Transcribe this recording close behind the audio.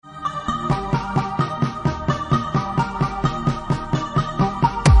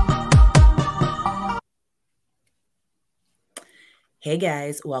Hey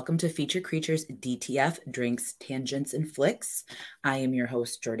guys, welcome to Feature Creatures DTF Drinks, Tangents, and Flicks. I am your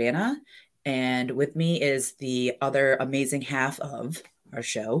host, Jordana, and with me is the other amazing half of our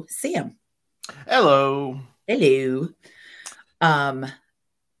show, Sam. Hello. Hello. Um,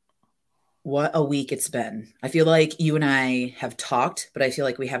 what a week it's been. I feel like you and I have talked, but I feel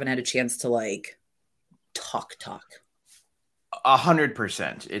like we haven't had a chance to talk.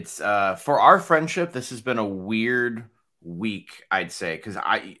 100%. It's for our friendship, this has been a weird week, I'd say, because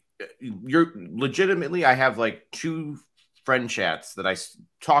you're legitimately, I have like two friend chats that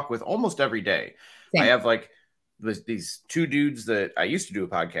talk with almost every day. I Same. have like these two dudes that I used to do a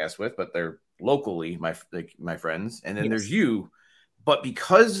podcast with, but they're locally my friends, and then there's Yes. you. But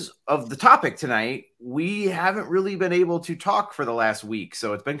because of the topic tonight, we haven't really been able to talk for the last week.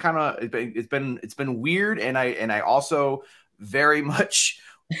 So it's been kind of it's been weird, and I also very much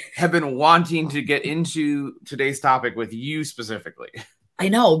have been wanting to get into today's topic with you specifically. I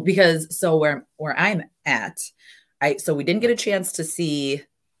know because where I'm at, so we didn't get a chance to see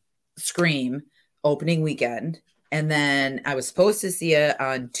Scream opening weekend. And then I was supposed to see it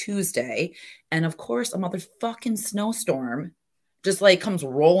on Tuesday. And of course, a motherfucking snowstorm just like comes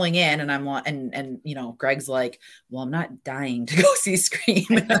rolling in. And I'm like, Greg's like, well, I'm not dying to go see Scream.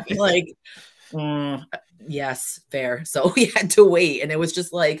 And I'm like, mm, yes, fair. So we had to wait. And it was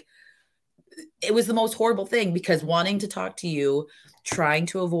just like, it was the most horrible thing because wanting to talk to you, trying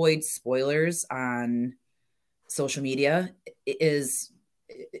to avoid spoilers on social media is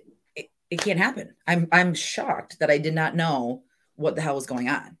it can't happen. I'm shocked that I did not know what the hell was going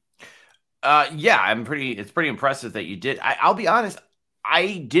on. Yeah, it's pretty impressive that you did. I'll be honest,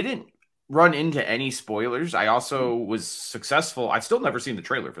 I didn't run into any spoilers. I also was successful. I've still never seen the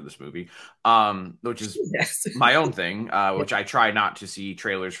trailer for this movie, which is Yes. my own thing, Yep. which I try not to see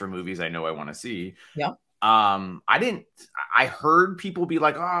trailers for movies I know I want to see. Yep. I didn't. I heard people be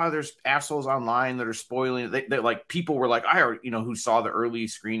like, "Oh, there's assholes online that are spoiling." They like people were like, "I, who saw the early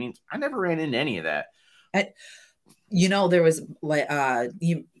screenings." I never ran into any of that. I, there was like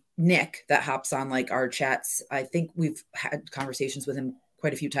Nick that hops on like our chats. I think we've had conversations with him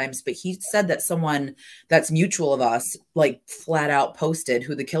quite a few times, but he said that someone that's mutual of us like flat out posted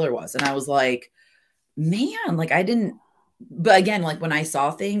who the killer was. And I was like, man, like I didn't, but again, like when I saw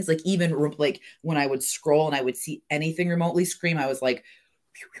things, like even like when I would scroll and I would see anything remotely Scream, I was like,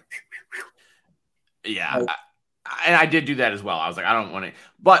 Yeah, and I did do that as well. I was like, I don't want to,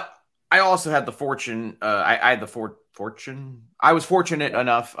 but I also had the fortune. I had the fortune. I was fortunate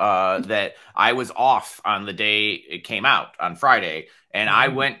enough that I was off on the day it came out on Friday, and I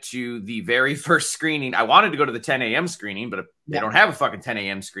oh, went to the very first screening. I wanted to go to the 10 a.m. screening, but they yeah, don't have a fucking 10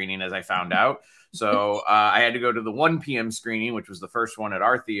 a.m. screening, as I found out. So I had to go to the 1 p.m. screening, which was the first one at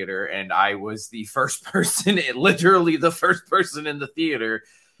our theater, and I was the first person, literally the first person in the theater.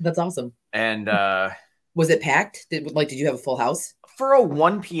 that's awesome. And Was it packed? Did you have a full house? for a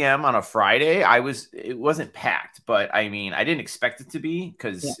 1 p.m. on a Friday, it wasn't packed, but I mean, I didn't expect it to be Yeah.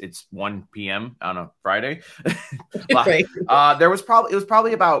 because it's 1 p.m. on a Friday. Right. It was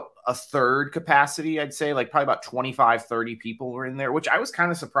probably about a third capacity, I'd say, like probably about 25, 30 people were in there, which I was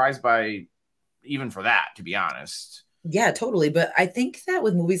kind of surprised by even for that, to be honest. Yeah, totally. But I think that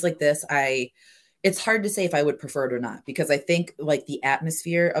with movies like this, it's hard to say if I would prefer it or not because I think like the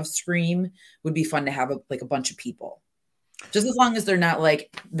atmosphere of Scream would be fun to have like a bunch of people. Just as long as they're not like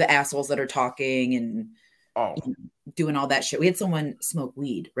the assholes that are talking and Oh, you know, doing all that shit. We had someone smoke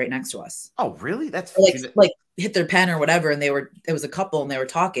weed right next to us. oh, really? That's Or, see that. like hit their pen or whatever, and it was a couple and they were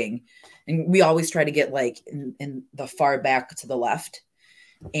talking. And we always try to get like in the far back to the left.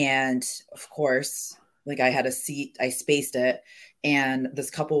 And of course, like I had a seat, I spaced it, and this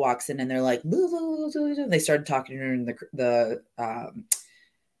couple walks in and they're like, boo, boo, boo, boo. They started talking during the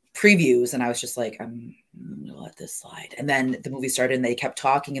previews, and I was just like, I'm gonna let this slide. And then the movie started, and they kept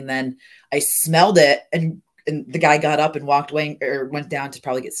talking, and then I smelled it, and the guy got up and walked away or went down to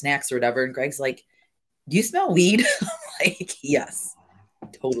probably get snacks or whatever. And Greg's like, "Do you smell weed?" I'm like, yes,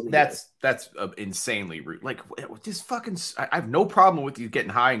 totally do. That's insanely rude. Like, just fucking. I have no problem with you getting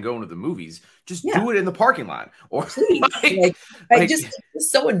high and going to the movies. Just Yeah, do it in the parking lot, or please. like, I like just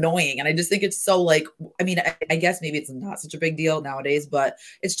it's so annoying, and I just think it's so like. I mean, I guess maybe it's not such a big deal nowadays, but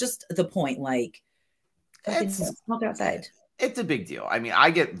it's just the point. Like, fucking it's smoke outside. it's a big deal. I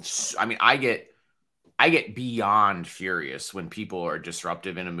get beyond furious when people are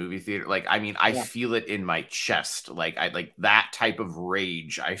disruptive in a movie theater. Like, I mean, I Yeah, feel it in my chest. Like, I like that type of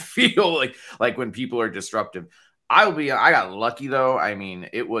rage. I feel like when people are disruptive. I got lucky though. I mean,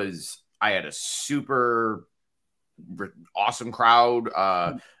 I had a super awesome crowd.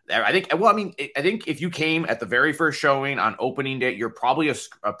 I think, well, I mean, I think if you came at the very first showing on opening day, you're probably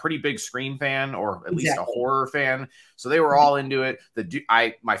a pretty big Scream fan, or at least a horror fan. So they were all into it.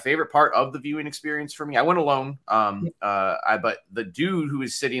 My favorite part of the viewing experience for me, I went alone. But the dude who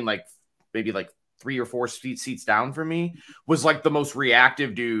was sitting like maybe like 3 or 4 seats down from me was like the most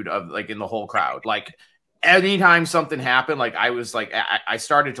reactive dude of like in the whole crowd. Like anytime something happened, like I was like, I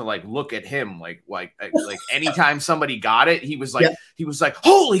started to like look at him like anytime somebody got it, he was like,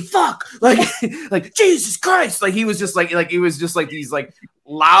 holy fuck, like Jesus Christ, like he was just like it was just like these like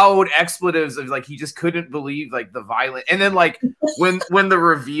loud expletives of like he just couldn't believe like the violent. And then like when the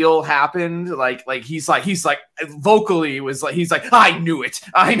reveal happened, like he's like vocally was like he's like, I knew it,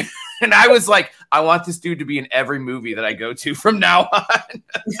 and I was like, I want this dude to be in every movie that I go to from now on.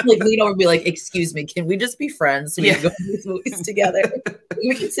 Like lean over and be like, excuse me, can we just be friends so we can go to these movies together?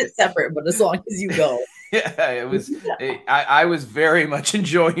 We can sit separate, but as long as you go. Yeah, it was. I was very much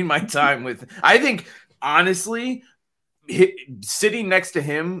enjoying my time with. I think honestly, sitting next to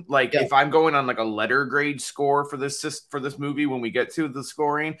him, like if I'm going on like a letter grade score for this movie when we get to the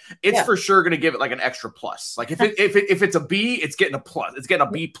scoring, it's for sure going to give it like an extra plus. Like if it's a B, it's getting a plus. It's getting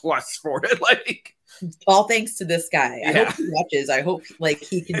a B plus for it. Like all thanks to this guy. I hope he watches. I hope like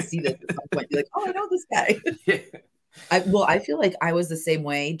he can see this at some point. Be like, oh, I know this guy. I feel like I was the same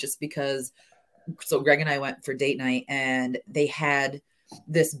way just because. So Greg and I went for date night and they had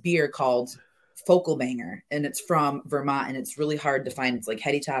this beer called Focal Banger, and it's from Vermont, and it's really hard to find. It's like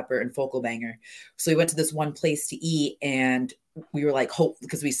Heady Topper and Focal Banger. So we went to this one place to eat, and we were like, hope,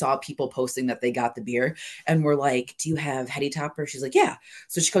 because we saw people posting that they got the beer, and we're like, do you have Heady Topper? She's like, yeah.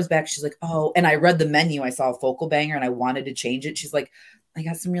 So she comes back, she's like, oh, and I read the menu, I saw Focal Banger, and I wanted to change it. She's like, I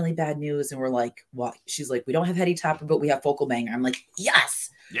got some really bad news. And we're like, what? She's like, we don't have Heady Topper, but we have Focal Banger. I'm like, yes.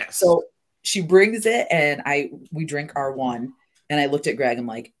 So she brings it, and we drink our one, and I looked at Greg, I'm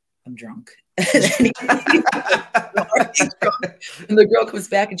like, I'm drunk. And the girl comes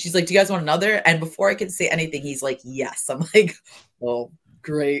back and she's like, do you guys want another? And before I can say anything, he's like, yes. I'm like, oh,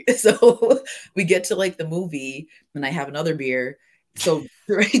 great. So we get to like the movie and I have another beer. So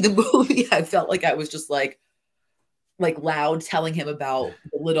during the movie, I felt like I was just like loud telling him about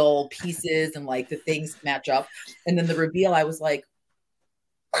the little pieces and like the things match up. And then the reveal, I was like,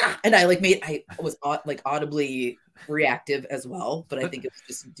 and I was like audibly reactive as well, but I think it was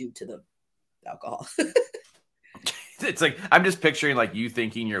just due to the alcohol. It's like I'm just picturing like you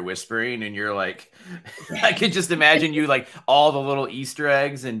thinking you're whispering, and you're like, I could just imagine you like all the little Easter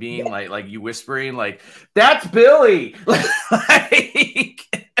eggs and being like you whispering like, that's Billy.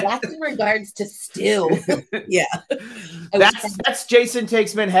 That's in regards to still. Yeah. That's Jason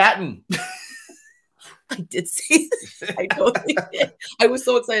Takes Manhattan. I did see this. I totally did. I was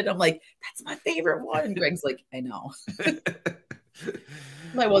so excited. I'm like, that's my favorite one. And Greg's like, I know.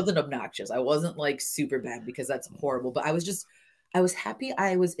 I wasn't obnoxious. I wasn't like super bad because that's horrible. But I was happy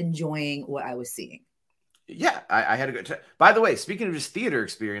I was enjoying what I was seeing. Yeah, I had a good time. By the way, speaking of just theater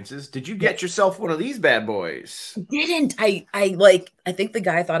experiences, did you get yourself one of these bad boys? Didn't. I think the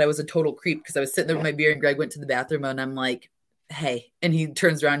guy thought I was a total creep because I was sitting there with my beer and Greg went to the bathroom and I'm like, hey. And he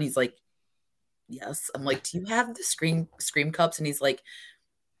turns around and he's like, yes. I'm like, do you have the scream cups? And he's like,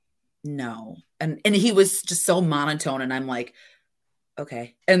 no. And he was just so monotone. And I'm like,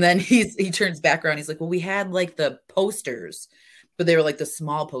 okay. And then he turns back around. He's like, well, we had like the posters, but they were like the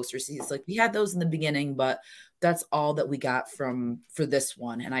small posters. He's like, we had those in the beginning, but that's all that we got for this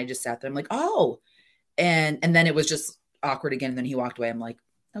one. And I just sat there. I'm like, oh, and then it was just awkward again. And then he walked away. I'm like,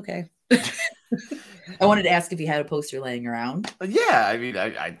 okay. I wanted to ask if he had a poster laying around. Yeah, I mean,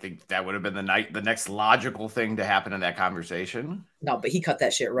 I think that would have been the next logical thing to happen in that conversation. No, but he cut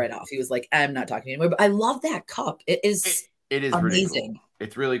that shit right off. He was like, I'm not talking anymore. But I love that cup. It is amazing. Really cool.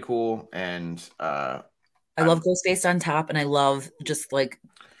 It's really cool. And I love Ghostface on top. And I love just like,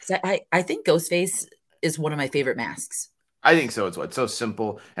 I think Ghostface is one of my favorite masks. I think so. It's so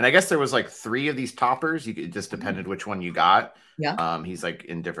simple. And I guess there was like 3 of these toppers. It just depended which one you got. Yeah. He's like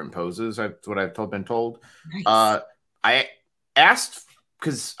in different poses. That's what I've been told. Nice. I asked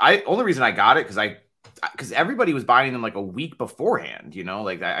because only reason I got it because everybody was buying them like a week beforehand, you know,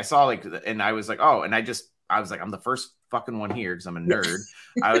 like I saw like, and I was like, oh, and I was like, I'm the first fucking one here because I'm a nerd.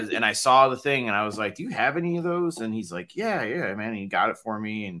 And I saw the thing and I was like, do you have any of those? And he's like, yeah, man. And he got it for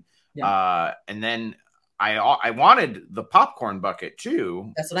me. And then I wanted the popcorn bucket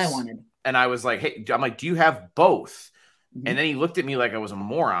too. That's what I wanted. And I was like, hey, I'm like, do you have both? Mm-hmm. And then he looked at me like I was a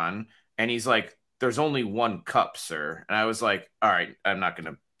moron. And he's like, there's only one cup, sir. And I was like, all right, I'm not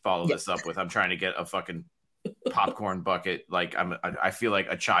going to follow this up with, I'm trying to get a fucking popcorn bucket. Like I feel like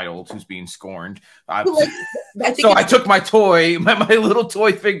a child who's being scorned. I think So I it's took my toy, my little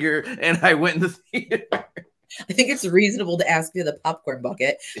toy figure, and I went in the theater. I think it's reasonable to ask for the popcorn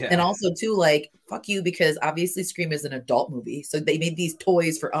bucket. Yeah. And also too, like, fuck you, because obviously Scream is an adult movie. So they made these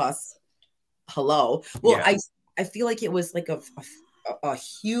toys for us. Hello. Well, Yeah. I feel like it was like a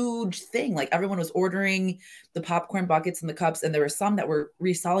huge thing. Like everyone was ordering the popcorn buckets and the cups, and there were some that were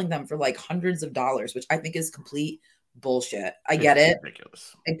reselling them for like hundreds of dollars, which I think is complete bullshit. I get It's it.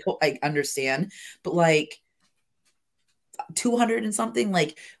 ridiculous. I understand, but like 200 and something,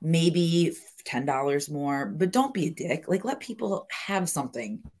 like maybe $10 more, but don't be a dick. Like let people have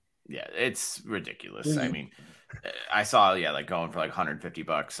something. Yeah, it's ridiculous. I mean, I saw like going for like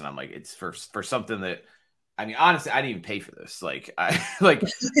 $150, and I'm like, it's for something that, I mean, honestly, I didn't even pay for this. Like I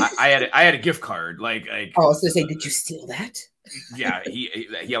had a gift card. Like Oh, I was gonna say, did you steal that? Yeah,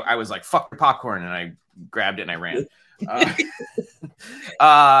 I was like, fuck the popcorn, and I grabbed it and I ran.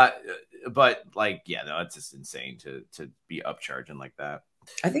 But like, yeah, no, it's just insane to be upcharging like that.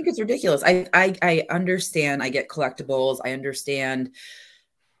 I think it's ridiculous. I understand. I get collectibles. I understand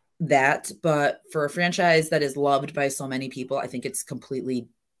that, but for a franchise that is loved by so many people, I think it's completely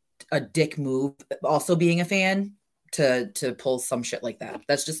a dick move. Also, being a fan to pull some shit like that.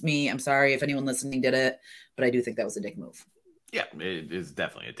 That's just me. I'm sorry if anyone listening did it, but I do think that was a dick move. Yeah, it is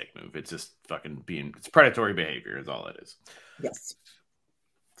definitely a dick move. It's just fucking it's predatory behavior is all it is. Yes.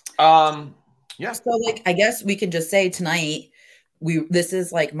 Yeah. So like, I guess we can just say tonight, this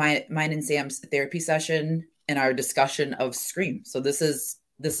is like mine and Sam's therapy session and our discussion of Scream. So this is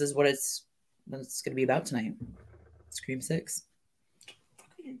what it's going to be about tonight. Scream 6.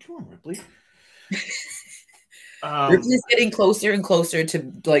 What are you doing, Ripley? Ripley's getting closer and closer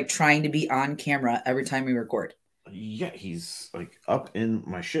to like trying to be on camera every time we record. Yeah, he's like up in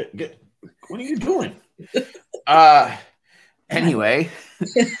my shit. What are you doing? Anyway.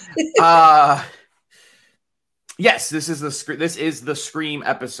 Yes, this is the Scream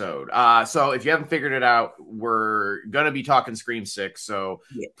episode. So if you haven't figured it out, we're gonna be talking Scream 6. So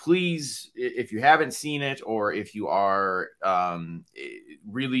please, if you haven't seen it, or if you are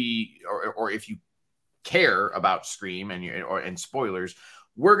really, or if you care about Scream and spoilers,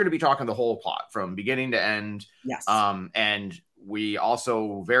 we're going to be talking the whole plot from beginning to end. Yes. And we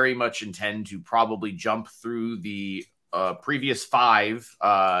also very much intend to probably jump through the previous 5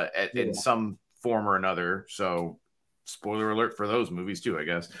 in some form or another. So spoiler alert for those movies too, I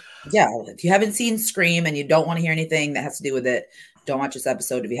guess. Yeah. If you haven't seen Scream and you don't want to hear anything that has to do with it, don't watch this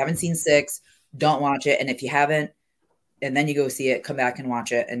episode. If you haven't seen 6, don't watch it. And if you haven't, and then you go see it, come back and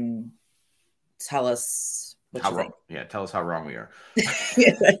watch it and tell us what you think. Yeah, tell us how wrong we are.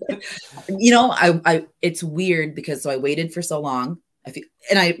 You know, I it's weird because I waited for so long.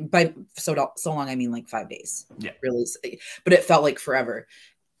 By so long I mean like 5 days. Yeah, really, but it felt like forever.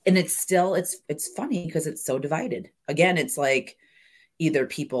 And it's still it's funny because it's so divided. Again, it's like either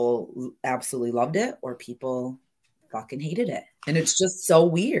people absolutely loved it or people fucking hated it, and it's just so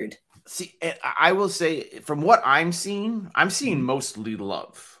weird. See, I will say from what I'm seeing mostly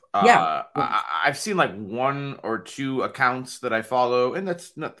love. Yeah. I've seen like 1 or 2 accounts that I follow, and they're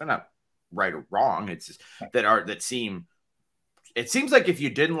not right or wrong. It's just that seem. It seems like if you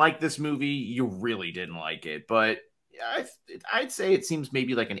didn't like this movie, you really didn't like it. But I'd say it seems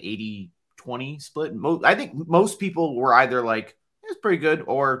maybe like an 80-20 split. I think most people were either like, it's pretty good,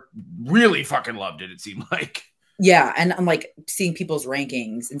 or really fucking loved it. It seemed like. Yeah, and I'm like seeing people's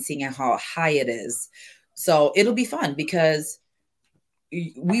rankings and seeing how high it is. So it'll be fun because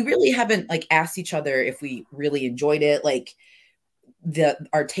we really haven't like asked each other if we really enjoyed it, like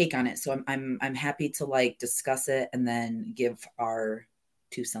our take on it. So I'm happy to like discuss it and then give our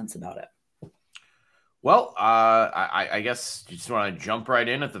 2 cents about it. Well, I guess you just want to jump right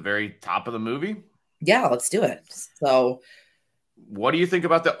in at the very top of the movie. Yeah, let's do it. So, what do you think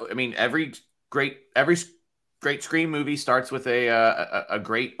about I mean, every great Scream movie starts with a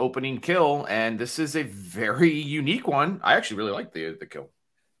great opening kill, and this is a very unique one. I actually really like the kill.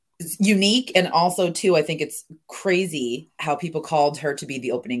 It's unique, and also too, I think it's crazy how people called her to be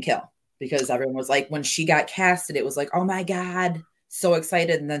the opening kill, because everyone was like, when she got casted, it was like, oh my god, so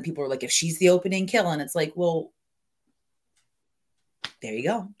excited, and then people were like, if she's the opening kill, and it's like, well, there you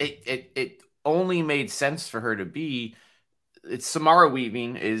go. It only made sense for her to be. It's Samara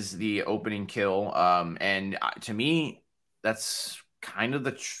Weaving is the opening kill, and to me, that's kind of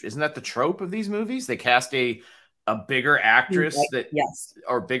isn't that the trope of these movies? They cast a bigger actress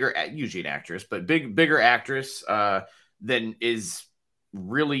or bigger, usually an actress, but bigger actress than is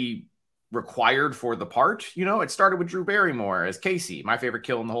really required for the part. You know, it started with Drew Barrymore as Casey, my favorite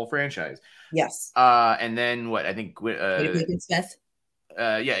kill in the whole franchise. Yes. And then what I think Jada Pinkett Smith.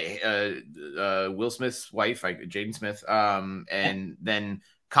 Will Smith's wife, Jaden Smith. And then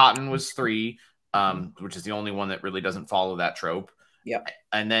Cotton was 3, which is the only one that really doesn't follow that trope. Yep.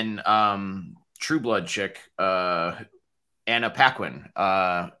 And then True Blood chick, Anna Paquin,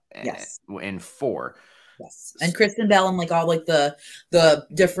 Yes. in 4. Yes. And Kristen Bell and like all like the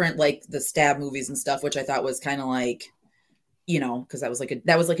different like the stab movies and stuff, which I thought was kind of like, you know, because that was like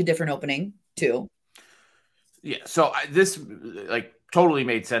a different opening too. Yeah. So this like totally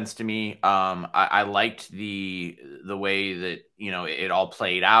made sense to me. I liked the way that, you know, it all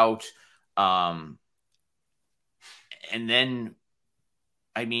played out. And then,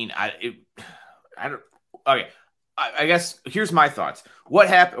 I mean, I don't. Okay, I guess here's my thoughts. What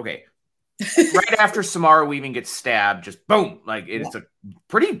happened? Okay, right after Samara Weaving gets stabbed, just boom, like it's a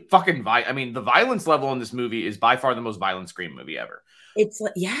pretty fucking I mean, the violence level in this movie is by far the most violent Scream movie ever. It's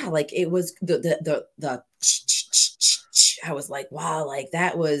like, yeah, like it was the I was like, wow, like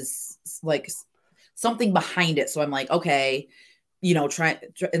that was like something behind it. So I'm like, okay, you know,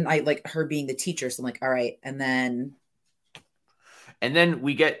 and I like her being the teacher. So I'm like, all right, and then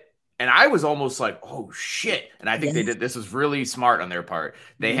we get. And I was almost like, oh shit. And I think they did, this was really smart on their part.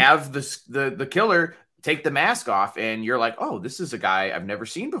 They have the killer take the mask off and you're like, oh, this is a guy I've never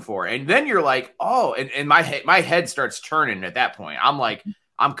seen before. And then you're like, oh, and my head starts turning at that point. I'm like,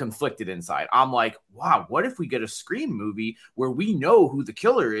 I'm conflicted inside. I'm like, wow, what if we get a Scream movie where we know who the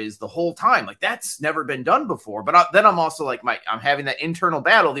killer is the whole time? Like that's never been done before. But then I'm also like, I'm having that internal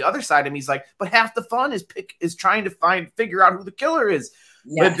battle. The other side of me is like, but half the fun is trying to figure out who the killer is.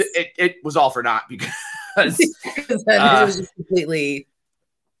 Yes. But it was all for naught because it was just completely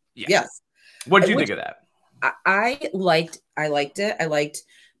yes. What did you think of that? I liked it. I liked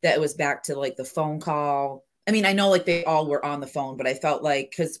that it was back to like the phone call. I mean, I know like they all were on the phone, but I felt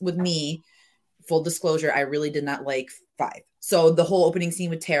like, because with me, full disclosure, I really did not like 5. So the whole opening scene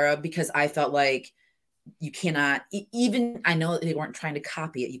with Tara, because I felt like you cannot, even I know that they weren't trying to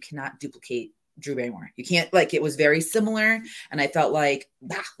copy it, you cannot duplicate Drew Barrymore. You can't, like, it was very similar. And I felt like,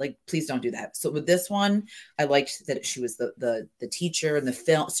 please don't do that. So with this one, I liked that she was the teacher in the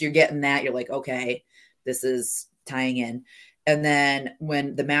film. So you're getting that. You're like, okay, this is tying in. And then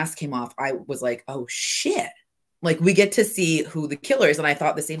when the mask came off, I was like, oh shit. Like we get to see who the killer is. And I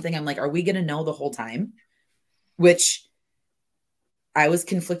thought the same thing. I'm like, are we going to know the whole time? Which I was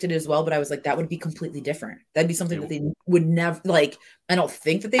conflicted as well, but I was like, that would be completely different. That'd be something that they would never, like, I don't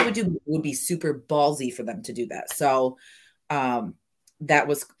think that they would do, but it would be super ballsy for them to do that. So it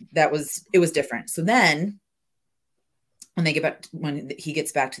was different. So then when he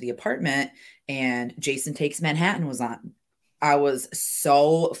gets back to the apartment and Jason Takes Manhattan was on, I was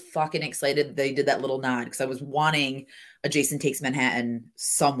so fucking excited they did that little nod, because I was wanting a Jason Takes Manhattan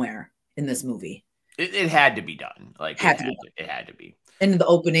somewhere in this movie. It had to be done. Like it had to be. And the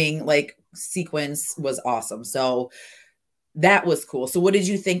opening like sequence was awesome. So that was cool. So what did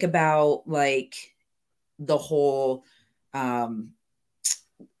you think about like the whole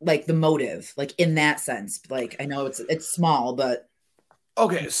like the motive, like in that sense? Like I know it's small, but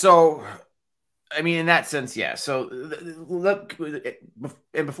okay. So I mean, in that sense, yeah. So look,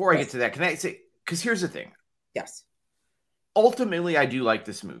 and before I get to that, can I say, because here's the thing. Yes. Ultimately, I do like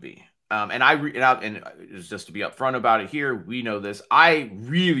this movie. And just to be upfront about it here, we know this. I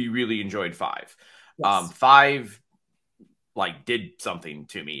really, really enjoyed 5. Yes. 5 like did something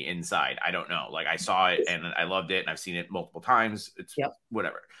to me inside. I don't know. Like I saw it and I loved it, and I've seen it multiple times. It's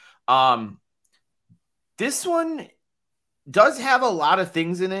whatever. This one does have a lot of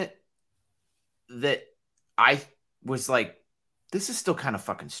things in it that I was like, this is still kind of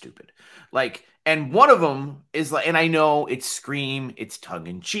fucking stupid. Like, and one of them is like, and I know it's Scream, it's tongue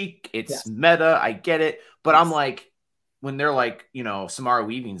in cheek, it's meta, I get it. But I'm like, when they're like, you know, Samara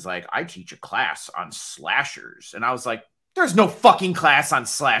Weaving's like, I teach a class on slashers. And I was like, there's no fucking class on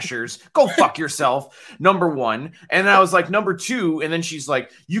slashers. Go fuck yourself. Number 1. And then I was like, number 2. And then she's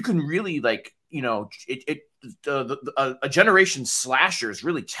like, you can really like, you know, a generation slashers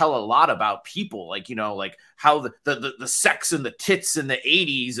really tell a lot about people, like, you know, like how the sex and the tits in the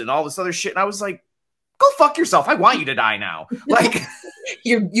 80s and all this other shit. And I was like, go fuck yourself. I want you to die now. Like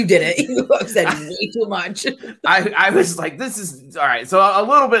you did it. You said way too much. I was like, this is all right. So a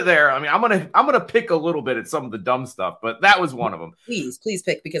little bit there. I mean, I'm gonna pick a little bit at some of the dumb stuff, but that was one of them. Please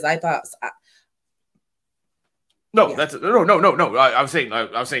pick, because I thought that's no. I was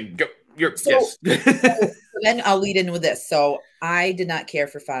saying go. Yes. So then I'll lead in with this. So I did not care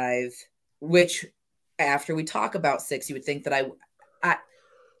for 5, which after we talk about 6, you would think that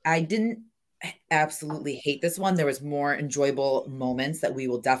I didn't absolutely hate this one. There was more enjoyable moments that we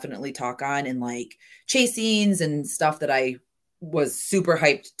will definitely talk on, and like chase scenes and stuff that I was super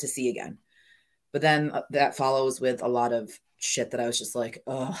hyped to see again. But then that follows with a lot of shit that I was just like,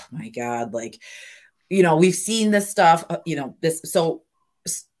 oh my God. Like, we've seen this stuff, this. So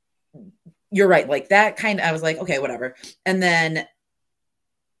you're right. Like that I was like, okay, whatever. And then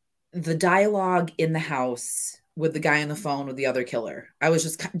the dialogue in the house with the guy on the phone with the other killer, I was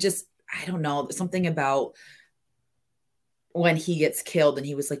just, I don't know, something about when he gets killed and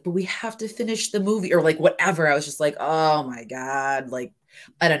he was like, but we have to finish the movie or like whatever. I was just like, oh my God. Like,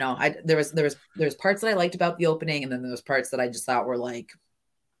 I don't know. There was parts that I liked about the opening, and then there was parts that I just thought were like,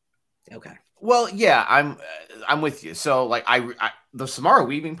 okay. Well, yeah, I'm with you. So like the Samara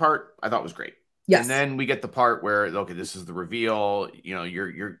Weaving part I thought was great. Yes. And then we get the part where, okay, this is the reveal.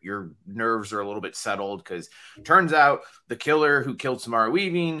 Your nerves are a little bit settled because turns out the killer who killed Samara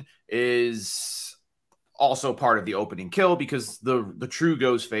Weaving is also part of the opening kill because the true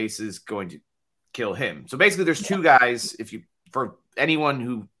Ghostface is going to kill him. So basically, there's two guys. For anyone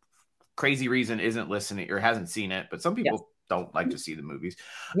who crazy reason isn't listening or hasn't seen it, but some people don't like to see the movies.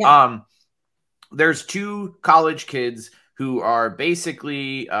 Yeah. There's two college kids who are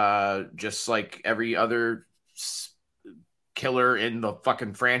basically just like every other killer in the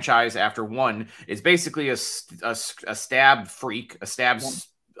fucking franchise. After one is basically a stab freak, a stab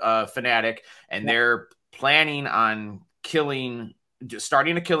fanatic, and they're planning on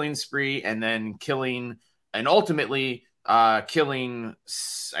starting a killing spree, and then killing, and ultimately killing,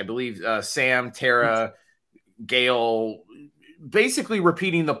 I believe, Sam, Tara, Gail, basically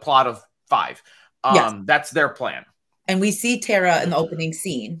repeating the plot of 5. That's their plan. And we see Tara in the opening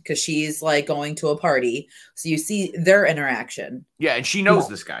scene because she's like going to a party. So you see their interaction. Yeah, and she knows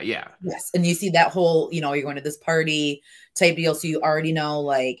this guy. Yeah. Yes. And you see that whole, you're going to this party type deal. So you already know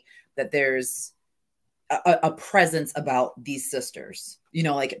like that there's a presence about these sisters.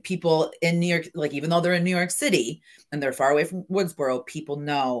 Like people in New York, like even though they're in New York City and they're far away from Woodsboro, people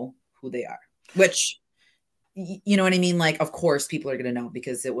know who they are. Which, you know what I mean? Like, of course, people are going to know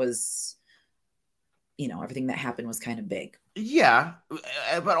because it was, everything that happened was kind of big. Yeah,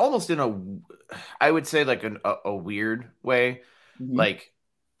 but almost in I would say like a weird way. Mm-hmm. Like,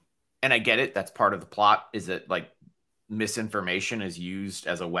 and I get it. That's part of the plot, is that like misinformation is used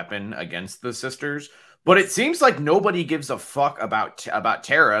as a weapon against the sisters. But it seems like nobody gives a fuck about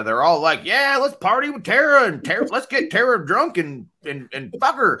Tara. They're all like, yeah, let's party with Tara, and let's get Tara drunk and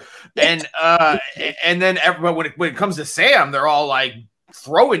fuck her. And then everybody, when it comes to Sam, they're all like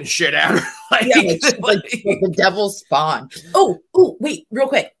throwing shit at her. like the devil's spawn. Oh, wait, real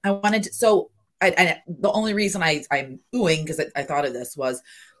quick. I wanted to, so I the only reason I'm oohing because I thought of this was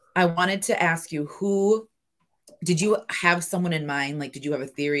I wanted to ask you, who did you have someone in mind? Like, did you have a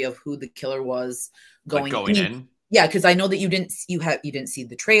theory of who the killer was going in? Yeah, because I know that you didn't see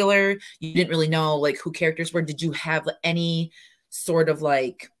the trailer. You didn't really know like who characters were. Did you have any sort of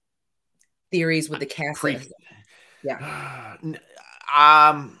like theories with the cast? Yeah.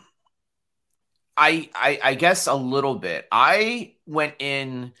 I guess a little bit. I went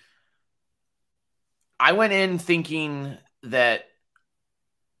in thinking that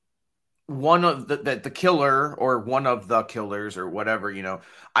the killer, or one of the killers, or whatever,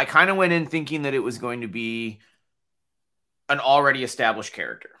 I kind of went in thinking that it was going to be an already established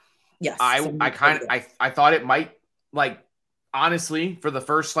character. Yes. I thought it might, like, honestly, for the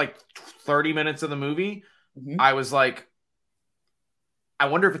first like 30 minutes of the movie, mm-hmm. I was like, I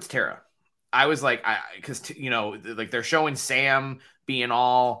wonder if it's Tara. I was like, because like they're showing Sam being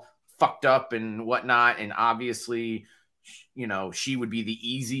all fucked up and whatnot, and obviously, she would be the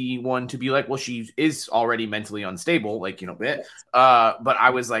easy one to be like, well, she is already mentally unstable, like, but I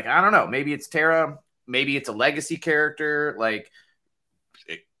was like, I don't know, maybe it's Tara, maybe it's a legacy character, like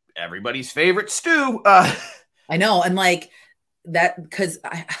everybody's favorite Stu. I know, and like that, because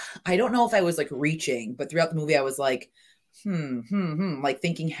I don't know if I was like reaching, but throughout the movie I was like, like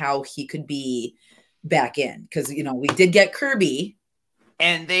thinking how he could be back in, because we did get Kirby.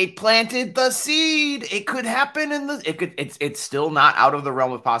 And they planted the seed. It could happen it's still not out of the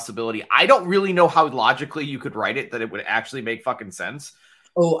realm of possibility. I don't really know how logically you could write it that it would actually make fucking sense.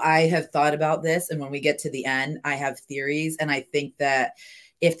 Oh, I have thought about this. And when we get to the end, I have theories. And I think that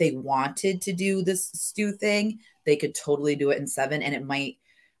if they wanted to do this Stu thing, they could totally do it in 7. And it might,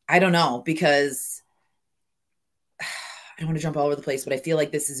 I don't know, because I don't want to jump all over the place, but I feel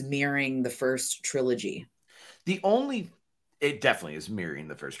like this is mirroring the first trilogy. It definitely is mirroring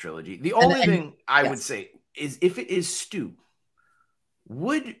the first trilogy. The only thing I would say is, if it is Stu,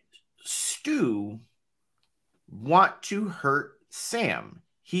 would Stu want to hurt Sam?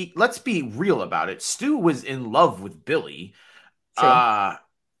 Let's be real about it. Stu was in love with Billy. True.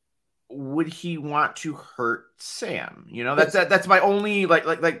 would he want to hurt Sam? You know, that's my only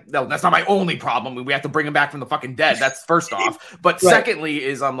no, that's not my only problem. We have to bring him back from the fucking dead. That's first off. But Right. secondly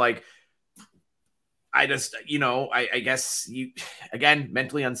is I'm like, I just, you know, I guess you, again,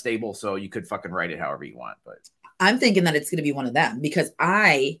 mentally unstable, so you could fucking write it however you want. But I'm thinking that it's going to be one of them because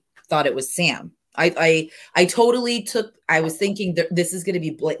I thought it was Sam. I totally took, I was thinking that this is going to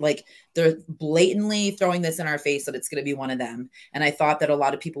be like they're blatantly throwing this in our face that it's going to be one of them. And I thought that a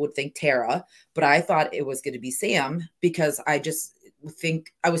lot of people would think Tara, but I thought it was going to be Sam because I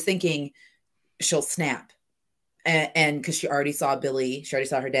was thinking she'll snap. And because she already saw Billy, she already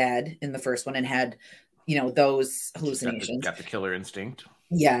saw her dad in the first one and had, you know, those hallucinations. Got the killer instinct.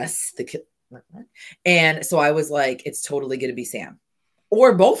 Yes. And so I was like, it's totally going to be Sam.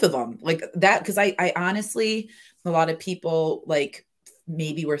 Or both of them like that. Because I honestly, a lot of people like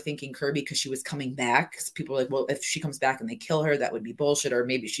maybe were thinking Kirby because she was coming back. Because people were like, well, if she comes back and they kill her, that would be bullshit. Or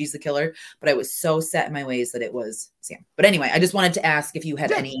maybe she's the killer. But I was so set in my ways that it was Sam. But anyway, I just wanted to ask if you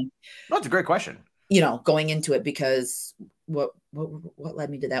had any. No, that's a great question. You know, going into it because what led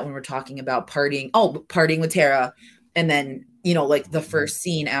me to that when we're talking about partying? Oh, partying with Tara. And then, you know, like the first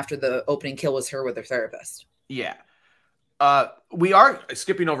scene after the opening kill was her with her therapist. Yeah. We are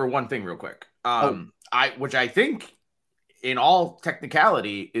skipping over one thing real quick. Which I think in all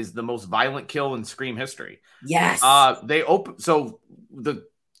technicality is the most violent kill in Scream history. Yes. They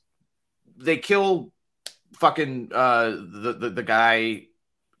kill fucking the guy,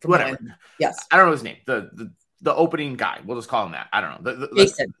 whatever. Yes. I don't know his name. The opening guy. We'll just call him that. I don't know.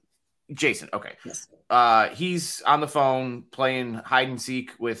 Jason. Okay. Yes. He's on the phone playing hide and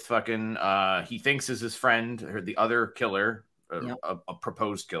seek with fucking he thinks is his friend or the other killer, a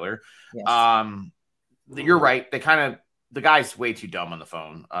proposed killer. Yes. You're right. The guy's way too dumb on the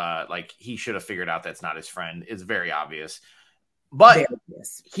phone. Like he should have figured out that's not his friend. It's very obvious. But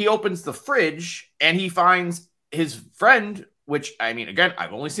he opens the fridge and he finds his friend, which I mean, again,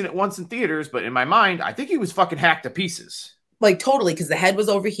 I've only seen it once in theaters, but in my mind, I think he was fucking hacked to pieces. Like totally, because the head was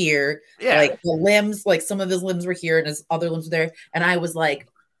over here. Yeah. Like the limbs, like some of his limbs were here and his other limbs were there. And I was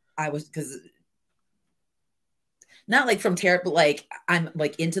because not like from terror, but like I'm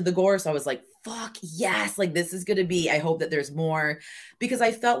like into the gore. So I was like, fuck yes, like this is gonna be. I hope that there's more. Because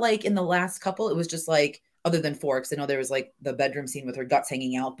I felt like in the last couple, it was just like, other than 4, because I know there was like the bedroom scene with her guts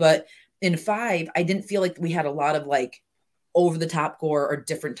hanging out. But in 5, I didn't feel like we had a lot of like over the top gore or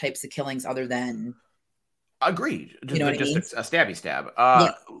different types of killings other than. Agreed. You know what I mean? A stabby stab.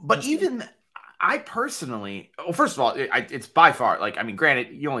 But even I personally, well, first of all, it's by far, like, I mean, granted,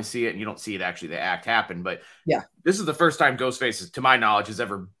 you only see it and you don't see it actually, the act happen, but yeah, this is the first time Ghostface, to my knowledge, has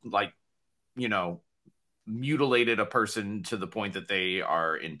ever, like, you know, mutilated a person to the point that they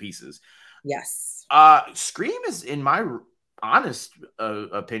are in pieces. Yes. Scream is, in my honest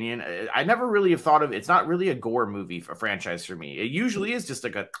opinion, I never really have thought of, it's not really a gore movie for a franchise for me. It usually is just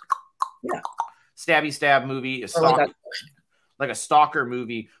like a stabby stab movie, like a stalker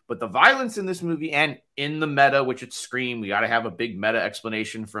movie. But the violence in this movie and in the meta, which it's Scream, we got to have a big meta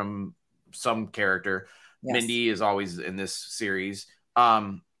explanation from some character. Yes. Mindy is always in this series.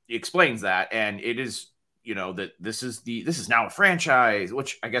 He explains that, and it is, you know, that this is now a franchise,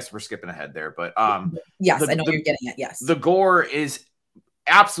 which I guess we're skipping ahead there, but yes, I know what you're getting at. Yes, the gore is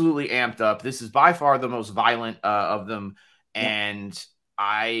absolutely amped up. This is by far the most violent of them, and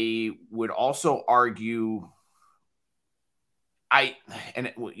I would also argue,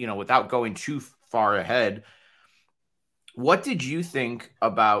 you know, without going too far ahead, what did you think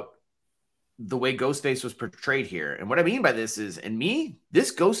about the way Ghostface was portrayed here? And what I mean by this is, in me,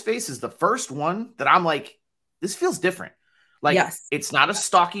 this Ghostface is the first one that I'm like, this feels different. Like, it's not a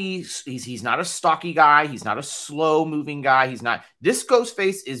stocky, he's not a stocky guy. He's not a slow moving guy. This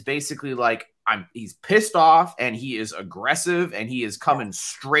Ghostface is basically like, he's pissed off and he is aggressive and he is coming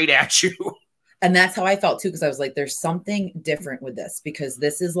straight at you. And that's how I felt too. Cause I was like, there's something different with this because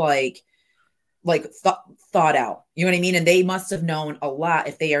this is like thought out, you know what I mean? And they must have known a lot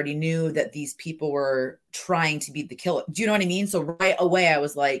if they already knew that these people were trying to be the killer. Do you know what I mean? So right away I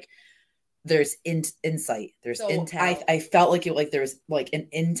was like, there's insight, there's intel. I felt like there was like an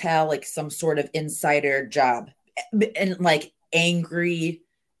intel, like some sort of insider job, and like angry,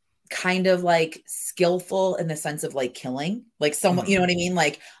 kind of like skillful in the sense of like killing, like someone, you know what I mean?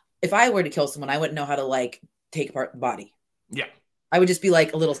 Like if I were to kill someone, I wouldn't know how to like take apart the body. Yeah. I would just be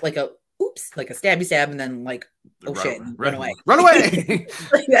like a little, like a, oops, like a stabby stab, and then like, oh shit, run away. Run away.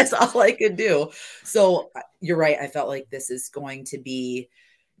 Like, that's all I could do. So you're right. I felt like this is going to be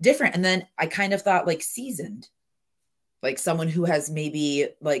different. And then I kind of thought like seasoned, like someone who has maybe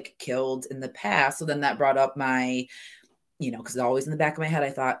like killed in the past. So then that brought up my, you know, because always in the back of my head, I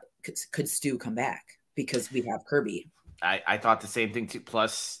thought could Stu come back because we have Kirby. I thought the same thing too.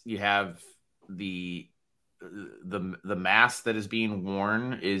 Plus, you have the mask that is being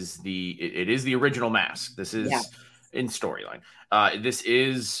worn is it is the original mask. This is in storyline. This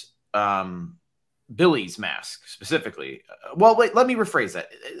is Billy's mask specifically. Well, wait, let me rephrase that.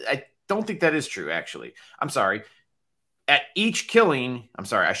 I don't think that is true, actually. I'm sorry. At each killing, I'm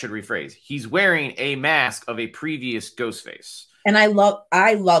sorry, I should rephrase. He's wearing a mask of a previous Ghostface. And I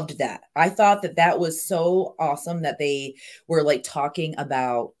loved that. I thought that was so awesome that they were like talking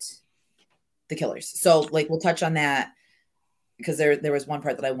about the killers. So like we'll touch on that because there was one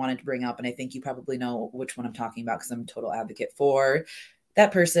part that I wanted to bring up, and I think you probably know which one I'm talking about because I'm a total advocate for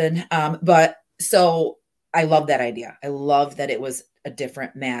that person. But so I love that idea. I love that it was a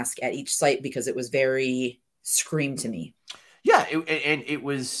different mask at each site because it was very Scream to me. Yeah, and it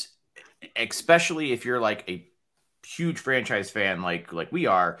was, especially if you're like a huge franchise fan like we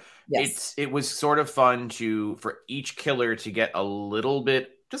are. Yes. It was sort of fun for each killer to get a little bit,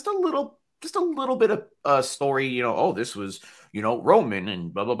 just a little bit of a story. You know, oh, this was, you know, Roman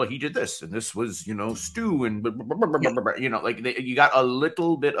and blah blah blah. He did this, and this was, you know, Stu and blah, blah, blah, blah, blah, you know, like you got a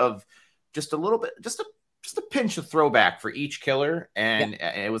little bit of just a pinch of throwback for each killer, and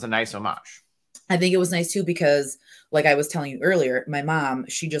it was a nice homage. I think it was nice too because, like I was telling you earlier, my mom,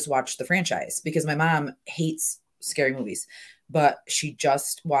 she just watched the franchise because my mom hates scary movies, but she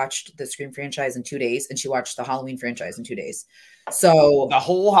just watched the Scream franchise in 2 days, and she watched the Halloween franchise in 2 days. So the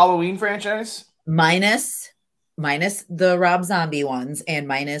whole Halloween franchise, minus the Rob Zombie ones and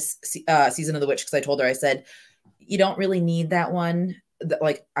minus Season of the Witch, because I told her, I said, you don't really need that one.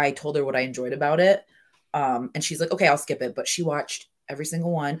 Like I told her what I enjoyed about it, and she's like, okay, I'll skip it. But she watched every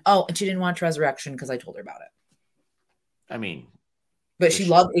single one. Oh, and she didn't watch Resurrection because I told her about it. I mean, but she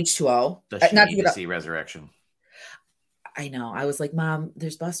loved H2O. Does she need to see Resurrection? I know. I was like, Mom,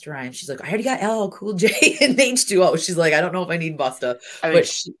 there's Busta Rhymes. She's like, I already got LL Cool J and H2O. She's like, I don't know if I need Busta. I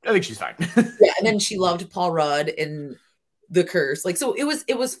think she's fine. Yeah, and then she loved Paul Rudd and The Curse. Like, so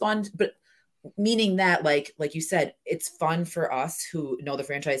it was fun, but meaning that, like you said, it's fun for us who know the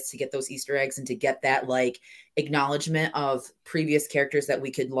franchise to get those Easter eggs and to get that like acknowledgement of previous characters that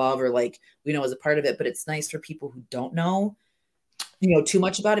we could love or like we know as a part of it. But it's nice for people who don't know, you know, too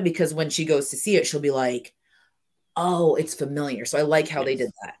much about it, because when she goes to see it, she'll be like, oh, it's familiar. So I like how they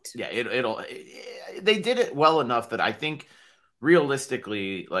did that. Yeah, they did it well enough that I think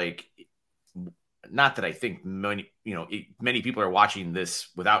realistically, like, not that I think many people are watching this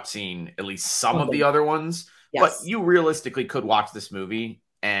without seeing at least some of the other ones, but you realistically could watch this movie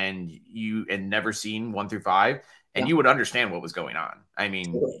and never seen 1 through 5, and you would understand what was going on. I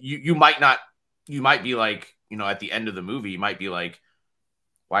mean, you might be like, you know, at the end of the movie, you might be like,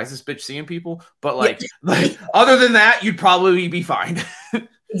 why is this bitch seeing people? But like other than that, you'd probably be fine.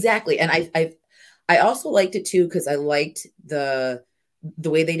 Exactly. And I also liked it too, because I liked the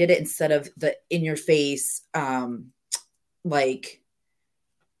way they did it instead of the in your face, like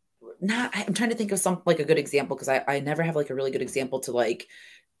not, I'm trying to think of some like a good example, because I never have like a really good example to like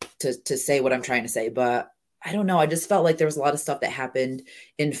to say what I'm trying to say, but I don't know. I just felt like there was a lot of stuff that happened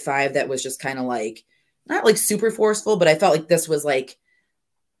in 5 that was just kind of like not like super forceful, but I felt like this was like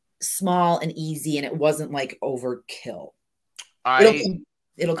small and easy, and it wasn't like overkill.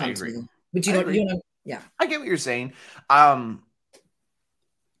 It'll come to me. But you know, yeah. I get what you're saying.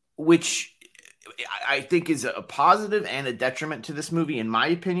 Which I think is a positive and a detriment to this movie, in my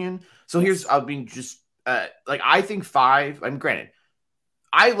opinion. So I think 5, I'm granted,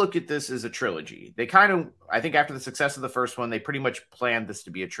 I look at this as a trilogy. They I think after the success of the first one, they pretty much planned this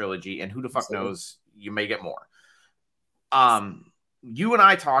to be a trilogy, and who the fuck knows, you may get more. You and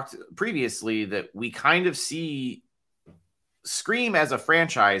I talked previously that we kind of see Scream as a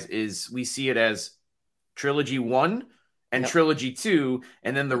franchise we see it as trilogy 1 and trilogy 2,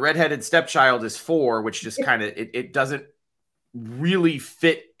 and then the redheaded stepchild is 4, which just kind of it doesn't really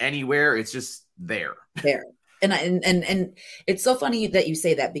fit anywhere. It's just there. And it's so funny that you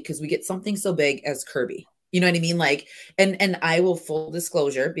say that, because we get something so big as Kirby. You know what I mean? Like, and I will, full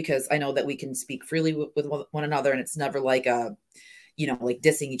disclosure, because I know that we can speak freely with one another, and it's never like you know, like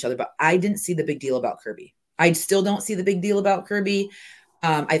dissing each other, but I didn't see the big deal about Kirby. I still don't see the big deal about Kirby.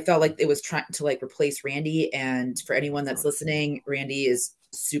 I felt like it was trying to like replace Randy. And for anyone that's listening, Randy is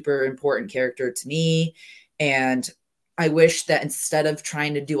super important character to me. And I wish that instead of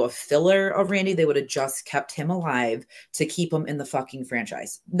trying to do a filler of Randy, they would have just kept him alive to keep him in the fucking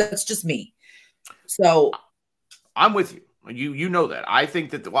franchise. That's just me. So I'm with you. You know that. I think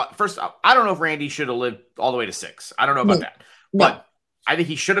that first, I don't know if Randy should have lived all the way to 6. I don't know about that. But I think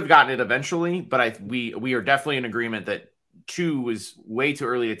he should have gotten it eventually. But we are definitely in agreement that 2 was way too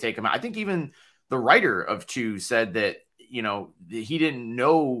early to take him out. I think even the writer of 2 said that, you know, he didn't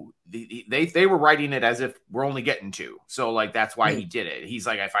know they were writing it as if we're only getting 2. So like, that's why he did it. He's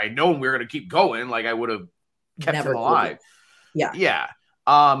like, if I known we were going to keep going, like I would have kept him alive. Yeah. Yeah.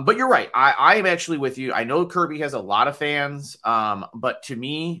 But you're right. I am actually with you. I know Kirby has a lot of fans. But to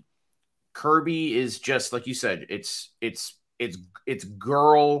me, Kirby is just like you said, it's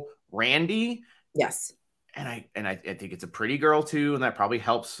girl Randy. Yes. And I think it's a pretty girl too, and that probably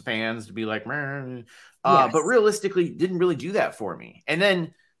helps fans to be like, yes. But realistically, didn't really do that for me. And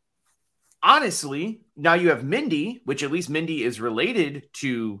then, honestly, now you have Mindy, which at least Mindy is related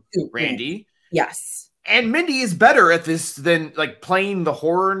to Randy. Yes. And Mindy is better at this than like playing the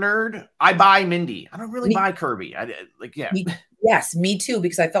horror nerd. I buy Mindy. I don't really buy Kirby. Yes, me too,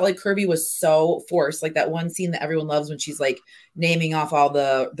 because I felt like Kirby was so forced. Like that one scene that everyone loves when she's like naming off all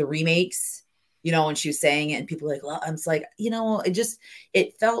the remakes, you know, and she was saying it and people were like, well, I'm just like, you know,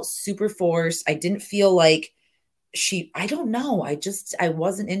 it felt super forced. I didn't feel like I don't know. I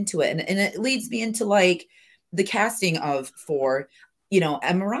wasn't into it. And it leads me into like the casting for, you know,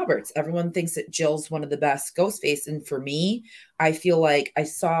 Emma Roberts. Everyone thinks that Jill's one of the best Ghostface. And for me, I feel like I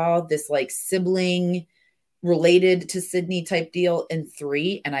saw this like sibling related to Sydney type deal in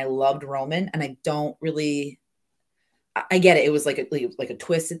 3, and I loved Roman, and I don't really, I get it. It was like a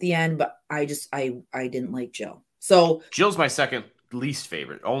twist at the end, but I didn't like Jill. So Jill's my second least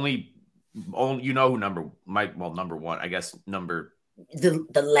favorite. Only you know who number one, I guess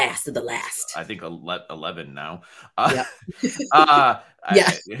the last of the last. I think 11 now. Yeah.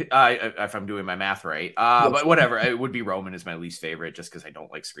 If I'm doing my math right. But whatever, it would be Roman is my least favorite just because I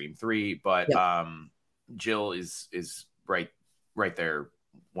don't like Scream 3. But Jill is right there,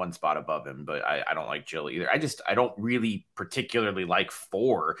 one spot above him. But I don't like Jill either. I don't really particularly like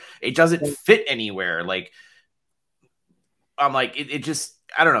 4. It doesn't fit anywhere. Like I'm like it just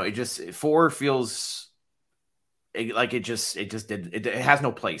I don't know. It just 4 feels. It has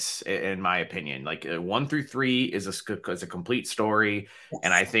no place in my opinion. Like 1 through 3 is a complete story,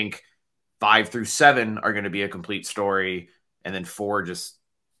 and I think 5 through 7 are going to be a complete story, and then 4 just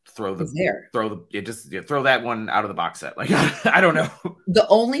throw that one out of the box set. Like I don't know. The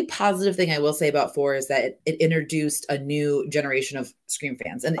only positive thing I will say about 4 is that it introduced a new generation of Scream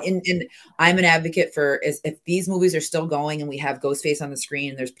fans, and I'm an advocate for if these movies are still going and we have Ghostface on the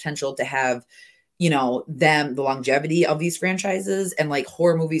screen, and there's potential to have, you know, the longevity of these franchises and like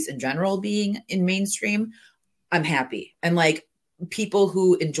horror movies in general being in mainstream, I'm happy. And like people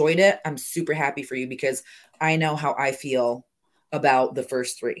who enjoyed it, I'm super happy for you, because I know how I feel about the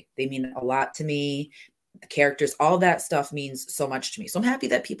first 3. They mean a lot to me. The characters, all that stuff means so much to me. So I'm happy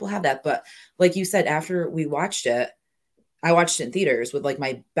that people have that. But like you said, after we watched it, I watched it in theaters with like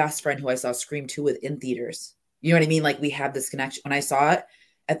my best friend who I saw Scream 2 with in theaters. You know what I mean? Like we have this connection. When I saw it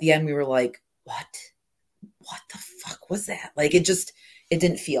at the end, we were like, what the fuck was that? Like it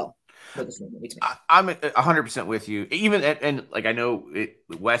didn't feel like this movie to me. I'm 100% with you. Even and like I know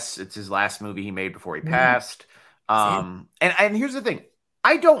Wes, it's his last movie he made before he passed. And here's the thing,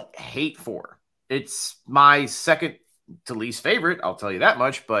 I don't hate 4. It's my second to least favorite, I'll tell you that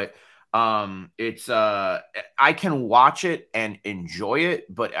much. But it's I can watch it and enjoy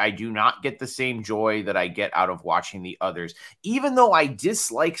it, but I do not get the same joy that I get out of watching the others. Even though I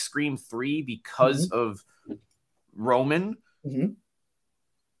dislike Scream 3 because of Roman,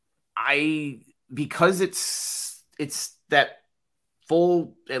 because it's that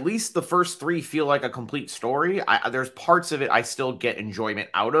full, at least the first 3 feel like a complete story. There's parts of it I still get enjoyment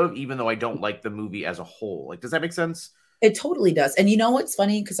out of, even though I don't like the movie as a whole. Like, does that make sense? It totally does. And you know what's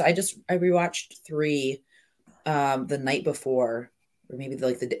funny? Because I rewatched 3 the night before, or maybe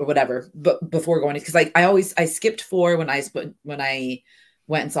whatever, but before going, because like I skipped 4 when I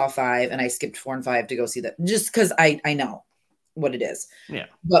went and saw 5, and I skipped 4 and 5 to go see that, just because I know what it is. Yeah.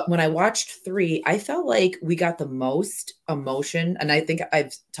 But when I watched 3, I felt like we got the most emotion. And I think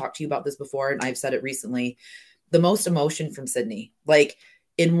I've talked to you about this before, and I've said it recently, the most emotion from Sydney. Like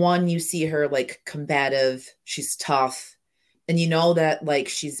in 1, you see her like combative, she's tough. And you know that like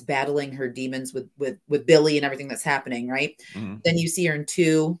she's battling her demons with Billy and everything that's happening. Right. Mm-hmm. Then you see her in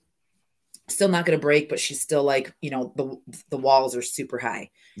 2, still not going to break, but she's still like, you know, the walls are super high.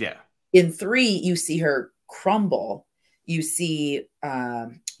 Yeah. In 3, you see her crumble. You see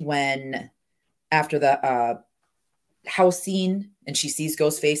when after the house scene, and she sees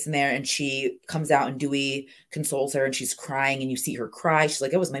Ghostface in there, and she comes out, and Dewey consoles her, and she's crying, and you see her cry. She's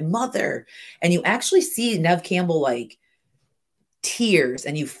like, it was my mother. And you actually see Neve Campbell like tears,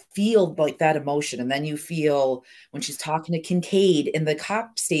 and you feel like that emotion. And then you feel when she's talking to Kincaid in the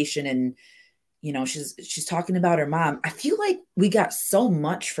cop station, and you know, she's talking about her mom. I feel like we got so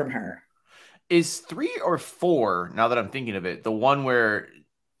much from her. Is 3 or 4, now that I'm thinking of it, the one where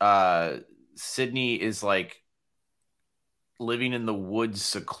Sydney is like living in the woods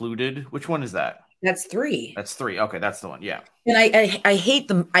secluded? Which one is that? That's 3. That's 3. Okay, that's the one. Yeah. And I hate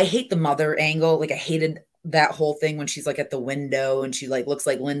the mother angle. Like I hated that whole thing when she's like at the window and she like looks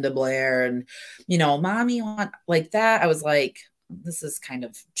like Linda Blair and you know, mommy want like that. I was like, this is kind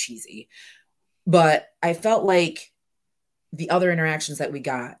of cheesy. But I felt like the other interactions that we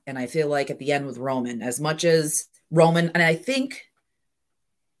got, and I feel like at the end with Roman, as much as Roman, and I think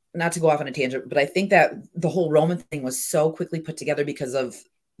not to go off on a tangent, but I think that the whole Roman thing was so quickly put together because of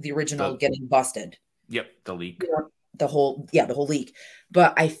the original getting busted. Yep, the leak. The whole leak.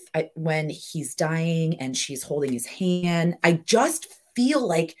 But I when he's dying and she's holding his hand, I just feel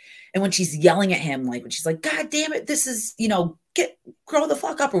like, and when she's yelling at him, like when she's like, God damn it, this is, you know, grow the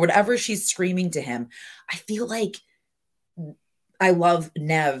fuck up or whatever she's screaming to him. I feel like I love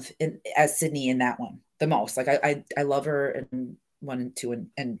Nev as Sydney in that one the most. Like I love her in 1 and 2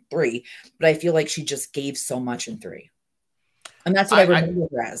 and 3, but I feel like she just gave so much in 3. And that's what I remember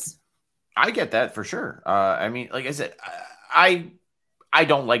her as. I get that for sure. I mean, like I said, I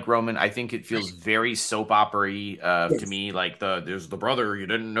don't like Roman. I think it feels very soap opera-y to me. Like there's the brother you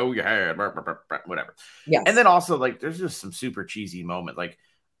didn't know you had, whatever. Yeah. And then also like there's just some super cheesy moment. Like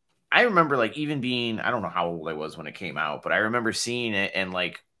I remember like even being, I don't know how old I was when it came out, but I remember seeing it and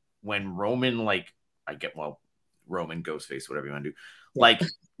like when Roman Roman, Ghostface, whatever you want to do, like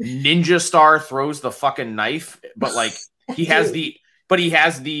Ninja Star throws the fucking knife, but like he has the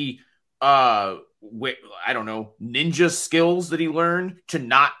I don't know, ninja skills that he learned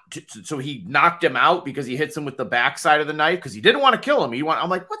so he knocked him out because he hits him with the backside of the knife because he didn't want to kill him. I'm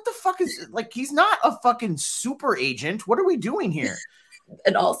like, what the fuck is, like, he's not a fucking super agent. What are we doing here?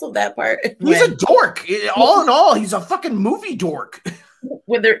 And also that part, he's a dork. All in all, he's a fucking movie dork.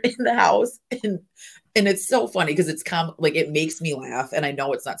 When they're in the house and it's so funny because it's like it makes me laugh and I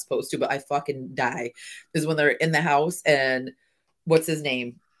know it's not supposed to, but I fucking die is when they're in the house and what's his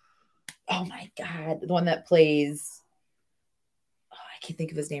name? Oh my God, the one that plays, I can't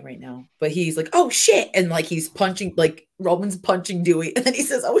think of his name right now, but he's like, oh shit. And like, he's punching, like Roman's punching Dewey. And then he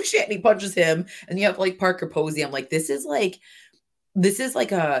says, oh shit. And he punches him. And you have like Parker Posey. I'm like, this is like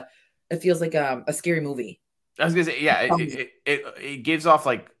it feels like a scary movie. I was gonna say, yeah, it gives off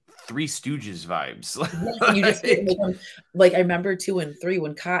like Three Stooges vibes. You just like I remember 2 and 3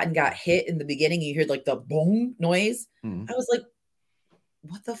 when Cotton got hit in the beginning, you heard like the boom noise. I was like,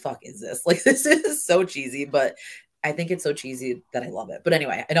 what the fuck is this? Like, this is so cheesy, but I think it's so cheesy that I love it. But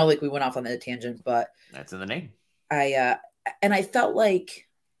anyway, I know like we went off on the tangent, but that's in the name. I felt like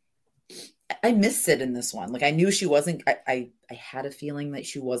I missed Sid in this one. Like I knew she wasn't, I had a feeling that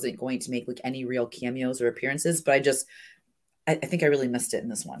she wasn't going to make like any real cameos or appearances, but I think I really missed it in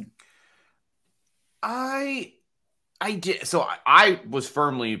this one. I did. So I was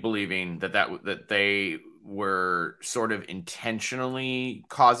firmly believing that they were sort of intentionally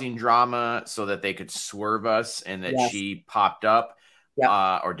causing drama so that they could swerve us and that she popped up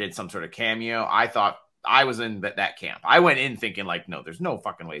or did some sort of cameo. I thought I was in that camp. I went in thinking like, no, there's no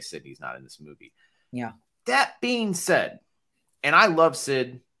fucking way Sydney's not in this movie. Yeah. That being said, and I love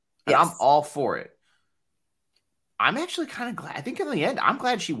Sid and I'm all for it. I'm actually kind of glad. I think in the end, I'm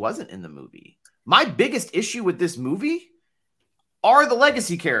glad she wasn't in the movie. My biggest issue with this movie are the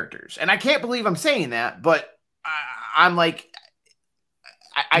legacy characters. And I can't believe I'm saying that, but I'm like,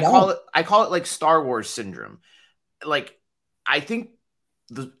 I call it like Star Wars syndrome. Like, I think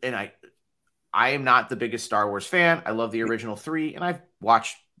I am not the biggest Star Wars fan. I love the original 3 and I've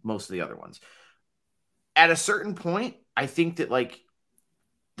watched most of the other ones. At a certain point, I think that like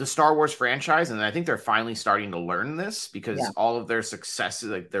the Star Wars franchise, and I think they're finally starting to learn this because all of their successes,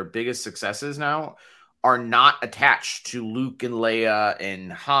 like their biggest successes now, are not attached to Luke and Leia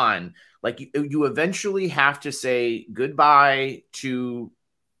and Han. Like you eventually have to say goodbye to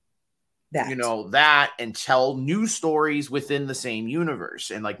that and tell new stories within the same universe.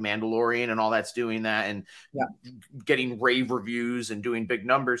 And like Mandalorian and all that's doing that and getting rave reviews and doing big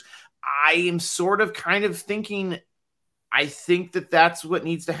numbers. I am sort of kind of thinking, I think that that's what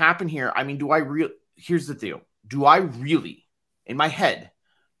needs to happen here. I mean, here's the deal. Do I really, in my head,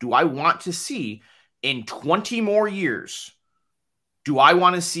 do I want to see in 20 more years, do I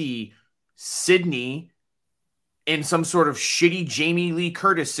want to see Sydney in some sort of shitty Jamie Lee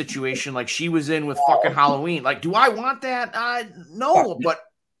Curtis situation like she was in with fucking Halloween? Like, do I want that? No, but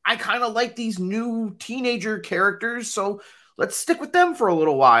I kind of like these new teenager characters, so let's stick with them for a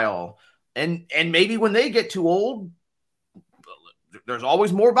little while. And maybe when they get too old, there's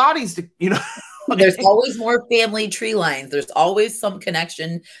always more bodies to, There's always more family tree lines. There's always some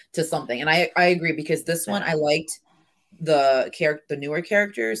connection to something. And I agree, because this one, I liked the newer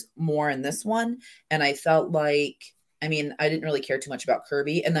characters more in this one. And I felt like, I mean, I didn't really care too much about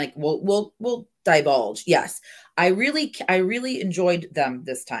Kirby, and like, we'll divulge. Yes. I really enjoyed them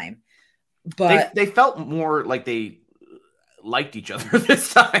this time, but they felt more like they liked each other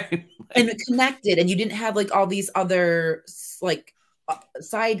this time and connected, and you didn't have like all these other like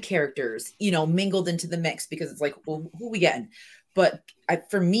side characters, you know, mingled into the mix, because it's like, well, who we getting? But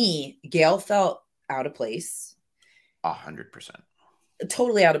for me, Gale felt out of place. 100%.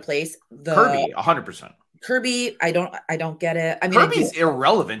 Totally out of place. Kirby, 100%. Kirby, I don't get it. I mean, Kirby's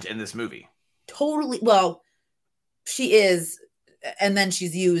irrelevant in this movie. Totally. Well, she is, and then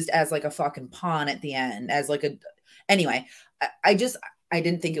she's used as like a fucking pawn at the end, as like a. Anyway, I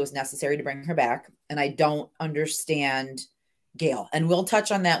didn't think it was necessary to bring her back, and I don't understand Gale. And we'll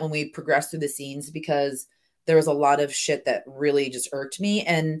touch on that when we progress through the scenes, because there was a lot of shit that really just irked me.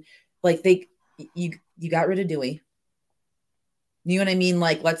 And like, you got rid of Dewey. You know what I mean?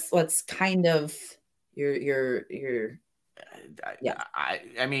 Like, let's kind of yeah.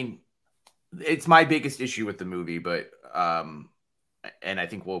 I mean, it's my biggest issue with the movie, but and I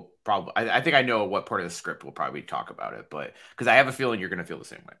think we'll probably, I think I know what part of the script we'll probably talk about it, but because I have a feeling you're going to feel the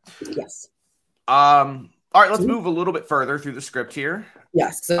same way. Yes. All right, let's move a little bit further through the script here.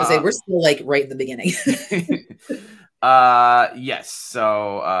 Yes. So I say we're still like right in the beginning. Yes.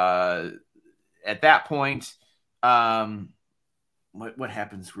 So at that point, what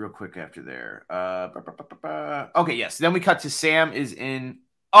happens real quick after there? Okay, yes. Then we cut to Sam is in.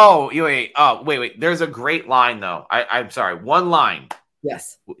 Oh, wait. There's a great line though. I'm sorry. One line.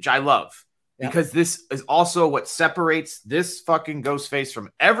 Yes. Which I love. Yep. Because this is also what separates this fucking Ghostface from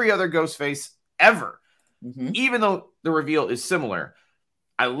every other Ghostface ever. Mm-hmm. Even though the reveal is similar.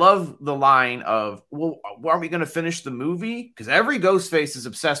 I love the line of, well, are we going to finish the movie? Because every Ghostface is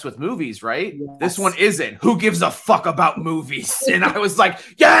obsessed with movies, right? Yes. This one isn't. Who gives a fuck about movies? And I was like,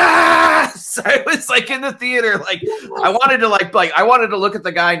 yes! I was like in the theater, like I wanted to look at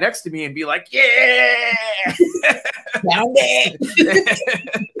the guy next to me and be like, yeah! Found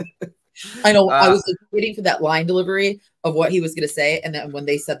it! I know. I was waiting for that line delivery of what he was going to say. And then when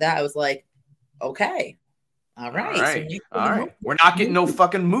they said that, I was like, okay. All right. All right. We're not getting no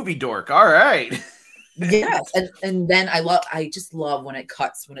fucking movie dork. All right. Yes. And then I just love when it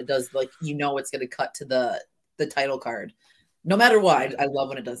cuts, when it does, like, you know, it's going to cut to the title card. No matter what, I love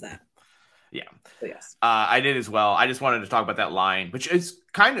when it does that. Yeah. So, yes. I did as well. I just wanted to talk about that line, which is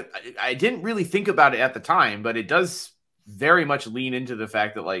kind of, I didn't really think about it at the time, but it does very much lean into the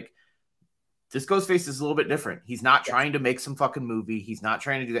fact that, like, this Ghostface is a little bit different. He's not trying to make some fucking movie. He's not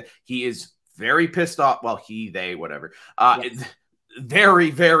trying to do that. He is very pissed off. Well, they, whatever. Yes.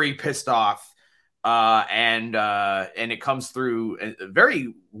 Very, very pissed off. And it comes through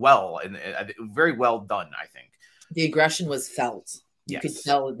very well and very well done, I think. The aggression was felt. You Yes. could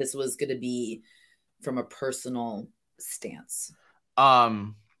tell this was going to be from a personal stance.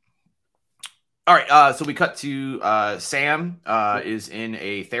 All right. So we cut to Sam is in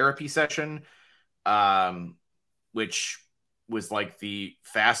a therapy session, which was like the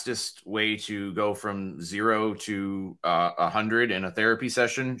fastest way to go from 0 to 100 in a therapy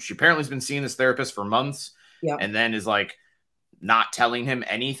session. She apparently has been seeing this therapist for months, and then is like not telling him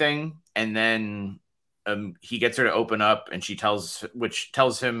anything. And then he gets her to open up, and she tells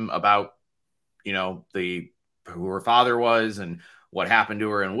him about, you know, who her father was and what happened to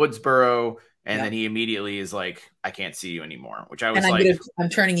her in Woodsboro. And then he immediately is like, I can't see you anymore, which I was I'm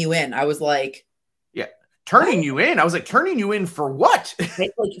turning you in. I was like, turning you in. I was like, turning you in for what?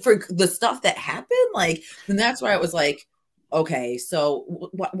 Like, for the stuff that happened? Like, and that's where I was like, okay, so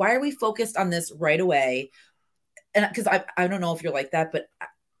why are we focused on this right away? And because I don't know if you're like that, but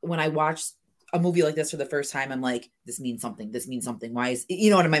when I watch a movie like this for the first time, I'm like, this means something. This means something. Why is, you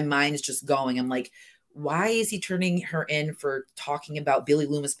know what, my mind's just going. I'm like, why is he turning her in for talking about Billy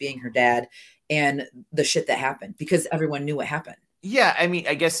Loomis being her dad and the shit that happened? Because everyone knew what happened. Yeah, I mean,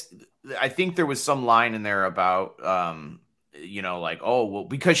 I think there was some line in there about, you know, like, oh, well,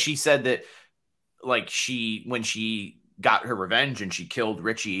 because she said that, like, when she got her revenge and she killed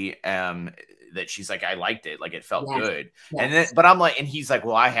Richie, that she's like, I liked it, like, it felt good. Yes. And then, but I'm like, and he's like,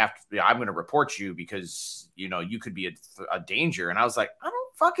 well, I'm going to report you because, you know, you could be a danger. And I was like, I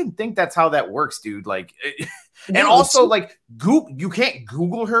don't fucking think that's how that works, dude. Like, and also, like, you can't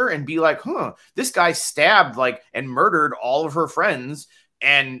Google her and be like, this guy stabbed, like, and murdered all of her friends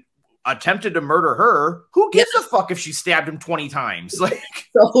and attempted to murder her. Who gives a fuck if she stabbed him 20 times? Like,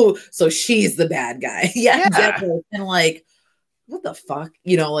 so she's the bad guy. Yeah, exactly. And like, what the fuck?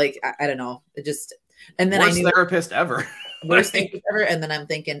 You know, like, I don't know. It just, and then worst I knew therapist ever. worst therapist ever. And then I'm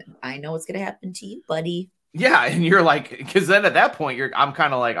thinking, I know what's going to happen to you, buddy. Yeah. And you're like, because then at that point, I'm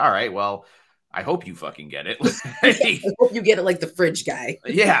kind of like, all right, well, I hope you fucking get it. I hope you get it like the fridge guy.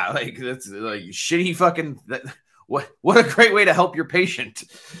 Yeah. Like, that's like shitty fucking. What a great way to help your patient.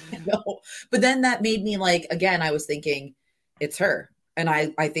 No, but then that made me like, again, I was thinking it's her. And I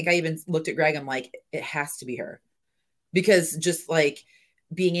think I even looked at Greg. I'm like, it has to be her, because just like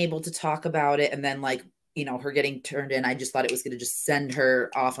being able to talk about it and then like, you know, her getting turned in, I just thought it was going to just send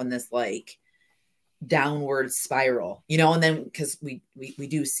her off on this like downward spiral, you know, and then because we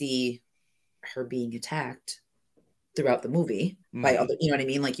do see her being attacked throughout the movie by other, you know what I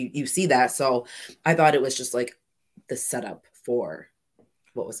mean? Like you see that. So I thought it was just like the setup for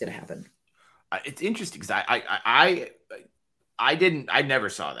what was going to happen. It's interesting because I never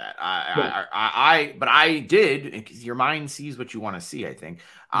saw that. But I did, because your mind sees what you want to see. I think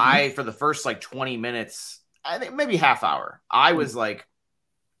for the first like 20 minutes, I think maybe half hour, I was like,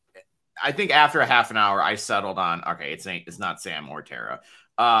 I think after a half an hour, I settled on, okay, it's not Sam or Tara.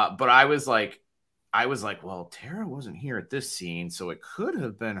 But I was like, well, Tara wasn't here at this scene, so it could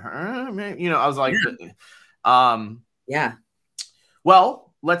have been her. You know, I was like, yeah.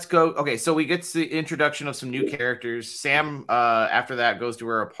 Well, let's go. Okay, so we get to the introduction of some new characters. Sam, after that, goes to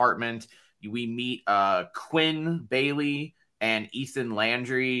her apartment. We meet Quinn Bailey and Ethan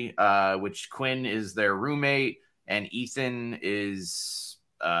Landry, which Quinn is their roommate, and Ethan is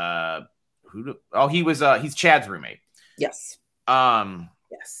he's Chad's roommate. Yes.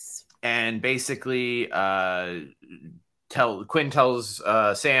 Yes. And basically, Quinn tells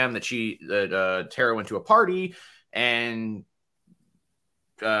Sam that Tara went to a party, and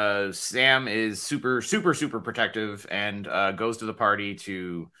Sam is super, super, super protective and goes to the party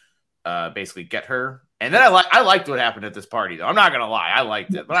to basically get her. And then I liked what happened at this party, though. I'm not gonna lie, I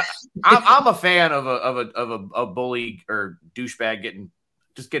liked it. But I'm a fan of a bully or douchebag getting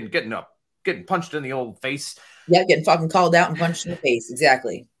punched in the old face. Yeah, getting fucking called out and punched in the face.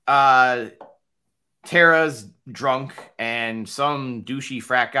 Exactly. Tara's drunk, and some douchey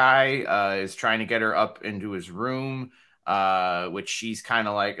frat guy is trying to get her up into his room. Which she's kind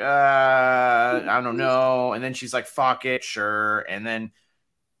of like, I don't know. And then she's like, fuck it, sure. And then,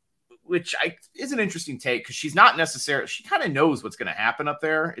 which is an interesting take, because she's not necessarily, she kind of knows what's going to happen up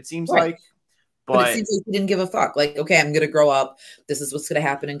there, it seems like. But it seems like she didn't give a fuck. Like, okay, I'm going to grow up. This is what's going to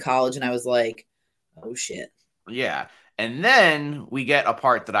happen in college. And I was like, oh shit. Yeah. And then we get a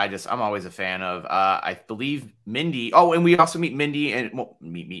part that I'm always a fan of. I believe Mindy. Oh, and we also meet Mindy and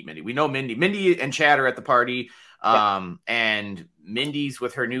meet Mindy. We know Mindy. Mindy and Chad are at the party. And Mindy's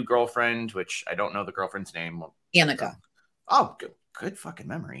with her new girlfriend, which I don't know the girlfriend's name. Annika. Oh, good fucking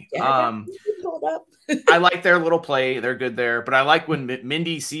memory. Yeah, I like their little play. They're good there. But I like when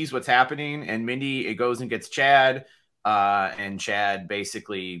Mindy sees what's happening, and Mindy goes and gets Chad, and Chad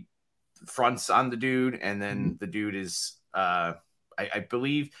basically fronts on the dude, and then the dude is I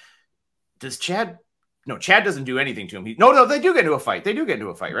believe, does Chad doesn't do anything to him. No, they do get into a fight.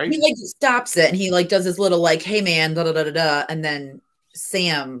 Right? He like stops it, and he like does his little like, hey man, da da da da da, and then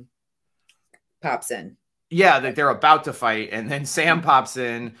Sam pops in. Yeah, they're about to fight, and then Sam pops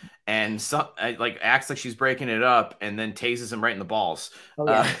in and like acts like she's breaking it up, and then tases him right in the balls. Oh,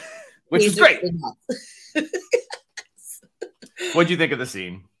 yeah. Which is great. What'd you think of the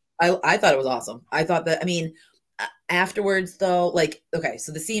scene? I thought it was awesome. I thought that, I mean, afterwards though, like, okay,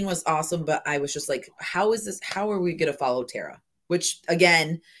 so the scene was awesome, but I was just like, how are we going to follow Tara? Which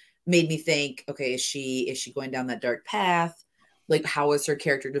again made me think, okay, is she going down that dark path? Like, how is her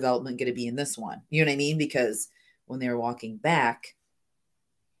character development going to be in this one? You know what I mean? Because when they were walking back,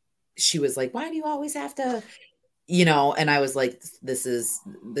 she was like, why do you always have to, you know? And I was like,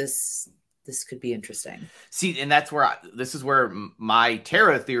 this could be interesting. See, and that's where this is where my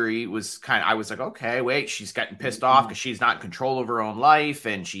Tara theory was I was like, okay, wait, she's getting pissed off because she's not in control of her own life.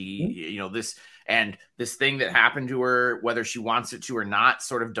 And she, you know, this thing that happened to her, whether she wants it to or not,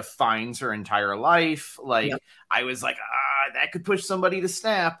 sort of defines her entire life. Like, I was like, that could push somebody to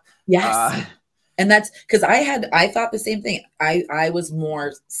snap. Yes. And that's because I thought the same thing. I was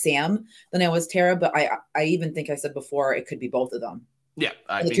more Sam than I was Tara, but I even think I said before, it could be both of them. Yeah.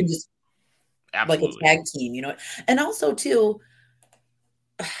 It could just, absolutely, like a tag team, you know. And also too,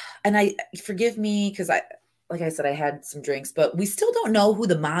 and I forgive me because like I said, I had some drinks, but we still don't know who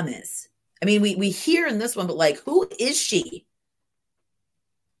the mom is. I mean, we hear in this one, but like, who is she?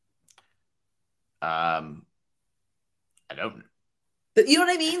 I don't. But you know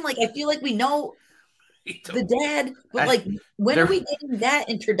what I mean? Like, I feel like we know the dad, but like, when are we getting that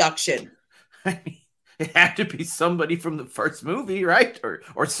introduction? it had to be somebody from the first movie, right?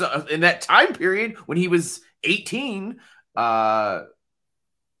 Or so, in that time period when he was 18.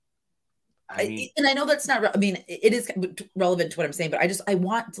 I mean, and I know that's not, I mean, it is relevant to what I'm saying, but I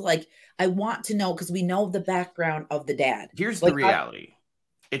want to I want to know, because we know the background of the dad. here's the Like, reality.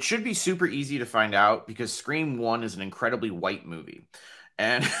 It should be super easy to find out because Scream 1 is an incredibly white movie.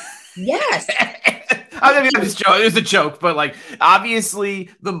 And yes. I mean, I'm just joking. It was a joke, but like, obviously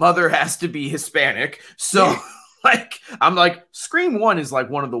the mother has to be Hispanic. So like, I'm like, Scream 1 is like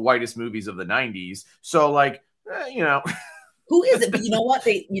one of the whitest movies of the 90s. So like, you know, Who is it? But you know what?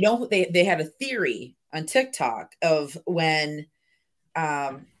 They had a theory on TikTok of when,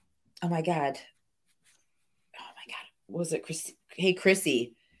 oh my God. What was it? Hey,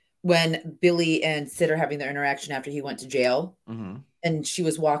 Chrissy, when Billy and Sid are having their interaction after he went to jail. mm-hmm. And she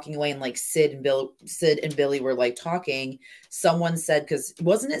was walking away, and like Sid and Billy were like talking. Someone said, because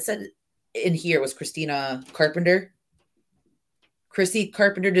wasn't it said in here, it was Christina Carpenter? Chrissy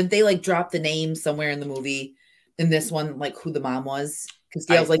Carpenter, didn't they like drop the name somewhere in the movie in this one, like who the mom was? Because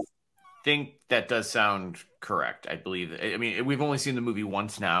Dale's like, think that does sound correct. I believe. I mean, we've only seen the movie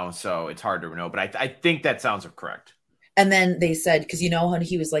once now, so it's hard to know. But I think that sounds correct. and then they said, because you know how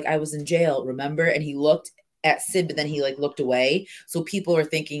he was like, I was in jail, remember? And he looked at Sid, but then he like looked away. So people are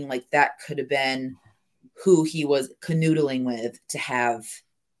thinking like that could have been who he was canoodling with to have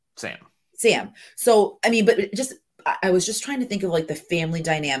Sam. So I mean, but just I was just trying to think of like the family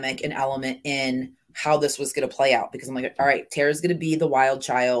dynamic and element in how this was going to play out, because I'm like, all right, Tara's going to be the wild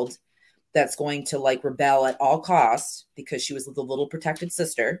child that's going to like rebel at all costs because she was the little protected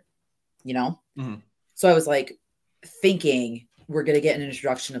sister, you know? Mm-hmm. So I was like thinking we're going to get an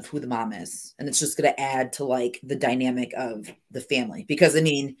introduction of who the mom is. And it's just going to add to like the dynamic of the family. Because I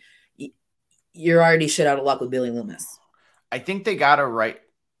mean, you're already shit out of luck with Billy Loomis. I think they got to write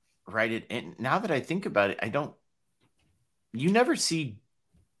it in. Now that I think about it, you never see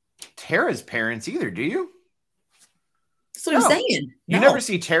Tara's parents either, do you? That's what I'm saying. You never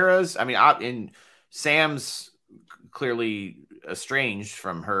see Tara's. I mean, in Sam's clearly estranged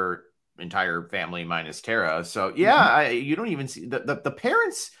from her entire family minus Tara. So yeah, you don't even see the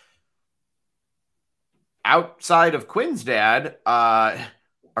parents outside of Quinn's dad are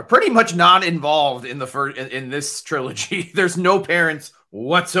pretty much non-involved in the first in this trilogy. There's no parents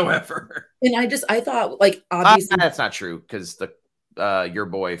whatsoever. And I thought like obviously that's not true, because the your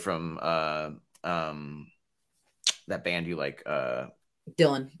boy from that band you like,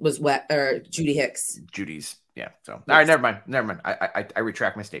 Dylan was wet, or Judy Hicks. Judy's, yeah. So all right, never mind. I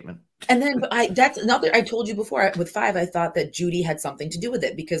retract my statement. And then that's another, I told you before with 5, I thought that Judy had something to do with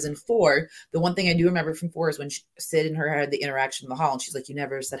it, because in 4, the one thing I do remember from 4 is when Sid and her had the interaction in the hall, and she's like, you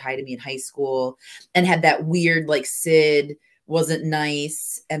never said hi to me in high school, and had that weird like Sid wasn't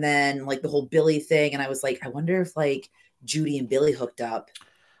nice, and then like the whole Billy thing, and I was like, I wonder if like Judy and Billy hooked up.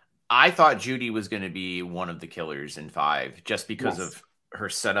 I thought Judy was going to be one of the killers in 5 just because of her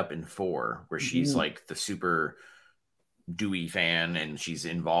setup in 4, where she's like the super Dewey fan and she's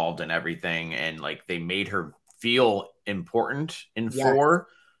involved in everything, and like they made her feel important in 4.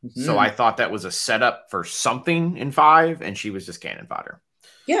 So I thought that was a setup for something in 5, and she was just cannon fodder.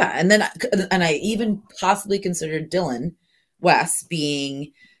 Yeah, and I even possibly considered Dylan West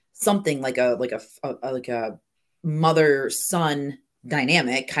being something like a mother son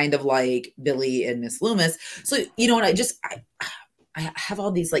dynamic, kind of like Billy and Miss Loomis. So you know what, I have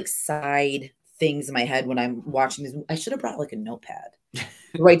all these like side things in my head when I'm watching these. I should have brought like a notepad to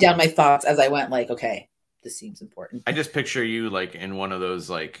write down my thoughts as I went, like, okay, this seems important. I just picture you like in one of those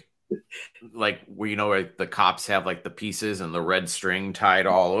like where, you know, where the cops have like the pieces and the red string tied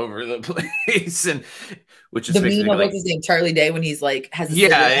all over the place, and which is the meme of like, what's his name, Charlie Day, when he's like has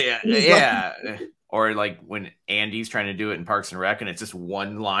yeah. Or like when Andy's trying to do it in Parks and Rec, and it's just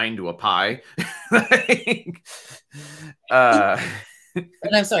one line to a pie. And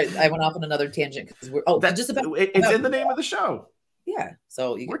I'm sorry, I went off on another tangent because it's in the name of the show. Yeah,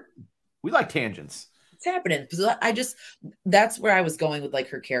 so we like tangents. It's happening. So that's where I was going with like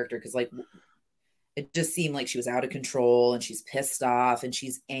her character, because like it just seemed like she was out of control and she's pissed off and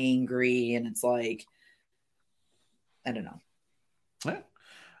she's angry, and it's like, I don't know.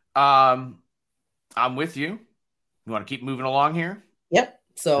 Yeah. I'm with you. You want to keep moving along here? Yep.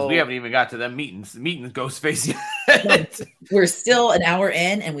 So we haven't even got to them meeting Ghostface yet. We're still an hour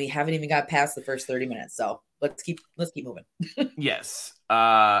in, and we haven't even got past the first 30 minutes. So let's keep moving. Yes.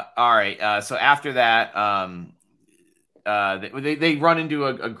 All right. So after that, they run into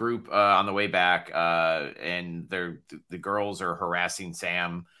a group on the way back, and the girls are harassing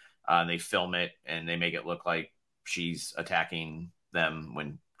Sam. They film it and they make it look like she's attacking them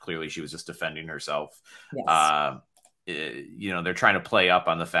when clearly she was just defending herself. Yes. They're trying to play up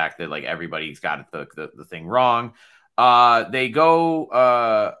on the fact that like everybody's got the thing wrong. They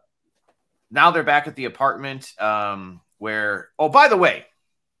go now they're back at the apartment where, oh, by the way,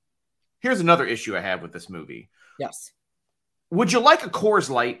 here's another issue I have with this movie. Yes. Would you like a Coors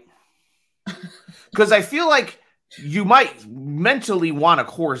Light? Because I feel like you might mentally want a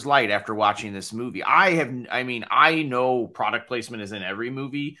Coors Light after watching this movie. I know product placement is in every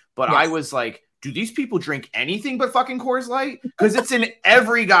movie, but yes. I was like, do these people drink anything but fucking Coors Light? Because it's in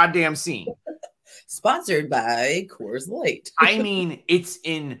every goddamn scene. Sponsored by Coors Light. I mean, it's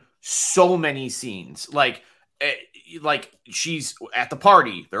in so many scenes. Like she's at the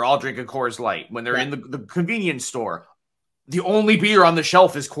party, they're all drinking Coors Light. When they're in the convenience store, the only beer on the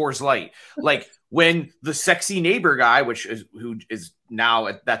shelf is Coors Light. Like when the sexy neighbor guy, who is now,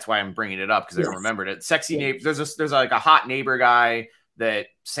 that's why I'm bringing it up because I remembered it. Sexy neighbor. There's like a hot neighbor guy that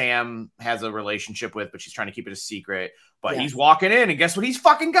Sam has a relationship with, but she's trying to keep it a secret. But he's walking in, and guess what? He's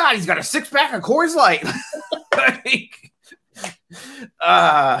fucking got. He's got a 6-pack of Coors Light.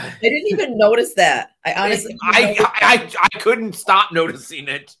 I didn't even notice that. I honestly, I couldn't stop noticing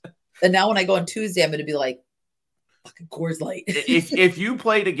it. And now when I go on Tuesday, I'm going to be like, fucking Coors Light. if you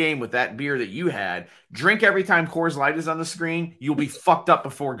played a game with that beer that you had, drink every time Coors Light is on the screen, you'll be fucked up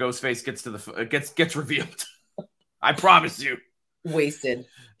before Ghostface gets revealed. I promise you. Wasted.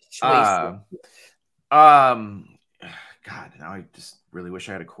 God, now I just really wish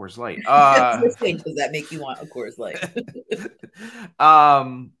I had a Coors Light. Does that make you want a Coors Light?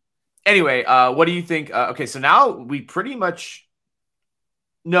 Anyway, what do you think? Okay, so now we pretty much.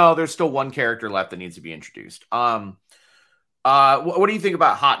 No, there's still one character left that needs to be introduced. What do you think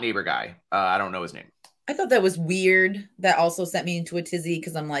about hot neighbor guy? I don't know his name. I thought that was weird. That also sent me into a tizzy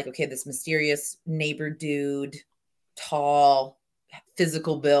because I'm like, okay, this mysterious neighbor dude, tall,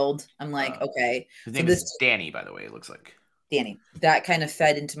 physical build. I'm like, okay. His name is Danny, by the way, it looks like. Danny. That kind of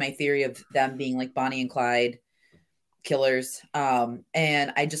fed into my theory of them being like Bonnie and Clyde killers.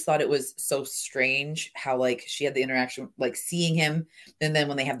 And I just thought it was so strange how like she had the interaction, like seeing him, and then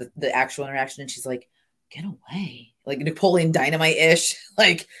when they have the actual interaction and she's like, get away, like Napoleon Dynamite-ish,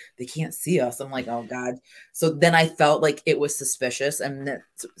 like they can't see us. I'm like, oh God. So then I felt like it was suspicious, and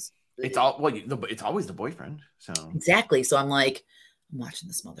it's always the boyfriend. So exactly. So I'm like, I'm watching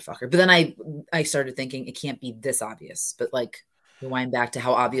this motherfucker. But then I started thinking it can't be this obvious, but like rewind back to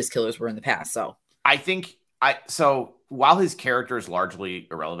how obvious killers were in the past. So I think so while his character is largely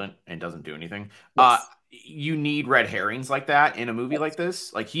irrelevant and doesn't do anything, you need red herrings like that in a movie like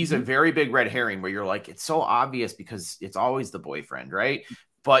this. Like he's a very big red herring where you're like, it's so obvious because it's always the boyfriend, right?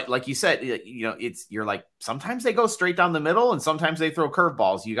 But like you said, you're like, sometimes they go straight down the middle and sometimes they throw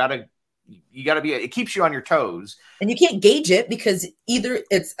curveballs. You gotta be, it keeps you on your toes. And you can't gauge it because either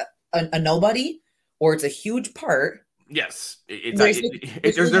it's a nobody or it's a huge part. Yes.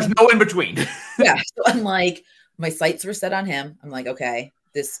 There's no in between. Yeah. So I'm like, my sights were set on him. I'm like, okay,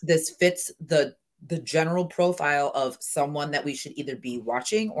 this fits the general profile of someone that we should either be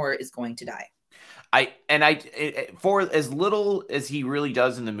watching or is going to die. For as little as he really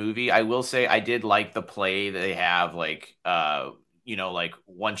does in the movie, I will say I did like the play that they have, like, like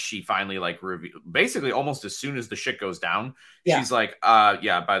once she finally like basically almost as soon as the shit goes down, she's like,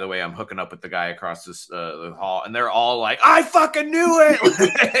 by the way, I'm hooking up with the guy across this the hall, and they're all like, I fucking knew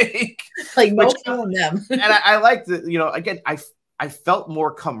it. like no killing them. And I like that, again, I felt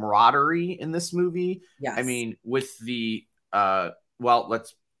more camaraderie in this movie. Yes. I mean, with the the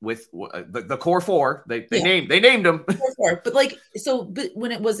core four, they named them. Core four. But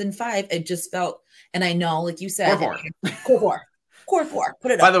when it was in 5, it just felt, and I know, like you said, Core four.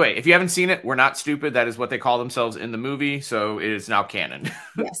 Put it up. By the way, if you haven't seen it, we're not stupid. That is what they call themselves in the movie, so it is now canon.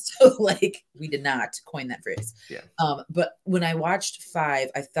 Yes. So like we did not coin that phrase. Yeah. But when I watched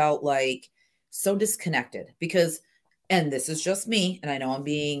 5, I felt like so disconnected because, and this is just me, and I know I'm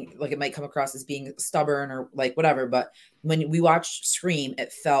being like, it might come across as being stubborn or like whatever, but when we watched Scream,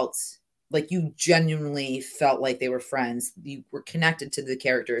 it felt like you genuinely felt like they were friends. You were connected to the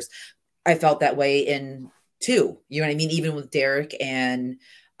characters. I felt that way in 2, you know what I mean? Even with Derek and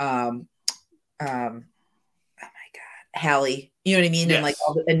oh my God, Hallie, you know what I mean? Yes. And like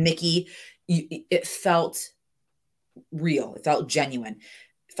and Mickey, it felt real. It felt genuine.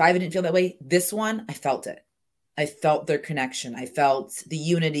 5, I didn't feel that way. This one, I felt it. I felt their connection. I felt the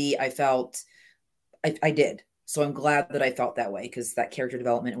unity. I did. So I'm glad that I felt that way because that character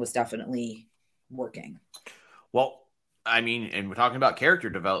development was definitely working. Well, I mean, and we're talking about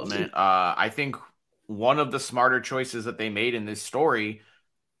character development. I think one of the smarter choices that they made in this story,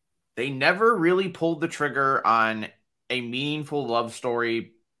 they never really pulled the trigger on a meaningful love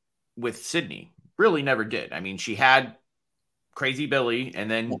story with Sydney. Really never did. I mean, she had Crazy Billy, and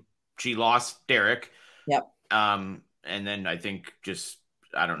then she lost Derek. Yep. And then I think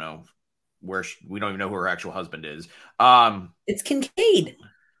I don't know we don't even know who her actual husband is. It's Kincaid.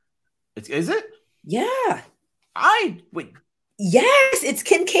 Is it? Yeah. Wait. Yes, it's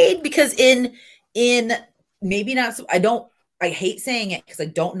Kincaid, because in maybe not so, I hate saying it because I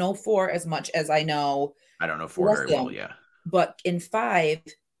don't know 4 as much as I know. I don't know 4 very well, yeah. But in 5,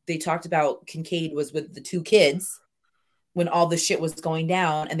 they talked about Kincaid was with the 2 kids when all the shit was going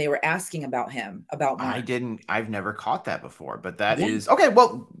down, and they were asking about him, about Mark. I've never caught that before, but that is okay.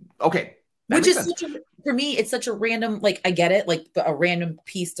 Well, okay. Which is for me, it's such a random, like, I get it, like a random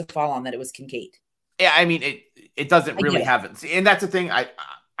piece to fall on that it was Kincaid. Yeah, I mean, it doesn't really have it. And that's the thing. I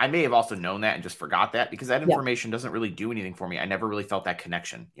may have also known that and just forgot that, because that information doesn't really do anything for me. I never really felt that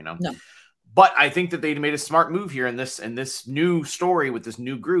connection, No. But I think that they made a smart move here in this new story with this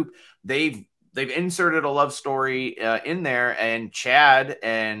new group. They've inserted a love story in there, and Chad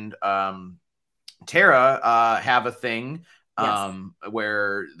and Tara have a thing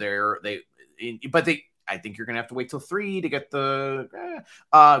where I think you're gonna have to wait till 3 to get the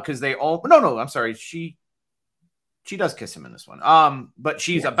because they all no I'm sorry, she does kiss him in this one, but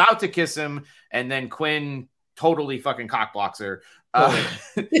she's about to kiss him, and then Quinn totally fucking cock blocks her,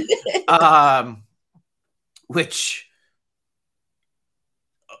 which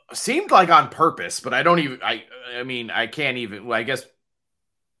seemed like on purpose, but I mean, I can't even. Well, I guess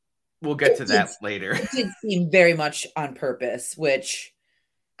we'll get to that later. It did seem very much on purpose, which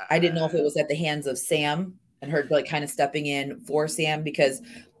I didn't know if it was at the hands of Sam and her like kind of stepping in for Sam, because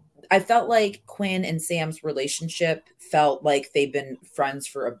I felt like Quinn and Sam's relationship felt like they've been friends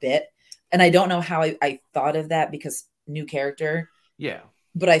for a bit. And I don't know how I thought of that, because new character. Yeah.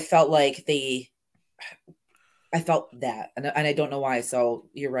 But I felt like I felt that. And I don't know why. So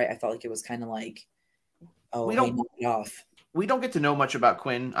you're right. I felt like it was kind of like, we don't get to know much about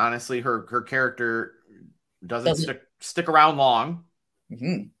Quinn. Honestly, her character doesn't stick around long.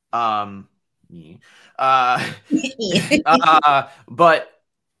 Mm-hmm. But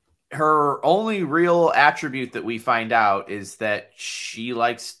her only real attribute that we find out is that she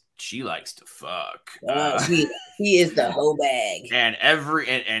likes to fuck. He is the hoe bag. And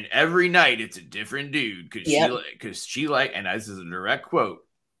every night it's a different dude, because she like, and this is a direct quote,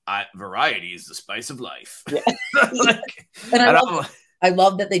 variety is the spice of life. Yeah. I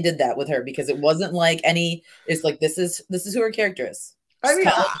love that they did that with her, because it wasn't like it's like this is who her character is. I mean,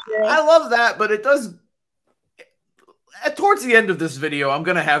 I love that, but it does. Towards the end of this video, I'm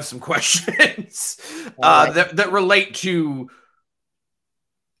going to have some questions that relate to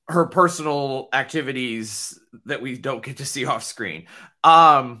her personal activities that we don't get to see off screen.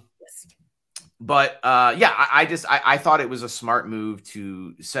 But I thought it was a smart move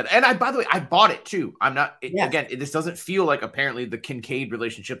to set. And by the way, I bought it too. I'm not, again, this doesn't feel like apparently the Kincaid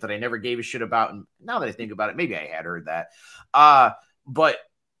relationship that I never gave a shit about. And now that I think about it, maybe I had heard that. But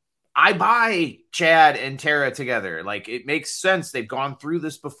I buy Chad and Tara together. Like, it makes sense. They've gone through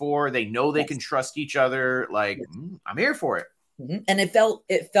this before. They know they can trust each other. Like, I'm here for it. Mm-hmm. And it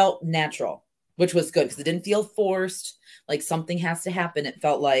felt natural, which was good, because it didn't feel forced. Like something has to happen. It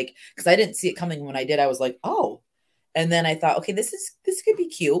felt like, because I didn't see it coming when I did. I was like, oh. And then I thought, okay, this could be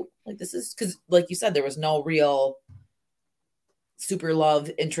cute. Like, this is, because like you said, there was no real super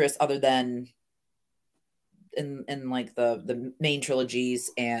love interest other than in like the main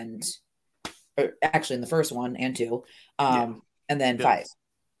trilogies, and or actually in the first one and 2, and then 5.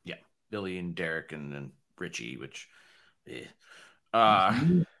 Yeah, Billy and Derek, and then Richie, which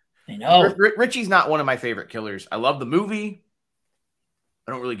I know Richie's not one of my favorite killers. I love the movie.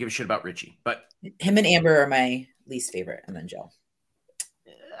 I don't really give a shit about Richie, but him and Amber are my least favorite, and then Joe.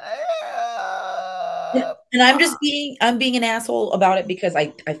 And I'm being an asshole about it, because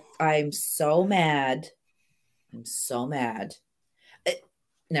I'm so mad. I'm so mad.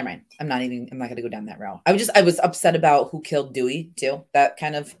 Never mind. I'm not going to go down that route. I was upset about who killed Dewey too. That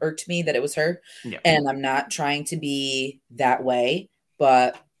kind of irked me that it was her. Yeah. And I'm not trying to be that way,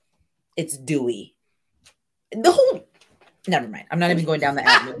 but it's Dewey. Never mind. I'm not even going down the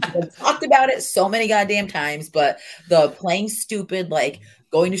avenue. I've talked about it so many goddamn times, but the playing stupid, like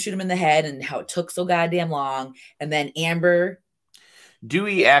going to shoot him in the head, and how it took so goddamn long. And then Amber.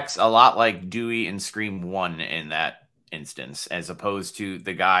 Dewey acts a lot like Dewey in Scream 1 in that instance, as opposed to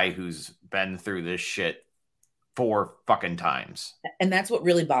the guy who's been through this shit 4 fucking times. And that's what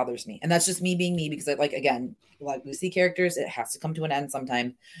really bothers me. And that's just me being me, because again, like we see characters, it has to come to an end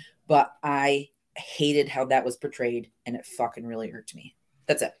sometime. But I hated how that was portrayed, and it fucking really irked me.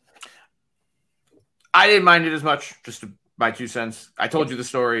 That's it. I didn't mind it as much, just to My 2 cents. I told you the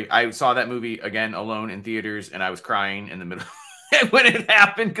story. I saw that movie again alone in theaters, and I was crying in the middle when it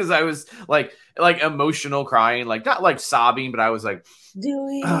happened because I was like emotional crying, like not like sobbing, but I was like,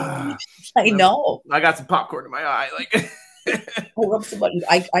 Dewey. I know. I got some popcorn in my eye. Like, I love somebody.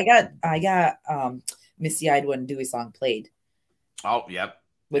 I got misty eyed when Dewey song played. Oh, yep.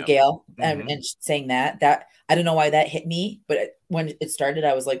 With Gail and saying that I don't know why that hit me, but when it started,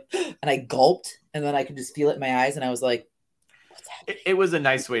 I was like, and I gulped, and then I could just feel it in my eyes, and I was like, what's happening? It was a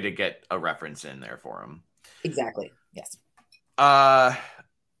nice way to get a reference in there for him. Exactly. Yes. All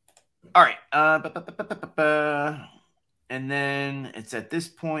right. And then it's at this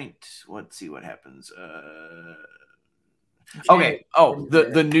point. Let's see what happens. Okay. Oh,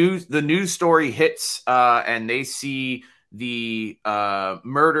 the news story hits, and they see the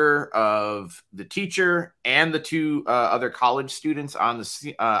murder of the teacher and the two other college students on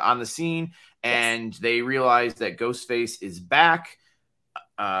the scene, and they realize that Ghostface is back.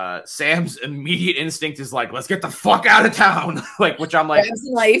 Sam's immediate instinct is like, let's get the fuck out of town. Like, which I'm like,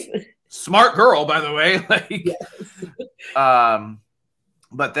 life. Smart girl, by the way. Like, yes.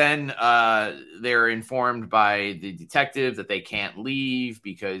 But then they're informed by the detective that they can't leave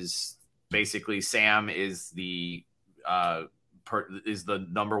because basically Sam is the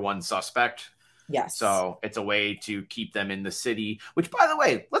number one suspect. Yes. So it's a way to keep them in the city, which, by the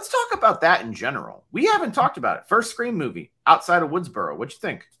way, let's talk about that in general. We haven't talked about it. First Scream movie outside of Woodsboro. What'd you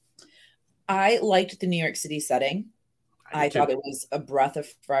think? I liked the New York City setting. I thought it was a breath of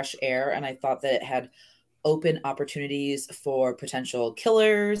fresh air, and I thought that it had open opportunities for potential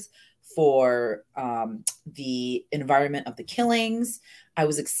killers, for the environment of the killings. I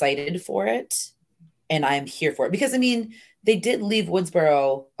was excited for it, and I'm here for it because, I mean, they did leave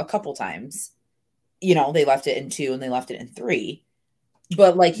Woodsboro a couple times. You know, they left it in 2 and they left it in 3.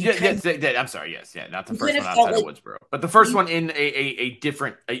 But like, I'm sorry, yes, yeah, not the first one outside of Woodsboro, but the first one in a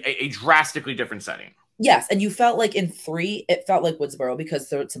drastically different setting. Yes, and you felt like in 3, it felt like Woodsboro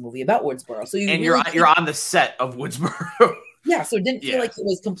because it's a movie about Woodsboro. So you're on the set of Woodsboro. Yeah, so it didn't feel like it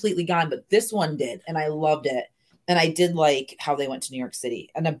was completely gone, but this one did, and I loved it. And I did like how they went to New York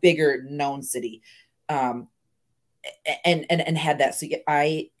City and a bigger known city, and had that. So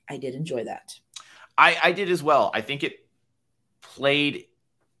I did enjoy that. I did as well. I think it played,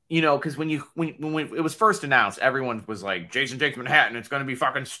 you know, because when it was first announced, everyone was like, Jason Takes Manhattan, it's going to be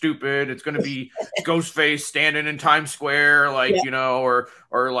fucking stupid. It's going to be Ghostface standing in Times Square, like, you know,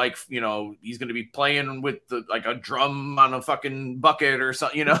 or like, you know, he's going to be playing with like a drum on a fucking bucket or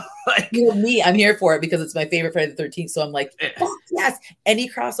something, you know. Like, you know, me, I'm here for it because it's my favorite Friday the 13th. So I'm like, fuck yes. Any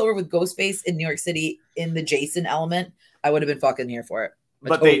crossover with Ghostface in New York City in the Jason element, I would have been fucking here for it.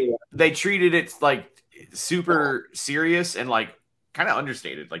 But they treated it like super serious and like kind of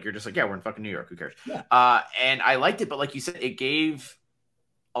understated. Like, you're just like, yeah, we're in fucking New York. Who cares? Yeah. And I liked it, but like you said, it gave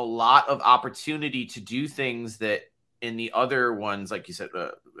a lot of opportunity to do things that in the other ones, like you said,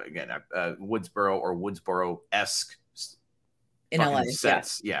 again, Woodsboro or Woodsboro-esque in LA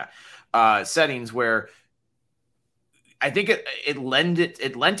sets, settings where I think it lent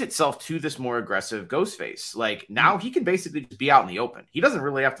itself to this more aggressive Ghostface. Like, now he can basically just be out in the open. He doesn't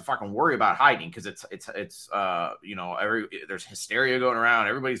really have to fucking worry about hiding because it's you know, there's hysteria going around.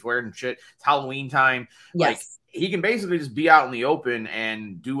 Everybody's wearing shit. It's Halloween time. Yes. Like, he can basically just be out in the open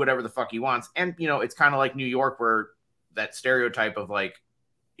and do whatever the fuck he wants. And, you know, it's kind of like New York, where that stereotype of like,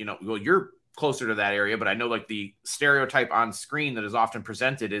 you know, well, you're closer to that area, but I know like the stereotype on screen that is often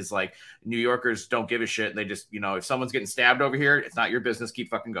presented is like New Yorkers don't give a shit. They just, you know, if someone's getting stabbed over here, it's not your business. Keep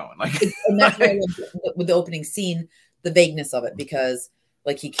fucking going. Like, and that's why with the opening scene, the vagueness of it, because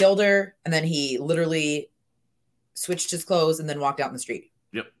like he killed her and then he literally switched his clothes and then walked out in the street.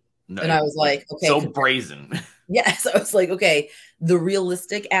 Yep. No, and I was like, okay, so brazen. Yes, I was like, okay, the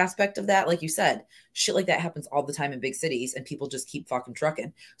realistic aspect of that, like you said, shit like that happens all the time in big cities and people just keep fucking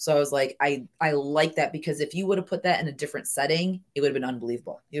trucking. So I was like, I like that, because if you would have put that in a different setting, it would have been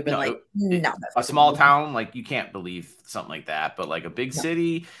unbelievable. You'd have been no. A small town, like, you can't believe something like that. But like a big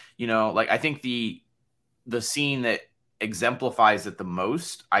city, you know, like, I think the scene that exemplifies it the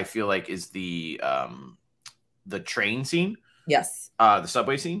most, I feel like, is the train scene. Yes. The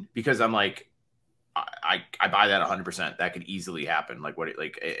subway scene, because I'm like, I buy that 100%. That could easily happen. Like,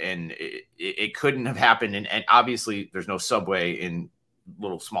 and it couldn't have happened. And obviously there's no subway in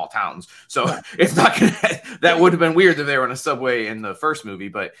little small towns. So it's not going to, that would have been weird if they were on a subway in the first movie.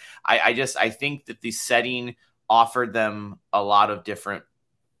 But I think that the setting offered them a lot of different,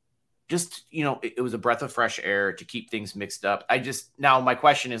 just, you know, it was a breath of fresh air to keep things mixed up. Now my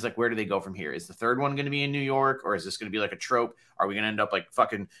question is, like, where do they go from here? Is the third one going to be in New York, or is this going to be like a trope? Are we going to end up like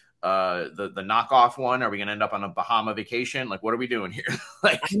fucking the knockoff one? Are we gonna end up on a Bahama vacation? Like, what are we doing here?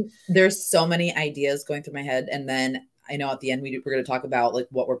 Like, there's so many ideas going through my head, and then I know at the end we're going to talk about like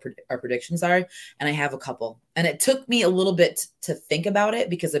what our predictions are, and I have a couple. And it took me a little bit to think about it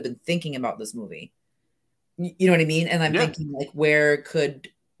because I've been thinking about this movie. You know what I mean? And I'm thinking like, where could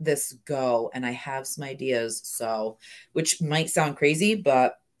this go? And I have some ideas, so which might sound crazy,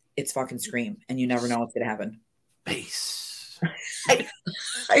 but it's fucking Scream, and you never know what's going to happen. Base.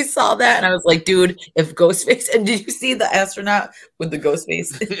 I saw that and I was like, dude, if Ghostface, and did you see the astronaut with the ghost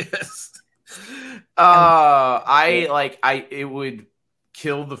face? Yes. It would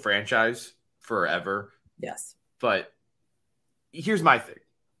kill the franchise forever. Yes. But here's my thing.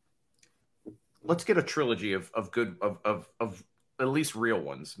 Let's get a trilogy of good of at least real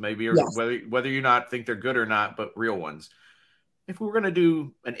ones. Maybe Yes. whether you not think they're good or not, but real ones. If we were gonna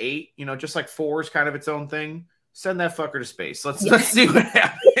do an 8, just like 4 is kind of its own thing, send that fucker to space. Let's see what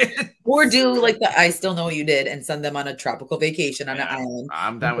happens. Or do like the I Still Know What You Did and send them on a tropical vacation on an island.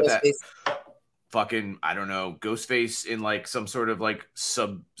 I'm down with that. Fucking, I don't know, Ghostface in like some sort of like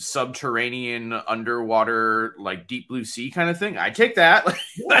subterranean underwater like deep blue sea kind of thing. I take that. Or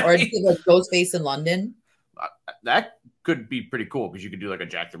like Ghostface in London. That could be pretty cool because you could do like a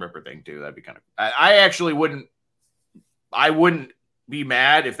Jack the Ripper thing too. That'd be kind of. I actually wouldn't. I wouldn't be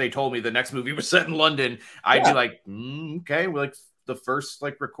mad if they told me the next movie was set in London. I'd be like, okay, we're like the first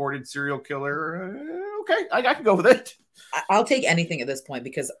like recorded serial killer. Okay, I can go with it. I'll take anything at this point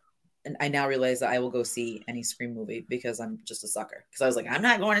because I now realize that I will go see any Scream movie because I'm just a sucker. Because I was like, I'm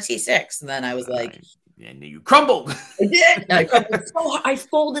not going to see 6, and then I was like, and you crumbled. I did. I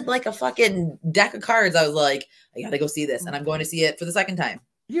folded like a fucking deck of cards. I was like, I gotta go see this, and I'm going to see it for the second time.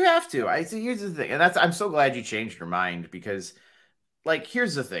 You have to. I see. Here's the thing, and I'm so glad you changed your mind because, like,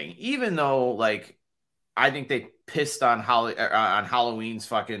 here's the thing. Even though, like, I think they pissed on Halloween's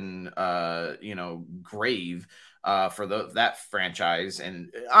fucking, grave, for that franchise,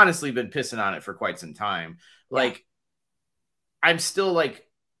 and honestly been pissing on it for quite some time. Yeah. Like, I'm still like,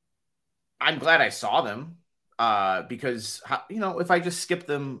 I'm glad I saw them, because if I just skip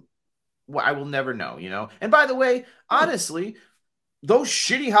them, well, I will never know. And by the way, honestly. Those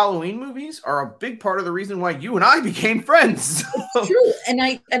shitty Halloween movies are a big part of the reason why you and I became friends. It's true. And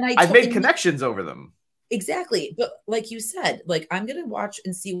I've made connections over them. Exactly. But like you said, like, I'm going to watch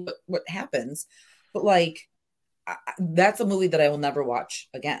and see what happens. But like, that's a movie that I will never watch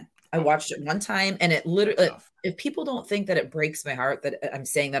again. I watched it one time and it literally, if people don't think that it breaks my heart that I'm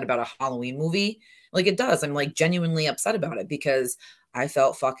saying that about a Halloween movie, like it does. I'm like genuinely upset about it because I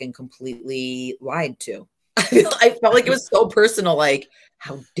felt fucking completely lied to. I felt like it was so personal. Like,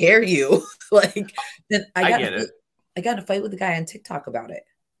 how dare you? Like, then I got in a fight with the guy on TikTok about it.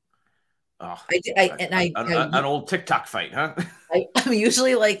 Oh, an old TikTok fight, huh? I'm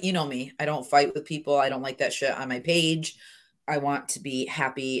usually like, you know me. I don't fight with people. I don't like that shit on my page. I want to be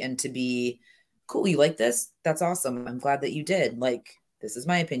happy and to be cool. You like this? That's awesome. I'm glad that you did. Like, this is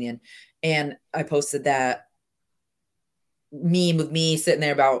my opinion. And I posted that meme with me sitting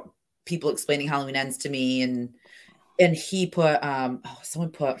there about people explaining Halloween Ends to me, and he put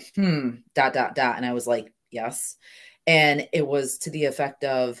someone put ... and I was like, yes. And it was to the effect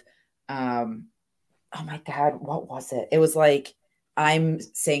of oh my god, what was it? It was like, I'm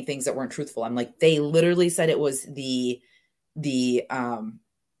saying things that weren't truthful. I'm like, they literally said it was the oh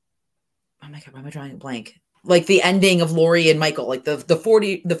my god, why am I drawing a blank? Like the ending of Laurie and Michael, like the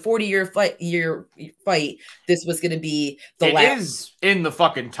 40-year fight. This was going to be the last. It is in the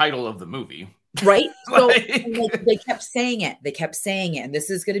fucking title of the movie, right? So like, they kept saying it. And this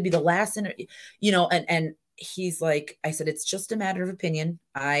is going to be the last interview, and he's like, I said, it's just a matter of opinion.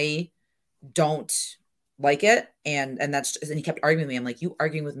 I don't like it. And that's just, and he kept arguing with me. I'm like, you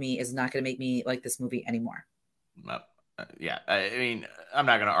arguing with me is not going to make me like this movie anymore. Well, yeah. I mean, I'm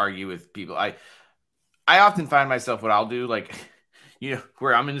not going to argue with people. I often find myself what I'll do, like,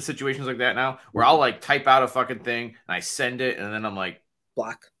 where I'm in situations like that now, where I'll like type out a fucking thing and I send it, and then I'm like,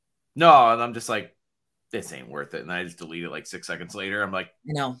 block. No, and I'm just like, this ain't worth it, and I just delete it like 6 seconds later. I'm like,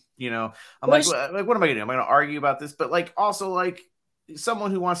 no, I'm like, what am I gonna do? Am I gonna argue about this? But like, also like,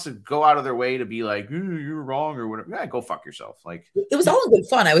 someone who wants to go out of their way to be like, you're wrong or whatever, yeah, go fuck yourself. Like, it was all good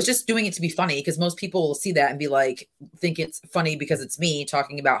fun. I was just doing it to be funny because most people will see that and be like, think it's funny because it's me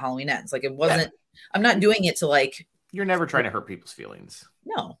talking about Halloween Ends. Like, it wasn't. Yeah. I'm not doing it to like. You're never trying to hurt people's feelings.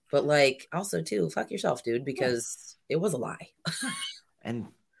 No, but like, also too, fuck yourself, dude, because it was a lie. And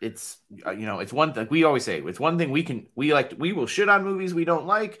it's it's one thing we always say. It's one thing we will shit on movies we don't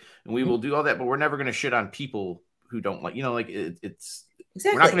like, and we will do all that, but we're never going to shit on people who don't like. It's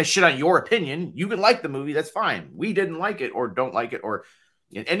exactly. We're not going to shit on your opinion. You can like the movie, that's fine. We didn't like it or don't like it, or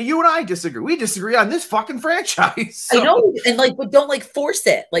And you and I disagree. We disagree on this fucking franchise. So. I know, and like, but don't like force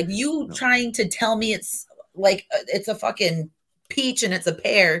it. Like you trying to tell me it's like it's a fucking peach and it's a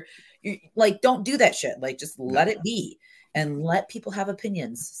pear. You like don't do that shit. Like just let it be and let people have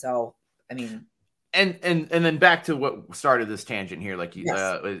opinions. So I mean, and then back to what started this tangent here, like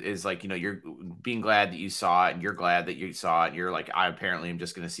yes. is like, you know, you're being glad that you saw it and you're glad that you saw it. And you're like, I apparently am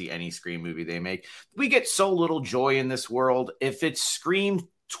just going to see any Scream movie they make. We get so little joy in this world. If it's Scream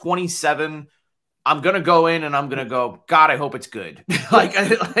 27, I'm going to go in and I'm going to go, God, I hope it's good. like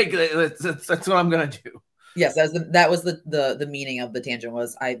that's what I'm going to do. Yes, that was the meaning of the tangent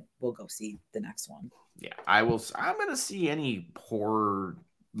was I will go see the next one. Yeah, I will. I'm going to see any horror.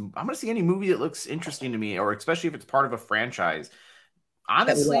 I'm going to see any movie that looks interesting to me, or especially if it's part of a franchise.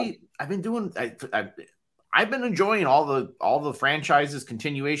 Honestly, I've been doing. I've been enjoying all the franchises,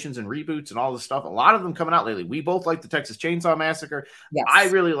 continuations, and reboots, and all the stuff. A lot of them coming out lately. We both like the Texas Chainsaw Massacre. Yes. I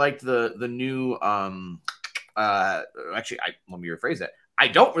really liked the new. Actually, let me rephrase that. I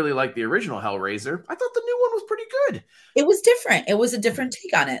don't really like the original Hellraiser. I thought the new one was pretty good. It was different. It was a different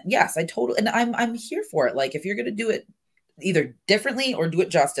take on it. Yes, I totally, and I'm here for it. Like if you're gonna do it either differently or do it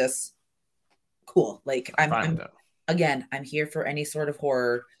justice, cool. Like I'm again, I'm here for any sort of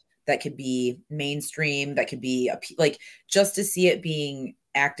horror that could be mainstream, that could be like just to see it being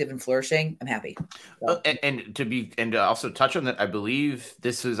active and flourishing. I'm happy. So. And to also touch on that, I believe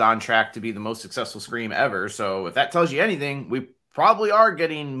this is on track to be the most successful Scream ever. So if that tells you anything, we probably are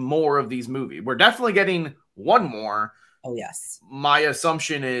getting more of these movies. We're definitely getting one more. Oh yes. My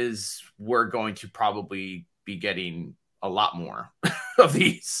assumption is we're going to probably be getting a lot more of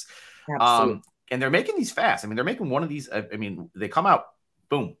these. Absolutely. And they're making these fast. I mean, they're making one of these. I mean, they come out,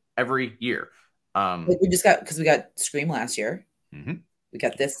 boom, every year. We just got, because we got Scream last year. Mm-hmm. We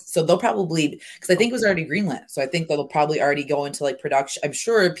got this. So they'll probably, because I think it was already greenlit. So I think they'll probably already go into like production. I'm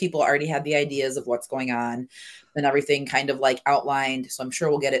sure people already had the ideas of what's going on and everything kind of like outlined. So I'm sure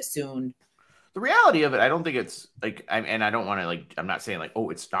we'll get it soon. The reality of it, I don't think it's like, and I don't want to like, I'm not saying like, oh,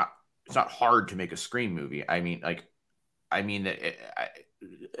 it's not hard to make a Scream movie. I mean, like, that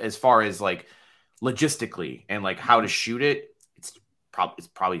as far as like logistically and like how to shoot it,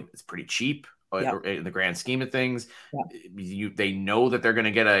 it's pretty cheap. Yep. In the grand scheme of things. Yep. They know that they're going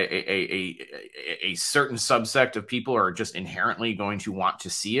to get a certain subsect of people are just inherently going to want to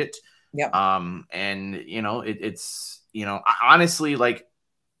see it. Yep. And you know, it's, you know, honestly, like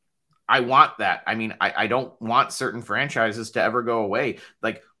I want that. I mean, I don't want certain franchises to ever go away.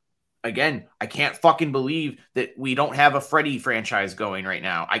 Like, again, I can't fucking believe that we don't have a Freddy franchise going right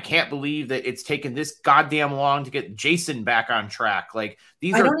now. I can't believe that it's taken this goddamn long to get Jason back on track. Like,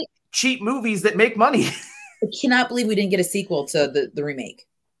 these are cheap movies that make money. I cannot believe we didn't get a sequel to the remake.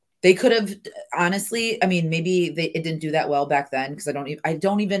 They could have, honestly, I mean, maybe it didn't do that well back then because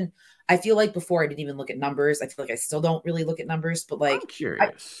I feel like before I didn't even look at numbers. I feel like I still don't really look at numbers, but like, I'm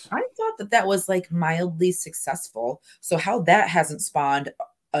curious. I thought that was like mildly successful. So how that hasn't spawned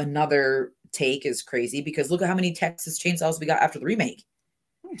another take is crazy because look at how many Texas Chainsaws we got after the remake.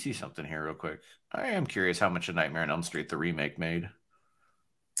 Let me see something here real quick. I am curious how much A Nightmare on Elm Street, the remake, made.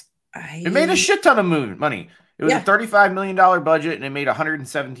 It made a shit ton of money. It was a $35 million budget and it made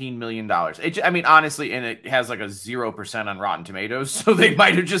 $117 million. I mean, honestly, and it has like a 0% on Rotten Tomatoes. So they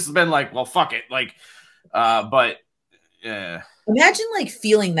might have just been like, well, fuck it. Like, but yeah. Imagine like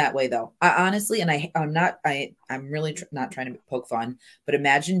feeling that way though. I honestly, and I'm really not trying to poke fun, but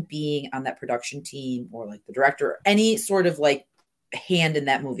imagine being on that production team or like the director, any sort of like hand in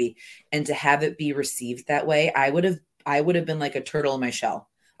that movie, and to have it be received that way. I would have been like a turtle in my shell.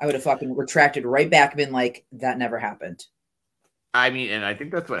 I would have fucking retracted right back and been like, that never happened. I mean, and I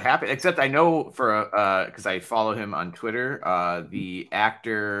think that's what happened, except I know because I follow him on Twitter, the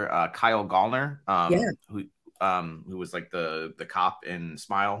actor Kyle Gallner, who was like the cop in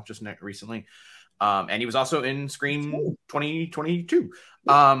Smile just recently. And he was also in Scream 2022.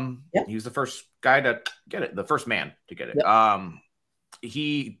 He was the first guy to get it, the first man to get it. Yep.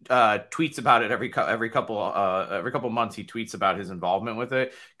 He tweets about it every couple months. He tweets about his involvement with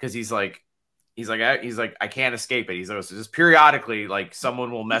it because he's like I can't escape it. He's like, so just periodically, like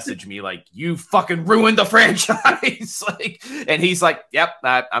someone will message me like, you fucking ruined the franchise. Like, and he's like, yep,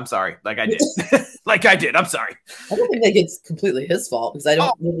 I'm sorry. Like I did. I'm sorry. I don't think like it's completely his fault because I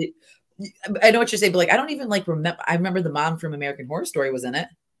don't really. I know what you're saying, but like I don't even like remember. I remember the mom from American Horror Story was in it,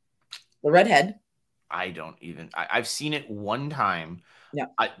 the redhead. I don't even. I've seen it one time. Yeah.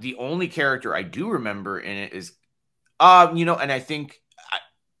 The only character I do remember in it is, and I think.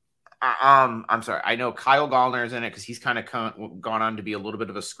 I'm sorry. I know Kyle Gallner is in it because he's kind of gone on to be a little bit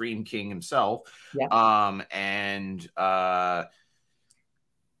of a Scream king himself. Yeah. And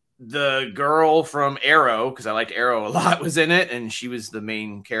the girl from Arrow, because I liked Arrow a lot, was in it, and she was the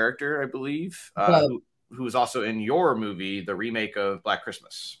main character, I believe, who was also in your movie, the remake of Black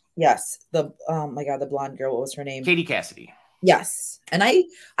Christmas. Yes, the oh my god, the blonde girl. What was her name? Katie Cassidy. Yes, and I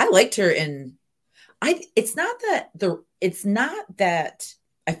liked her in. It's not that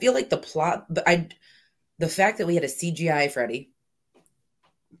I feel like the plot, but the fact that we had a CGI Freddy,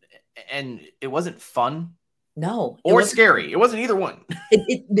 and it wasn't fun. No, or scary. It wasn't either one.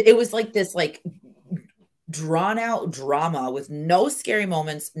 It was like this like drawn out drama with no scary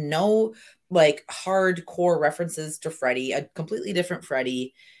moments, no like hardcore references to Freddy, a completely different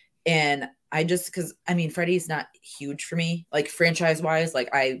Freddy. And I just, because I mean, Freddy's not huge for me, like franchise wise. Like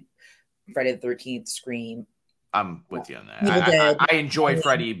Friday the 13th, Scream. I'm with you on that. I enjoy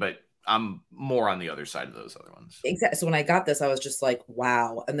Freddy, but I'm more on the other side of those other ones. Exactly. So when I got this, I was just like,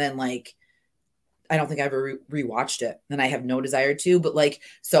 wow. And then like, I don't think I ever rewatched it, and I have no desire to. But like,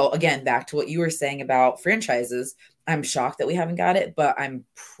 so again, back to what you were saying about franchises, I'm shocked that we haven't got it, but I'm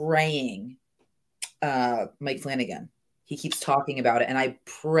praying Mike Flanagan. He keeps talking about it, and I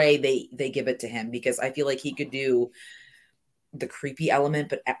pray they give it to him, because I feel like he could do the creepy element,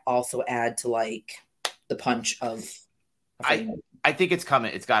 but also add to like the punch of. I think it's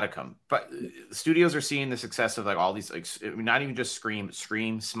coming. It's got to come. But studios are seeing the success of like all these, like, I mean, not even just Scream,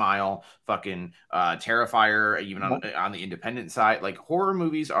 Smile, fucking Terrifier, even on the independent side. Like horror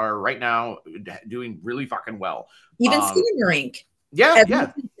movies are right now doing really fucking well. Even Skinamarink.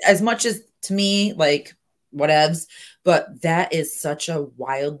 Yeah, as much as to me, like whatevs, but that is such a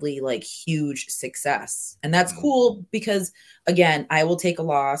wildly like huge success, and that's cool because again, I will take a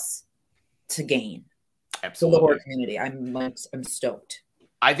loss to gain. Absolutely. The horror community. I'm stoked.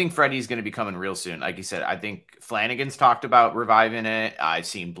 I think Freddy's going to be coming real soon. Like you said, I think Flanagan's talked about reviving it. I've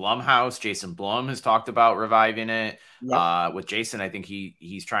seen Blumhouse. Jason Blum has talked about reviving it. Yep. With Jason, I think he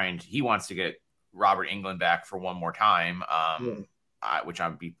wants to get Robert Englund back for one more time, which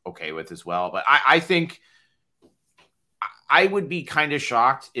I'd be okay with as well. But I think I would be kind of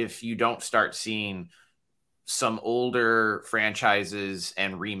shocked if you don't start seeing some older franchises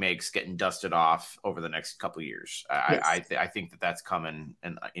and remakes getting dusted off over the next couple of years. Yes. I think that's coming,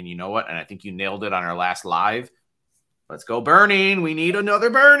 and you know what? And I think you nailed it on our last live. Let's go Burning. We need another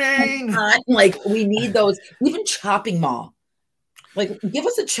Burning. Like we need those. Even Chopping Mall. Like give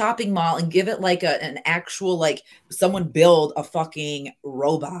us a Chopping Mall and give it like an actual like someone build a fucking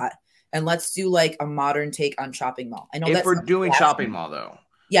robot, and let's do like a modern take on Chopping Mall. I know if we're doing Chopping Mall though.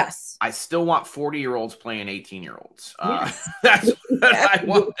 Yes. I still want 40-year-olds playing 18-year-olds. Yes. That's what I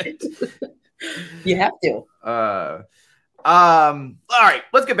want. You have to. All right,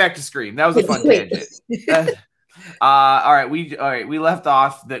 let's get back to Scream. That was a fun tangent. All right, we left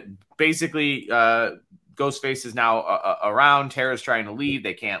off that basically Ghostface is now around. Tara's trying to leave.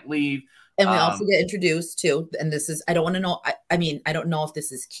 They can't leave. And we also get introduced to, and this is, I don't want to know. I mean, I don't know if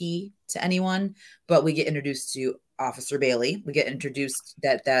this is key to anyone, but we get introduced to Officer Bailey. We get introduced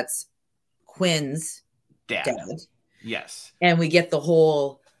that's Quinn's dad. Yes. And we get the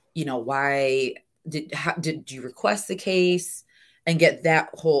whole, you know, why did you request the case, and get that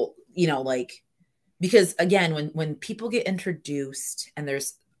whole, you know, like, because again, when people get introduced and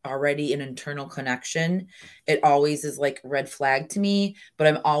there's already an internal connection, it always is like red flag to me, but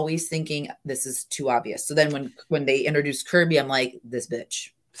I'm always thinking this is too obvious. So then when they introduce Kirby, I'm like, this bitch.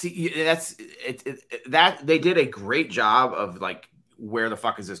 See, that's that they did a great job of like, where the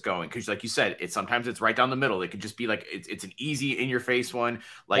fuck is this going? Because like you said, sometimes it's right down the middle. It could just be like it's an easy in your face one,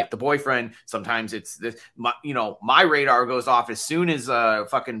 like the boyfriend. Sometimes it's this. My radar goes off as soon as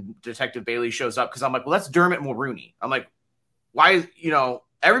fucking Detective Bailey shows up, because I'm like, well, that's Dermot Mulroney. I'm like, why?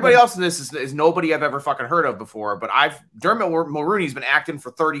 Everybody else in this is nobody I've ever fucking heard of before, but Dermot Mulroney's been acting for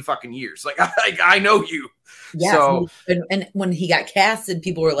 30 fucking years. Like I know you. Yeah. So, and when he got casted,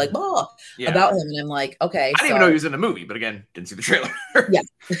 people were like, "Oh," about him, and I'm like, "Okay." I didn't even know he was in the movie, but again, didn't see the trailer. Yeah.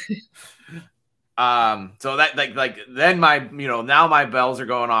 So that like then now my bells are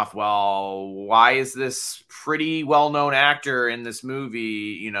going off. Well, why is this pretty well-known actor in this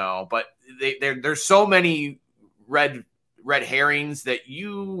movie? But there's so many red herrings that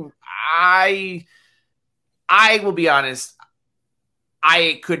I will be honest,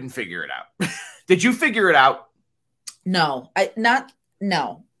 I couldn't figure it out. Did you figure it out? No, I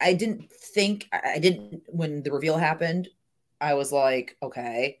didn't think I didn't. When the reveal happened, I was like,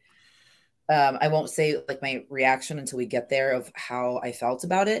 okay. I won't say like my reaction until we get there of how I felt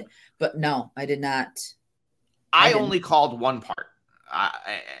about it, but no, I did not. I only called one part,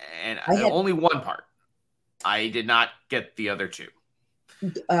 only one part. I did not get the other two.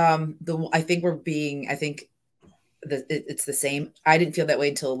 I think it's the same. I didn't feel that way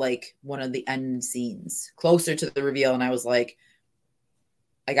until like one of the end scenes, closer to the reveal, and I was like,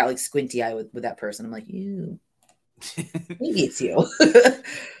 I got like squinty eye with that person. I'm like, ew, maybe it's you.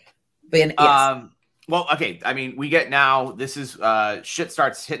 But yes. Well, okay. I mean, we get now. This is shit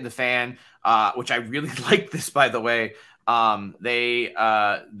starts hitting the fan. Which I really like this, by the way.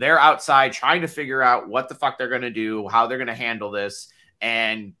 They're outside trying to figure out what the fuck they're gonna do, how they're gonna handle this,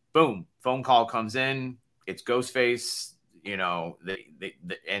 and boom, phone call comes in. It's Ghostface. You know,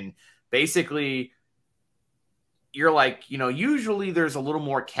 and basically you're like, you know, usually there's a little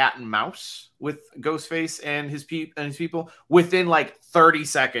more cat and mouse with Ghostface and his people. Within like 30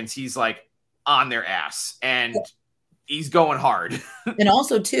 seconds, he's like on their ass and he's going hard. And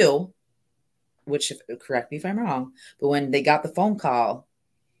also too, which correct me if I'm wrong, but when they got the phone call,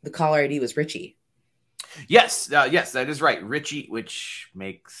 the caller ID was Richie. Yes, yes, that is right, Richie, which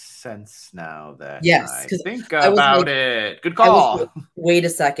makes sense now that yes, I think about it. Good call. Like, wait a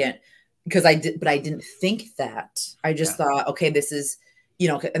second, because I didn't think that. I just thought, okay, this is, you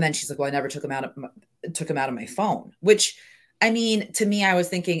know. And then she's like, well, I never took him out of my phone. Which, I mean, to me, I was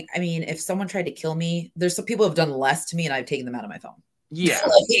thinking, I mean, if someone tried to kill me, there's some people who have done less to me, and I've taken them out of my phone. Yeah.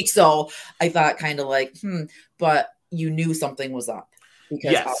 So I thought kind of like, but you knew something was up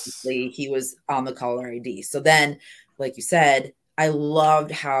because obviously he was on the caller ID. So then, like you said, I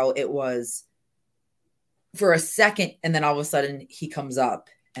loved how it was for a second, and then all of a sudden he comes up,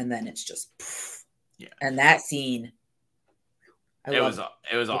 and then it's just poof. Yeah. And that scene, it was awesome.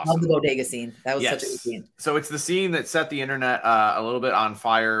 I love the bodega scene. That was such a good scene. So it's the scene that set the internet a little bit on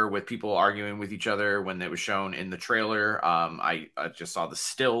fire with people arguing with each other when it was shown in the trailer. I just saw the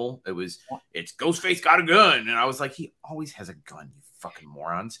still. It's Ghostface got a gun, and I was like, he always has a gun, you fucking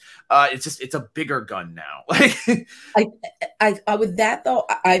morons. It's a bigger gun now. I with that though,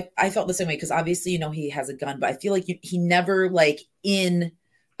 I felt the same way because obviously, you know, he has a gun, but I feel like he never like in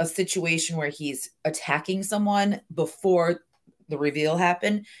a situation where he's attacking someone before the reveal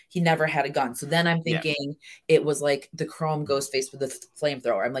happened, he never had a gun. So then I'm thinking it was like the chrome Ghostface with the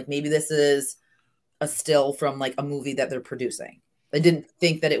flamethrower. I'm like, maybe this is a still from like a movie that they're producing. I didn't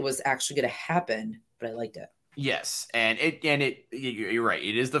think that it was actually going to happen, but I liked it. Yes, and you're right.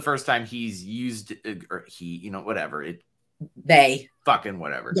 It is the first time he's used, or he, you know, whatever they fucking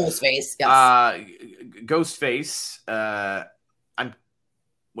whatever. Ghostface, yes. Ghostface.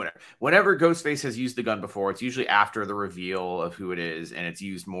 Whatever. Whenever Ghostface has used the gun before, it's usually after the reveal of who it is, and it's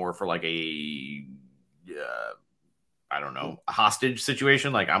used more for like a, I don't know, a hostage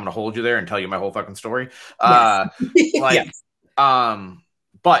situation. Like, I'm gonna hold you there and tell you my whole fucking story. Yes.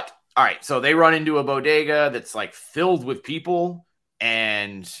 But all right, so they run into a bodega that's like filled with people,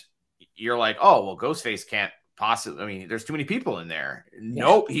 and you're like, oh well, Ghostface can't possibly. I mean, there's too many people in there. Yeah.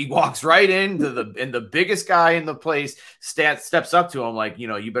 Nope, he walks right into the biggest guy in the place steps up to him like, you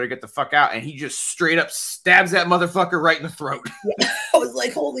know, you better get the fuck out, and he just straight up stabs that motherfucker right in the throat. Yeah. I was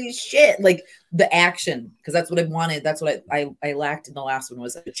like, holy shit! Like the action, because that's what I wanted. That's what I lacked in the last one,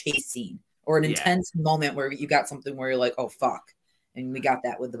 was a chase scene or an intense moment where you got something where you're like, oh fuck, and we got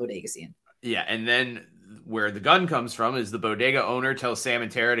that with the bodega scene. Yeah, and then where the gun comes from is the bodega owner tells Sam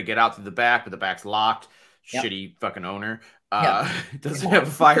and Tara to get out through the back, but the back's locked. Shitty fucking owner. Doesn't have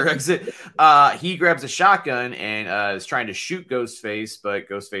a fire exit. He grabs a shotgun and is trying to shoot Ghostface, but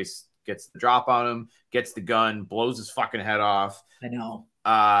Ghostface gets the drop on him, gets the gun, blows his fucking head off. I know.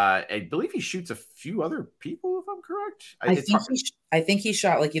 I believe he shoots a few other people, if I'm correct. I think he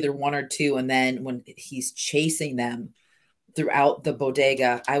shot like either one or two, and then when he's chasing them throughout the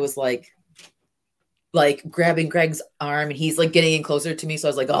bodega, I was like grabbing Greg's arm, and he's like getting in closer to me. So I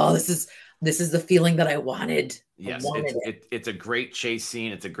was like, oh, this is the feeling that I wanted. Yes, it's a great chase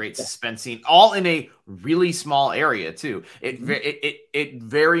scene. It's a great suspense scene, all in a really small area too. It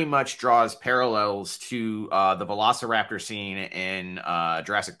very much draws parallels to the Velociraptor scene in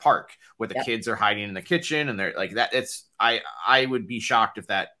Jurassic Park, where the kids are hiding in the kitchen and they're like that. I would be shocked if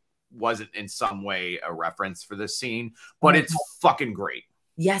that wasn't in some way a reference for this scene, but it's fucking great.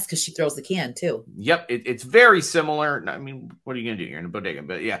 Yes, because she throws the can too. Yep, it's very similar. I mean, what are you gonna do? You're in a bodega,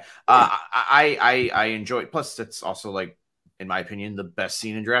 but yeah, I enjoy it. Plus, it's also like, in my opinion, the best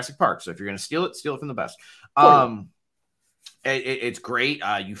scene in Jurassic Park. So if you're gonna steal it from the best. It's great.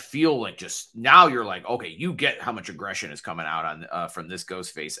 You feel like just now you're like, okay, you get how much aggression is coming out on from this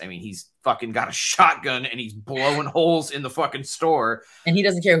Ghostface. I mean, he's fucking got a shotgun and he's blowing holes in the fucking store, and he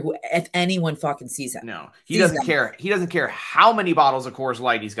doesn't care if anyone fucking sees him. No, he doesn't care. He doesn't care how many bottles of Coors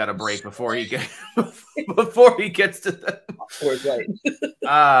Light he's got to break before he gets to the Coors Light.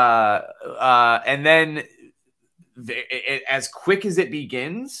 And then as quick as it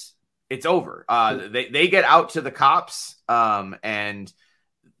begins, It's over. They get out to the cops, and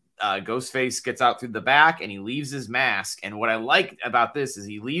Ghostface gets out through the back and he leaves his mask. And what I like about this is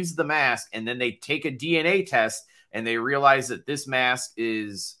he leaves the mask and then they take a DNA test and they realize that this mask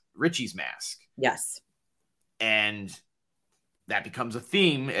is Richie's mask. Yes. And that becomes a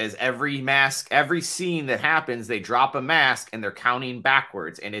theme as every scene that happens, they drop a mask and they're counting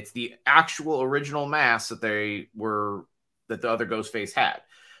backwards. And it's the actual original mask that the other Ghostface had.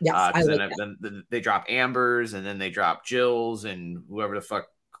 Yes, I like then they drop Amber's and then they drop Jill's and whoever the fuck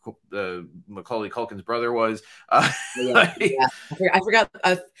Macaulay Culkin's brother was. Yeah. I forgot.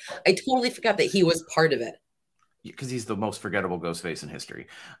 I totally forgot that he was part of it. Because he's the most forgettable Ghostface in history.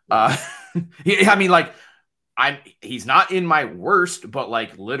 I mean, like, he's not in my worst, but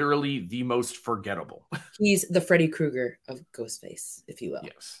like literally the most forgettable. He's the Freddy Krueger of Ghostface, if you will.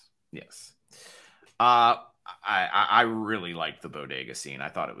 Yes. I really liked the bodega scene. I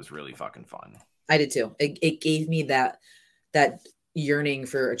thought it was really fucking fun. I did too. It gave me that yearning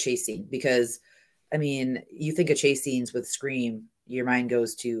for a chase scene because, I mean, you think of chase scenes with Scream, your mind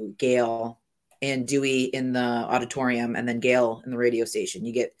goes to Gale and Dewey in the auditorium and then Gale in the radio station.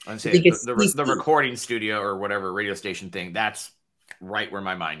 You get the recording studio or whatever radio station thing. That's right where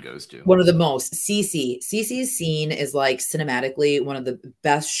my mind goes to. One of the most. Cece's scene is like cinematically one of the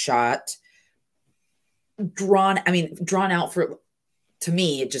best shot. Drawn out for, to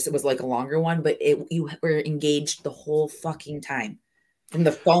me, it was like a longer one, but you were engaged the whole fucking time. From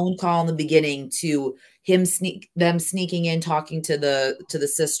the phone call in the beginning to them sneaking in, talking to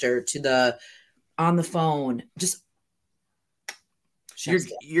the sister, to the on the phone. Just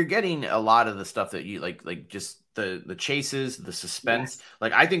you're getting a lot of the stuff that you like just the chases, the suspense. Yes.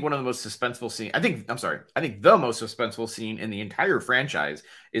 Like I think one of the most suspenseful scene. I think the most suspenseful scene in the entire franchise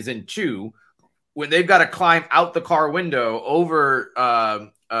is in 2. When they've got to climb out the car window over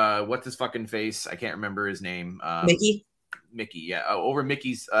what's his fucking face? I can't remember his name. Mickey, yeah, over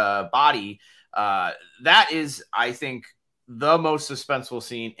Mickey's body. That is, I think, the most suspenseful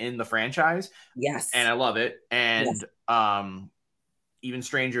scene in the franchise. Yes. And I love it. And even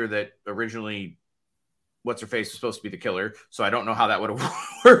stranger that originally what's her face was supposed to be the killer. So I don't know how that would have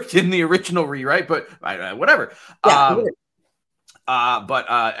worked in the original rewrite, but whatever. Yeah,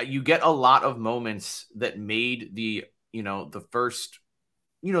 but you get a lot of moments that made the first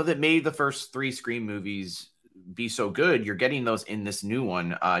 3 Scream movies be so good. You're getting those in this new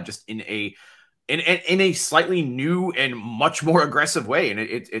one, just in a slightly new and much more aggressive way, and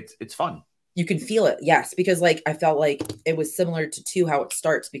it's fun. You can feel it, yes, because like I felt like it was similar to 2 how it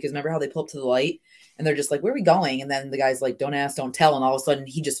starts, because remember how they pull up to the light and they're just like, where are we going? And then the guy's like, don't ask, don't tell, and all of a sudden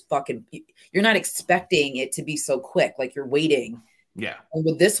he just fucking, you're not expecting it to be so quick, like you're waiting. Yeah. And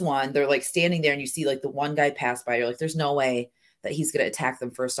with this one, they're like standing there and you see like the one guy pass by. You're like, there's no way that he's going to attack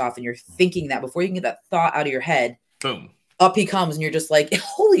them first off. And you're thinking that before you can get that thought out of your head, boom, up he comes. And you're just like,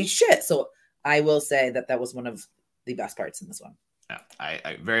 holy shit. So I will say that was one of the best parts in this one. Yeah,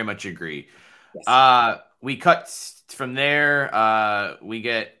 I very much agree. Yes. We cut from there. We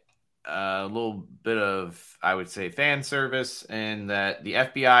get a little bit of, I would say, fan service, and that the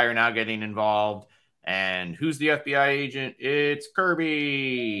FBI are now getting involved. And who's the FBI agent? It's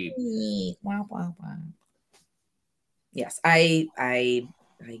Kirby. Wow, wow, wow. Yes, I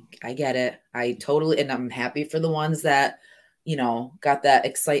get it. I totally, and I'm happy for the ones that, got that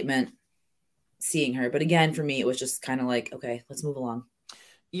excitement seeing her. But again, for me, it was just kind of like, okay, let's move along.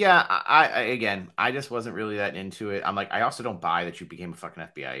 Yeah, I just wasn't really that into it. I'm like, I also don't buy that you became a fucking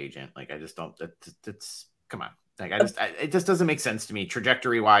FBI agent. Like, I just don't. That's come on. Like, it just doesn't make sense to me.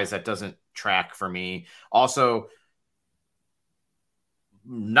 Trajectory wise, that doesn't track for me. Also,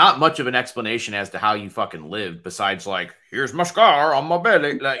 not much of an explanation as to how you fucking lived, besides like, here's my scar on my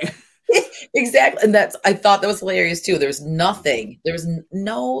belly. Like, exactly. And I thought that was hilarious too. There was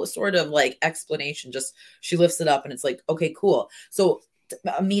no sort of like explanation. Just she lifts it up and it's like, okay, cool. So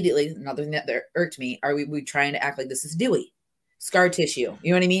immediately, another thing that irked me, are we trying to act like this is Dewey? Scar tissue.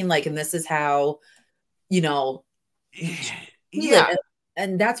 You know what I mean? Like, and this is how, yeah.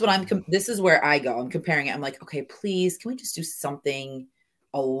 And that's what this is where I go. I'm comparing it. I'm like, okay, please, can we just do something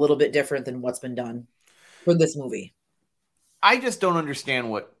a little bit different than what's been done for this movie? I just don't understand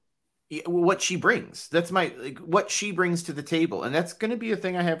what she brings. That's what she brings to the table. And that's going to be a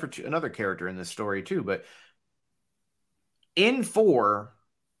thing I have for another character in this story too. But in 4,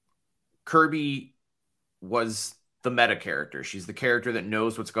 Kirby was the meta character. She's the character that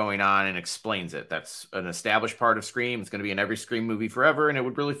knows what's going on and explains it. That's an established part of Scream. It's going to be in every Scream movie forever. And it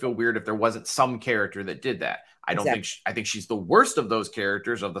would really feel weird if there wasn't some character that did that. I think she's the worst of those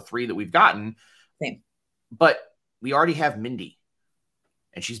characters of the 3 that we've gotten. Same. But we already have Mindy.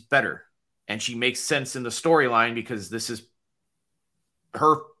 and she's better, and she makes sense in the storyline because this is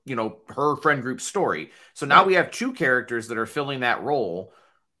her, her friend group's story. So now we have two characters that are filling that role.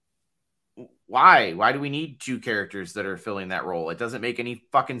 Why do we need two characters that are filling that role? It doesn't make any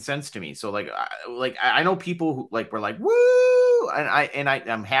fucking sense to me. So I know people who were like, woo, and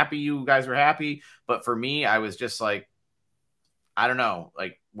I'm happy you guys were happy, but for me, I was just like, I don't know,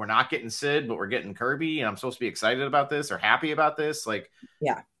 like, we're not getting Sid, but we're getting Kirby, and I'm supposed to be excited about this or happy about this. Like,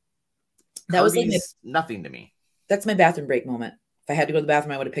 yeah, that Kirby's was like nothing to me. That's my bathroom break moment. If I had to go to the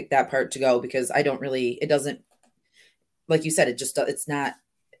bathroom, I would have picked that part to go, because I don't really, it doesn't, like you said, it's not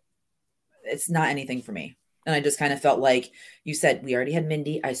anything for me. And I just kind of felt like you said, we already had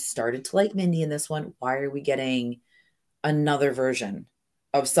Mindy. I started to like Mindy in this one. Why are we getting another version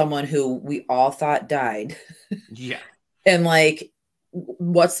of someone who we all thought died? Yeah. And like,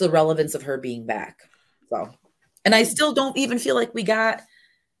 what's the relevance of her being back? So, and I still don't even feel like we got,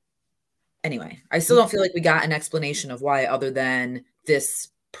 anyway, I still don't feel like we got an explanation of why, other than this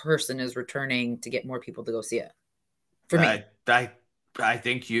person is returning to get more people to go see it. For me. I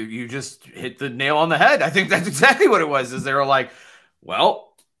think you just hit the nail on the head. I think that's exactly what it was. Is they were like, well,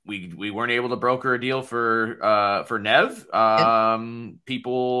 we weren't able to broker a deal for Nev.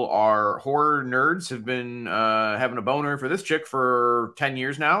 People are horror nerds, have been having a boner for this chick for 10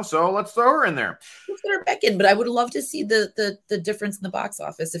 years now, so let's throw her in there. Let's get her back in. But I would love to see the difference in the box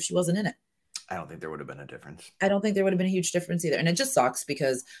office if she wasn't in it. I don't think there would have been a difference. I don't think there would have been a huge difference either. And it just sucks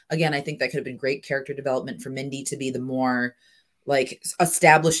because, again, I think that could have been great character development for Mindy to be the more like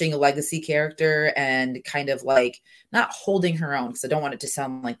establishing a legacy character and kind of like not holding her own, because I don't want it to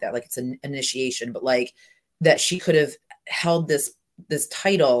sound like that, like it's an initiation, but like that she could have held this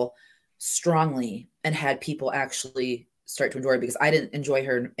title strongly and had people actually start to enjoy it, because I didn't enjoy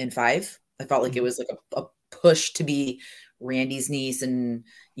her in 5. I felt like it was like a push to be Randy's niece and,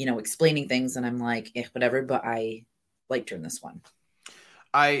 explaining things. And I'm like, whatever, but I liked her in this one.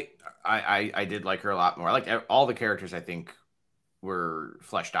 I did like her a lot more. Like all the characters, I think, were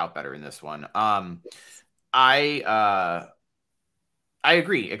fleshed out better in this one. I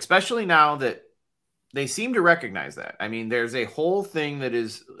agree, especially now that they seem to recognize that. I mean, there's a whole thing that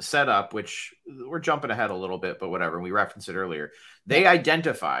is set up, which we're jumping ahead a little bit, but whatever. We referenced it earlier. They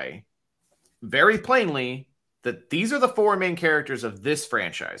identify very plainly that these are the 4 main characters of this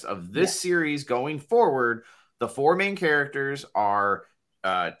franchise, of this series going forward. The 4 main characters are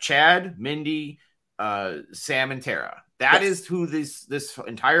Chad, Mindy, Sam, and Tara. That is who this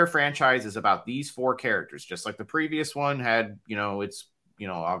entire franchise is about. These 4 characters, just like the previous one had,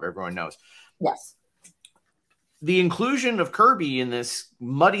 everyone knows. Yes. The inclusion of Kirby in this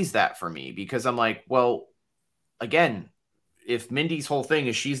muddies that for me, because I'm like, well, again, if Mindy's whole thing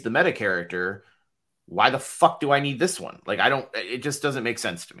is she's the meta character, why the fuck do I need this one? Like, it just doesn't make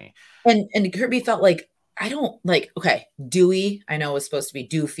sense to me. And Kirby felt like, I don't like, okay, Dewey, I know was supposed to be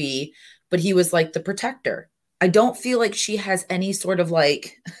Doofy, but he was like the protector. I don't feel like she has any sort of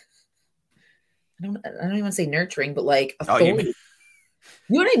like, I don't even want to say nurturing, but like authority.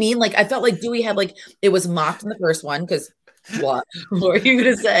 You know what I mean? Like, I felt like Dewey had like, it was mocked in the first one because what are you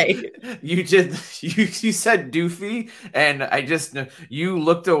going to say? You said Doofy, and you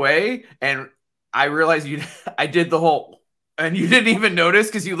looked away, and I realized I did the whole, and you didn't even notice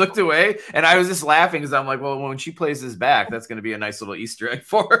because you looked away, and I was just laughing because I'm like, well, when she plays this back, that's going to be a nice little Easter egg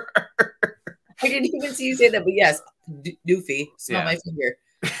for her. I didn't even see you say that, but yes, Doofy, smell my finger.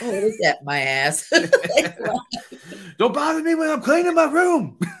 Oh, what is that? My ass. Don't bother me when I'm cleaning my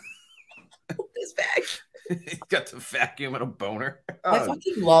room. This back. He's got the vacuum and a boner. I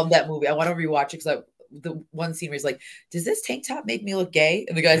fucking love that movie. I want to rewatch it because the one scene where he's like, does this tank top make me look gay?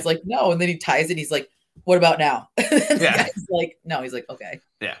 And the guy's like, no. And then he ties it. He's like, what about now? And the guy's like, no. He's like, okay.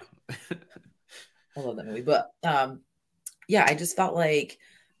 Yeah. I love that movie. But I just felt like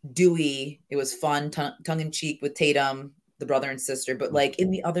Dewey, it was fun, tongue in cheek with Tatum, the brother and sister. But like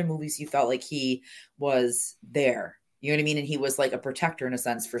in the other movies, you felt like he was there. You know what I mean? And he was like a protector in a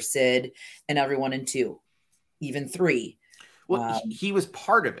sense for Sid and everyone in 2, even 3. Well, he was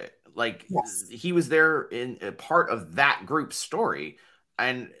part of it. Like he was there in a part of that group's story.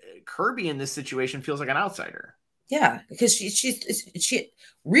 And Kirby in this situation feels like an outsider. Yeah, because she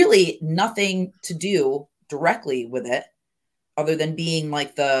really nothing to do directly with it other than being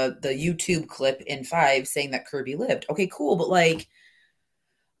like the YouTube clip in 5 saying that Kirby lived. Okay, cool. But like,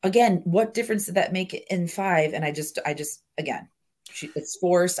 again, what difference did that make in 5? And I just, again, it's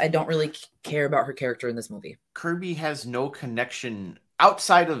forced. I don't really care about her character in this movie. Kirby has no connection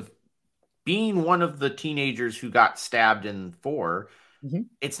outside of being one of the teenagers who got stabbed in 4. Mm-hmm.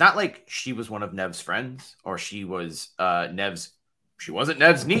 It's not like she was one of Nev's friends or she was Nev's she wasn't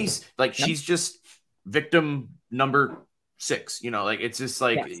Nev's niece. Like No. she's just victim number 6, you know, like it's just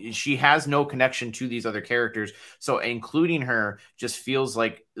like Yes. she has no connection to these other characters. So including her just feels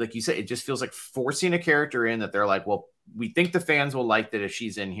like you said, it just feels like forcing a character in that they're like, well, we think the fans will like that if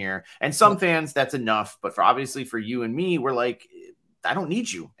she's in here. And some fans, that's enough. But for obviously for you and me, we're like, I don't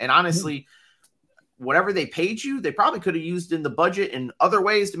need you. And honestly, whatever they paid you, they probably could have used in the budget in other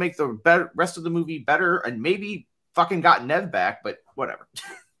ways to make the rest of the movie better and maybe fucking got Nev back, but whatever.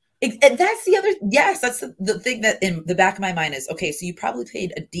 And that's the other, yes, that's the thing that in the back of my mind is, okay, so you probably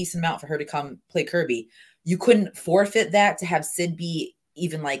paid a decent amount for her to come play Kirby. You couldn't forfeit that to have Sid be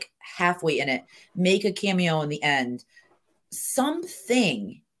even like halfway in it, make a cameo in the end,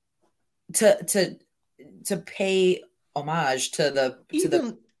 something to pay homage to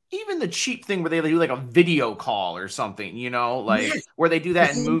even the cheap thing where they do like a video call or something, you know, like yes, where they do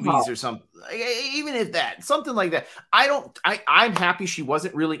that in movies or something. Even if that, something like that. I'm happy she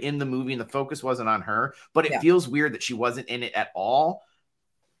wasn't really in the movie and the focus wasn't on her, but it feels weird that she wasn't in it at all.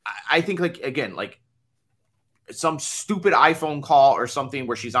 I think like, again, like some stupid iPhone call or something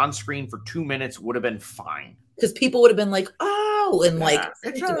where she's on screen for 2 minutes would have been fine. Because people would have been like, oh, and like,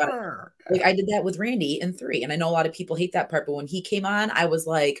 it's her. Like I did that with Randy in 3. And I know a lot of people hate that part, but when he came on, I was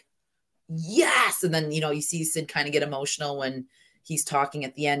like, yes. And then, you know, you see Sid kind of get emotional when he's talking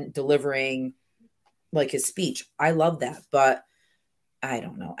at the end, delivering like his speech. I love that, but I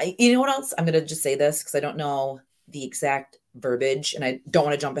don't know. You know what else? I'm going to just say this because I don't know the exact verbiage and I don't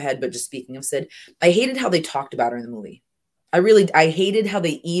want to jump ahead, but just speaking of Sid, I hated how they talked about her in the movie. I hated how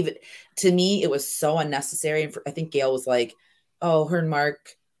they even, to me, it was so unnecessary. And I think Gail was like, oh, her and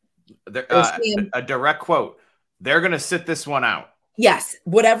Mark. A direct quote. They're going to sit this one out. Yes.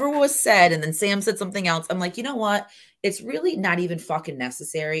 Whatever was said. And then Sam said something else. I'm like, you know what? It's really not even fucking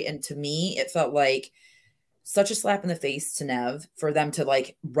necessary. And to me, it felt like such a slap in the face to Nev for them to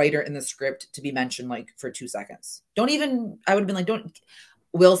like write her in the script to be mentioned like for 2 seconds. I would have been like, don't,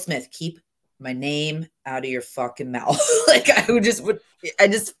 Will Smith, keep my name out of your fucking mouth. Like I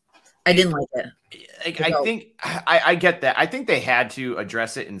didn't like it. I get that. I think they had to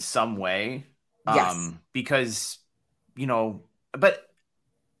address it in some way. Yes. Because, you know, but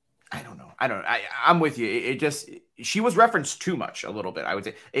I don't know. I'm with you. She was referenced too much a little bit. I would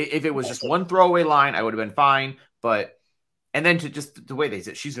say if it was just one throwaway line, I would have been fine. But, and then to just the way they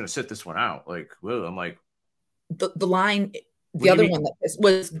said, she's going to sit this one out. Like, well, I'm like, the line, the other one that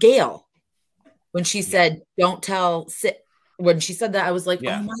was Gail. When she said, don't tell Sid, when she said that, I was like,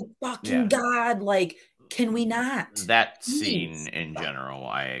 oh my fucking God. Like, can we not? That scene in general,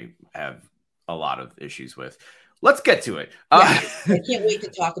 I have a lot of issues with. Let's get to it. I can't wait to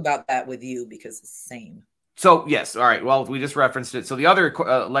talk about that with you because it's the same. So, yes. All right. Well, we just referenced it. So the other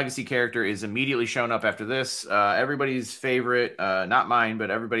legacy character is immediately shown up after this. Everybody's favorite, not mine,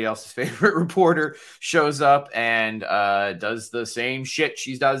 but everybody else's favorite reporter shows up and does the same shit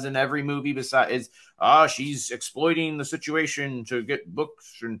she does in every movie besides, she's exploiting the situation to get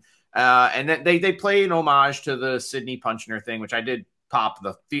books. And then they play an homage to the Sydney punching her thing, which I did pop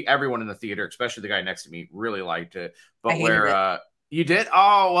everyone in the theater, especially the guy next to me, really liked it. But where you did?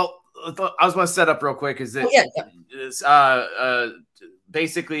 Oh, well. I was going to set up real quick. Is that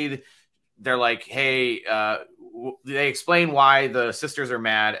basically they're like, hey, they explain why the sisters are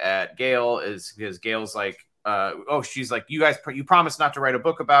mad at Gail is because Gail's like, she's like, you promised not to write a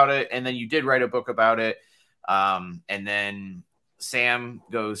book about it. And then you did write a book about it. And then Sam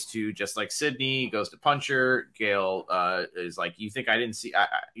goes to, just like Sydney, goes to punch her. Gail is like, you think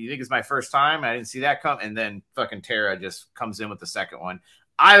you think it's my first time? I didn't see that come. And then fucking Tara just comes in with the second one.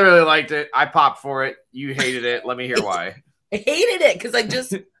 I really liked it. I popped for it. You hated it. Let me hear why. I hated it because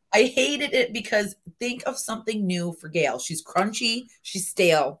I hated it because think of something new for Gail. She's crunchy. She's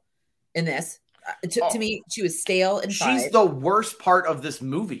stale in this. To me, she was stale and she's the worst part of this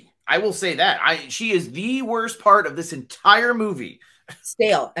movie. I will say that. She is the worst part of this entire movie.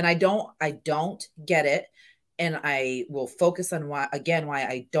 Stale. And I don't get it. And I will focus on why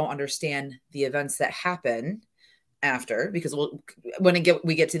I don't understand the events that happen after, because when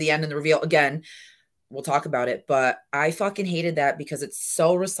we get to the end and the reveal again, we'll talk about it. But I fucking hated that because it's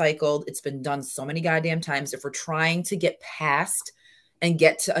so recycled. It's been done so many goddamn times. If we're trying to get past and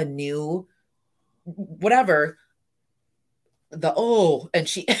get to a new whatever, and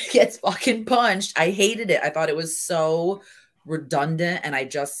she gets fucking punched. I hated it. I thought it was so redundant and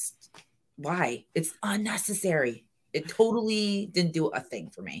why? It's unnecessary. It totally didn't do a thing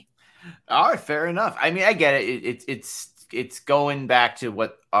for me. All right, fair enough. I mean, I get it. It's going back to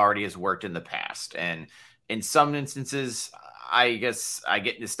what already has worked in the past, and in some instances, I guess I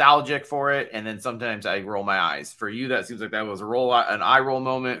get nostalgic for it, and then sometimes I roll my eyes. For you, that seems like that was an eye roll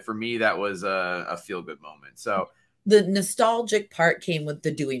moment. For me, that was a feel good moment. So the nostalgic part came with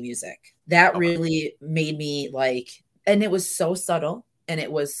the Dewey music. That okay. really made me like, and it was so subtle. And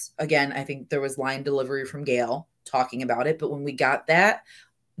it was, again, I think there was line delivery from Gail talking about it. But when we got that,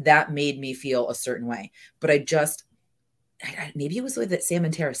 that made me feel a certain way. But maybe it was like that Sam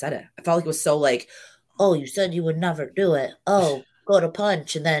and Tara said it. I felt like it was so like, oh, you said you would never do it. Oh, go to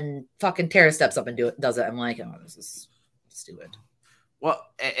punch. And then fucking Tara steps up and does it. I'm like, oh, this is stupid. Well,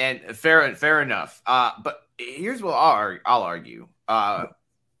 and fair enough. But here's what I'll argue.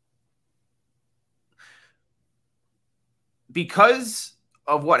 Because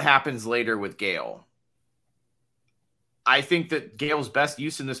of what happens later with Gail, I think that Gail's best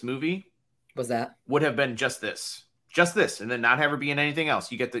use in this movie would have been just this, and then not have her be in anything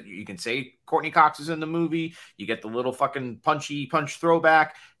else. You can say Courtney Cox is in the movie. You get the little fucking punch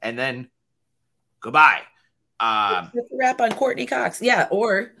throwback, and then goodbye. Rap on Courtney Cox, yeah,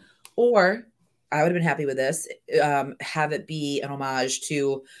 or I would have been happy with this. Have it be an homage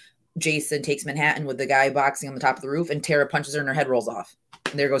to Jason Takes Manhattan with the guy boxing on the top of the roof, and Tara punches her and her head rolls off,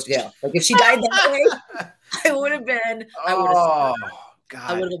 and there goes Gail. Like if she died that way, I would have been. Oh God!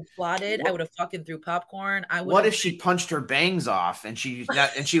 I would have applauded. I would have fucking threw popcorn. What if she punched her bangs off and she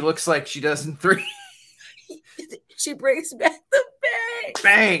looks like she does in 3? She brings back the bang.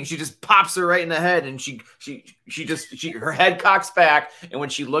 Bang! She just pops her right in the head, and she her head cocks back, and when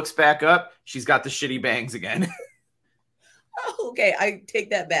she looks back up, she's got the shitty bangs again. Oh, okay, I take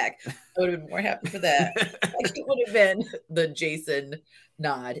that back. I would have been more happy for that. It would have been the Jason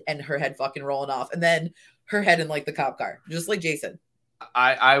nod and her head fucking rolling off, and then her head in like the cop car, just like Jason.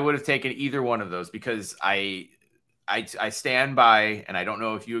 I would have taken either one of those because I stand by, and I don't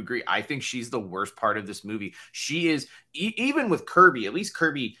know if you agree. I think she's the worst part of this movie. She is even with Kirby. At least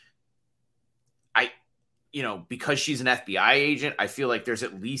Kirby, because she's an FBI agent, I feel like there's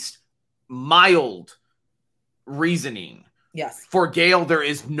at least mild reasoning. Yes. For Gail, there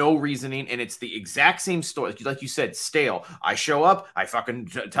is no reasoning, and it's the exact same story. Like you said, stale. I show up, I fucking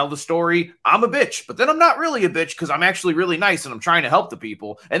tell the story. I'm a bitch, but then I'm not really a bitch because I'm actually really nice and I'm trying to help the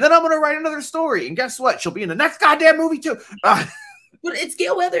people. And then I'm going to write another story. And guess what? She'll be in the next goddamn movie too. But it's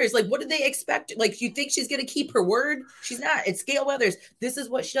Gail Weathers. Like, what did they expect? Like, you think she's going to keep her word? She's not. It's Gail Weathers. This is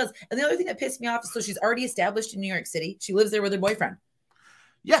what she does. And the other thing that pissed me off is, so she's already established in New York City. She lives there with her boyfriend.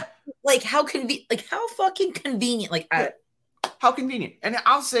 Yeah. Like, how fucking convenient. Like, how convenient. And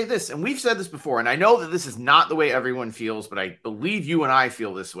I'll say this, and we've said this before, and I know that this is not the way everyone feels, but I believe you and I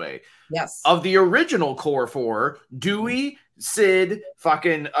feel this way. Yes. Of the original core 4, Dewey, Sid,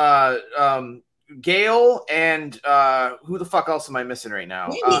 fucking Gail, and who the fuck else am I missing right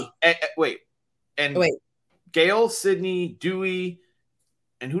now? Wait. Gail, Sydney, Dewey,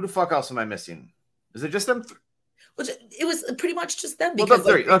 and who the fuck else am I missing? Is it just them? It was pretty much just them. Because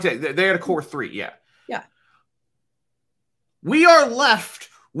well, 3. Okay, they had a core 3, yeah. Yeah. We are left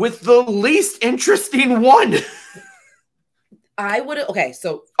with the least interesting one. I would have. Okay,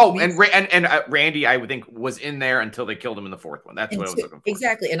 so and Randy, I would think was in there until they killed him in the 4th one. That's what I was looking for.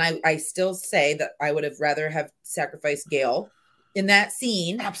 Exactly, and I still say that I would have rather have sacrificed Gail in that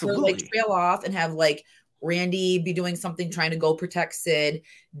scene. Absolutely, like trail off and have like Randy be doing something, trying to go protect Sid,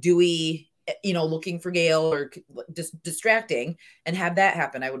 Dewey, looking for Gail or just distracting, and have that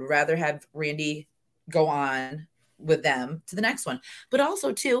happen. I would rather have Randy go on with them to the next one. But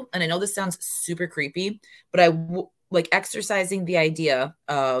also too, and I know this sounds super creepy, but like exercising the idea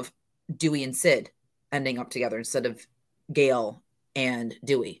of Dewey and Sid ending up together instead of Gail and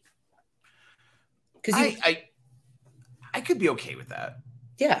Dewey. Because I could be okay with that.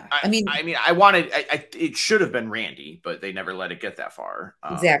 Yeah, I wanted it should have been Randy, but they never let it get that far.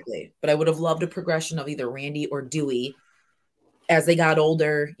 Exactly, but I would have loved a progression of either Randy or Dewey as they got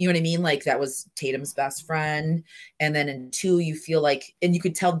older. You know what I mean? Like that was Tatum's best friend, and then in 2, you feel like, and you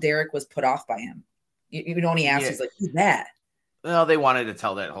could tell Derek was put off by him. You know, when he asked, he's like, "Who's that?" Well, they wanted to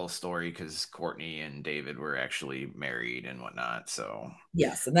tell that whole story because Courtney and David were actually married and whatnot. So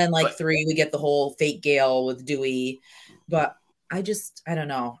yes, and then 3, we get the whole fake Gail with Dewey, but I don't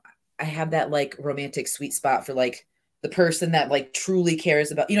know. I have that like romantic sweet spot for like the person that like truly cares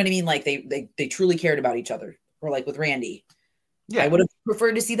about, you know what I mean? Like they truly cared about each other, or like with Randy. Yeah, I would have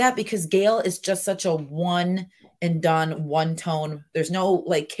preferred to see that because Gail is just such a one and done, one tone. There's no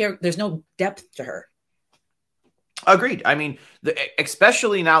there's no depth to her. Agreed. I mean,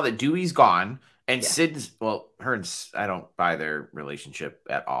 especially now that Dewey's gone and Sid's, I don't buy their relationship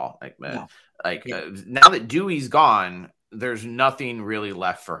at all. Now that Dewey's gone, there's nothing really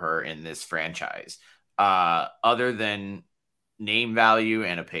left for her in this franchise, other than name value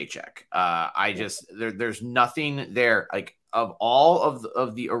and a paycheck. There's nothing there. Like, of all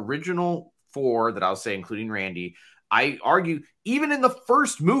of the original 4 that I'll say, including Randy, I argue even in the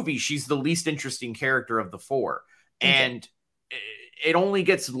first movie, she's the least interesting character of the 4. And it only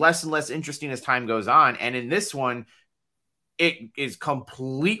gets less and less interesting as time goes on. And in this one, it is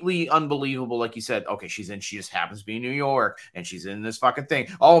completely unbelievable. Like you said, okay, she just happens to be in New York and she's in this fucking thing.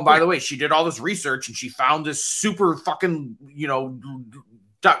 Oh, and by the way, she did all this research and she found this super fucking,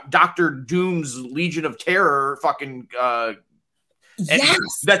 Dr. Doom's Legion of Terror fucking,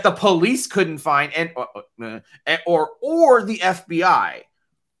 yes, that the police couldn't find, or the FBI.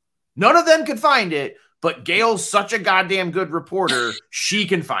 None of them could find it, but Gail's such a goddamn good reporter, she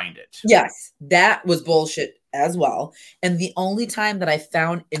can find it. Yes, that was bullshit as well. And the only time that I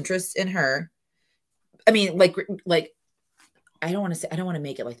found interest in her, I mean, like I don't want to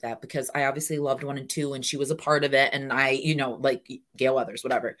make it like that, because I obviously loved 1 and 2 and she was a part of it. And I, like Gale Weathers,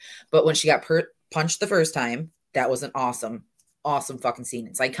 whatever. But when she got punched the first time, that was an awesome fucking scene.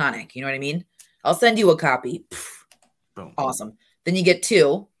 It's iconic. You know what I mean? I'll send you a copy. Boom. Awesome. Then you get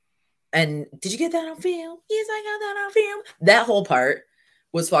 2. And did you get that on film? Yes, I got that on film. That whole part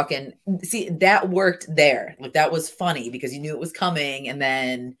was fucking, see, that worked there. Like, that was funny because you knew it was coming. And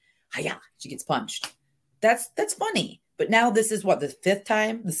then, she gets punched. That's funny. But now this is what, the 5th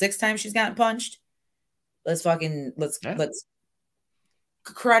time, the 6th time she's gotten punched. Let's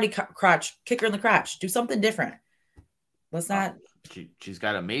karate crotch, kick her in the crotch. Do something different. Let's not. She's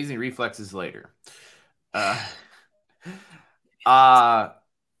got amazing reflexes later.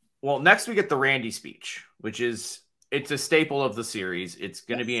 Well, next we get the Randy speech, which it's a staple of the series. It's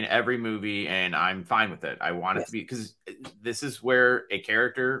going to be in every movie, and I'm fine with it. I want it to be, because this is where a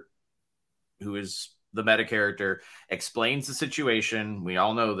character who is the meta character explains the situation. We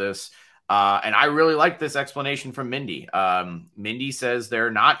all know this. And I really like this explanation from Mindy. Mindy says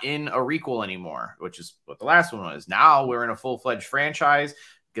they're not in a requel anymore, which is what the last one was. Now we're in a full-fledged franchise.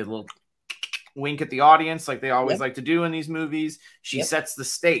 Get a little wink at the audience like they always like to do in these movies. She sets the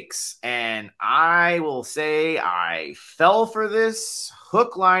stakes, and I will say I fell for this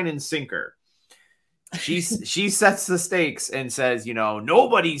hook, line, and sinker. She sets the stakes and says,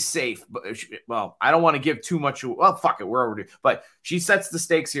 nobody's safe. Well, I don't want to give too much. Well, fuck it, we're overdue. But she sets the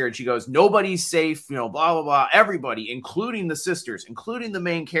stakes here, and she goes, nobody's safe. Blah blah blah. Everybody, including the sisters, including the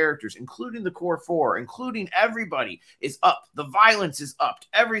main characters, including the core 4, including everybody, is up. The violence is up.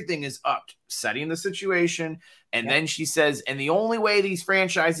 Everything is up. Setting the situation, and then she says, and the only way these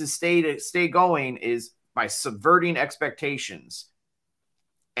franchises stay going is by subverting expectations.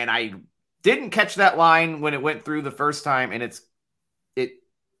 And I didn't catch that line when it went through the first time, and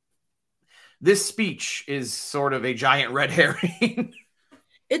this speech is sort of a giant red herring.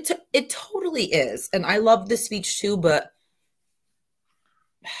 It totally is, and I love this speech too, but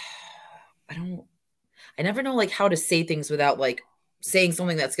I never know like how to say things without like saying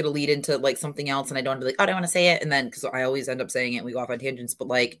something that's going to lead into like something else, and I don't be like, oh, I don't want to say it, and then because I always end up saying it and we go off on tangents. But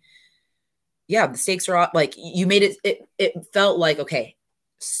like, yeah, the stakes are like, you made it felt like, okay,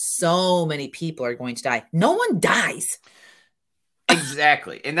 so many people are going to die. No one dies.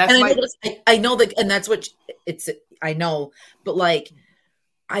 Exactly. And that's I know that, and that's what it's, I know, but like,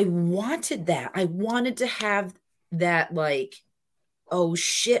 I wanted that. I wanted to have that like, oh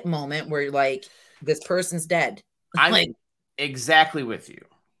shit moment where like this person's dead. I'm like, exactly with you,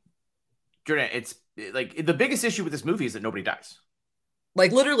 Jordan. It's like the biggest issue with this movie is that nobody dies.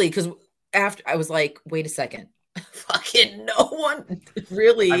 Like literally, because after I was like, wait a second. Fucking no one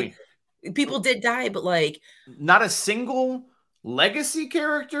really. I mean, people did die, but like not a single legacy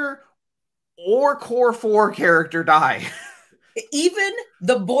character or core 4 character die. Even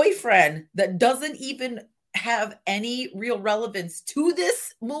the boyfriend that doesn't even have any real relevance to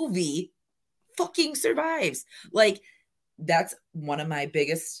this movie fucking survives. Like, that's one of my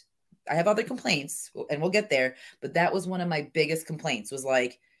biggest, I have other complaints and we'll get there, but that was one of my biggest complaints was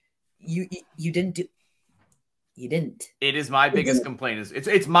like, you didn't do. You didn't. It is my biggest complaint.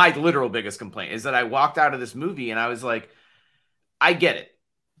 It's my literal biggest complaint is that I walked out of this movie and I was like, I get it.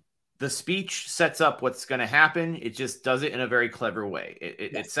 The speech sets up what's going to happen. It just does it in a very clever way.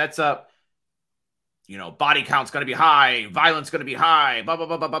 It sets up, body count's going to be high, violence going to be high, blah, blah,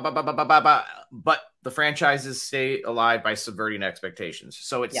 blah, blah, blah, blah, blah, blah, blah. But the franchises stay alive by subverting expectations.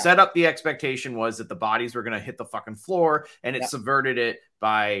 So it set up the expectation was that the bodies were going to hit the fucking floor, and it subverted it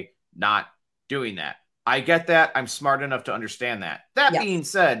by not doing that. I get that. I'm smart enough to understand that. That being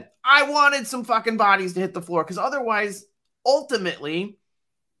said, I wanted some fucking bodies to hit the floor because otherwise, ultimately,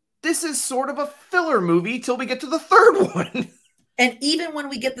 this is sort of a filler movie till we get to the third one. And even when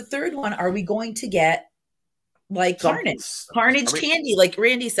we get the third one, are we going to get like Carnage Candy, like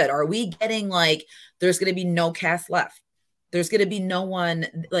Randy said, are we getting like there's going to be no cast left? There's going to be no one.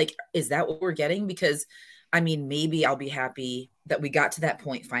 Like, is that what we're getting? Because I mean, maybe I'll be happy that we got to that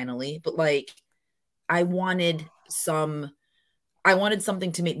point finally, but like I wanted something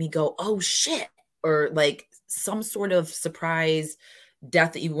to make me go, oh shit, or like some sort of surprise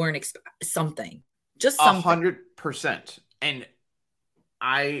death that you weren't something, just something. 100%. And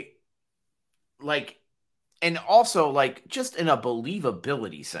I like, and also like just in a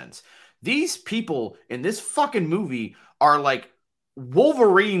believability sense, these people in this fucking movie are like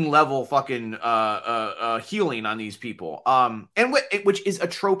Wolverine level fucking healing on these people. And which is a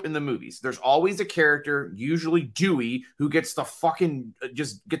trope in the movies. There's always a character, usually Dewey, who gets the fucking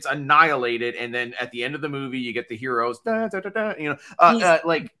just gets annihilated, and then at the end of the movie, you get the heroes. Da, da, da, da, you know,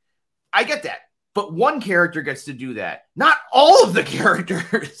 like I get that. But one character gets to do that, not all of the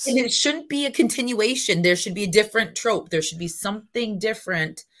characters. And it shouldn't be a continuation. There should be a different trope. There should be something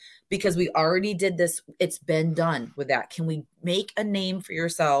different because we already did this. It's been done with that. Can we make a name for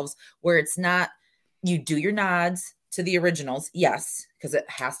yourselves where it's not you do your nods to the originals? Yes, because it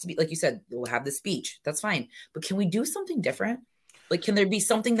has to be, like you said, we'll have the speech. That's fine. But can we do something different? Like, can there be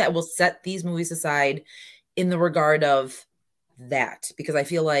something that will set these movies aside in the regard of that? Because I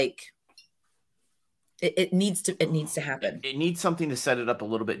feel like it needs to happen. It needs something to set it up a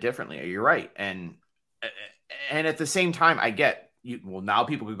little bit differently. You're right. And at the same time, I get well, now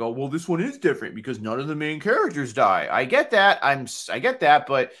people could go, well, this one is different because none of the main characters die. I get that. I get that,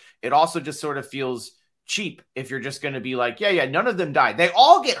 but it also just sort of feels cheap if you're just going to be like, yeah, none of them die. They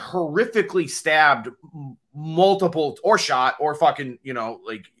all get horrifically stabbed multiple or shot or fucking, you know,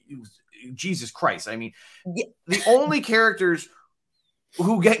 like Jesus Christ. I mean, the only characters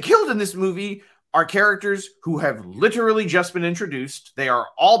who get killed in this movie are characters who have literally just been introduced. They are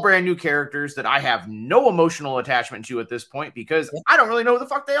all brand new characters that I have no emotional attachment to at this point because I don't really know who the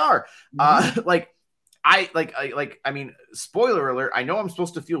fuck they are. I mean, spoiler alert, I know I'm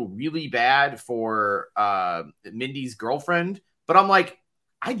supposed to feel really bad for Mindy's girlfriend, but I'm like,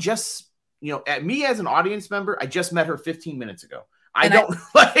 I just, you know, at me as an audience member, I just met her 15 minutes ago. And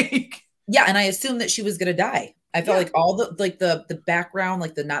I assumed that she was going to die. I felt like all the background,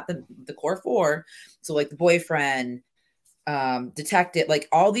 like not the core four. So like the boyfriend, detective, like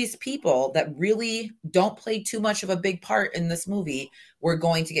all these people that really don't play too much of a big part in this movie were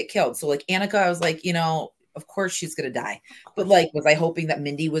going to get killed. So like Annika, I was like, you know, of course she's going to die. But like, was I hoping that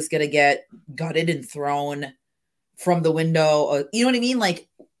Mindy was going to get gutted and thrown from the window? You know what I mean? Like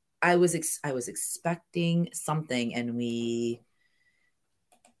I was expecting something and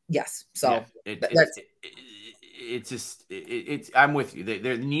so I'm with you.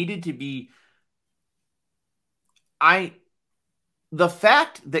 There needed to be the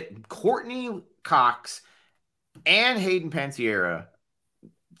fact that Courtney Cox and Hayden Panettiere,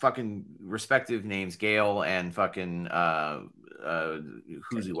 fucking respective names, Gail and fucking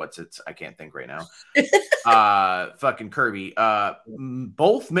what's it? I can't think right now. Fucking Kirby,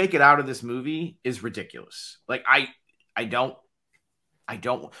 both make it out of this movie is ridiculous. Like I don't.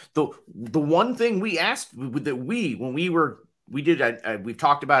 The one thing we asked that we've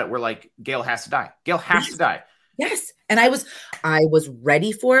talked about it. We're like, Gail has to die. Gail has to die. Yes. And I was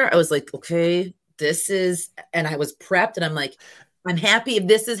ready for it. I was like, okay, and I was prepped and I'm like, I'm happy if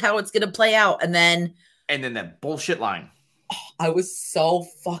this is how it's going to play out. And then that bullshit line. I was so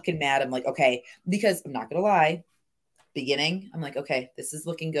fucking mad. I'm like, okay, because I'm not going to lie. Beginning, I'm like, okay, this is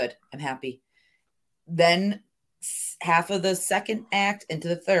looking good. I'm happy. Then half of the second act into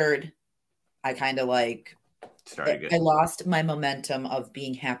the third, I kind of like I lost my momentum of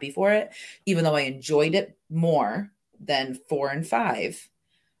being happy for it, even though I enjoyed it more than 4 and 5.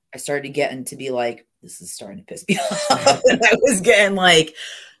 I started getting to be like, this is starting to piss me off. And I was getting like,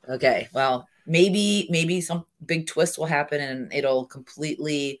 okay, well, maybe some big twist will happen and it'll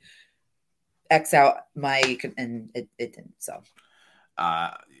completely X out and it didn't.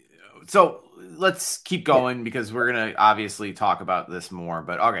 So let's keep going because we're going to obviously talk about this more,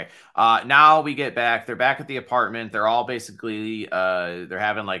 but okay. Now we get back, they're back at the apartment. They're all basically, they're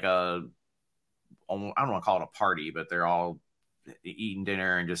having like I don't want to call it a party, but they're all eating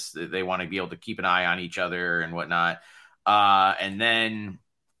dinner and just, they want to be able to keep an eye on each other and whatnot. And then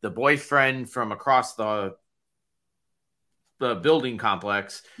the boyfriend from across the building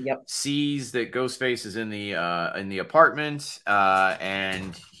complex sees that Ghostface is in the apartment,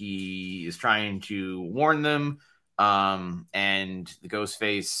 and he is trying to warn them. And the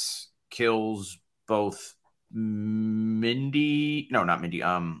Ghostface kills both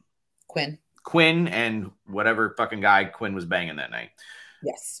Quinn and whatever fucking guy Quinn was banging that night.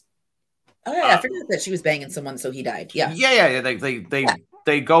 Yes. Oh yeah, I forgot that she was banging someone, so he died. Yeah. Yeah.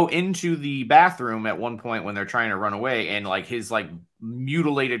 They go into the bathroom at one point when they're trying to run away, and like his like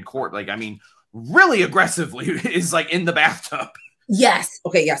mutilated corpse, like I mean, really aggressively is like in the bathtub. Yes.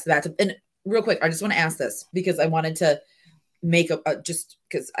 Okay. Yes. That's and real quick. I just want to ask this because I wanted to make just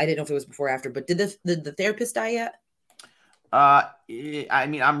because I didn't know if it was before or after. But did the therapist die yet? I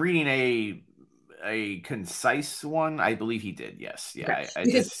mean, I'm reading a concise one. I believe he did. Yes. Yeah.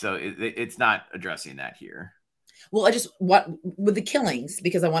 Okay. It's not addressing that here. Well, I just what with the killings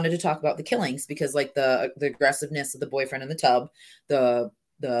because I wanted to talk about the killings because like the aggressiveness of the boyfriend in the tub, the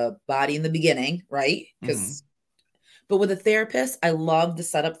body in the beginning, right? Because but with a therapist, I love the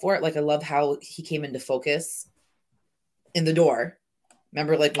setup for it. Like I love how he came into focus in the door.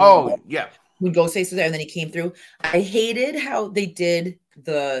 Remember, like when Ghostface was there and then he came through. I hated how they did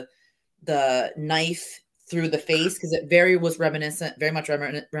the knife through the face because it very much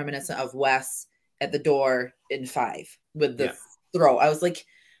reminiscent of Wes at the door in 5 with the throw. I was like,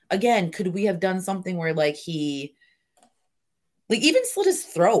 again, could we have done something where like he like even slit his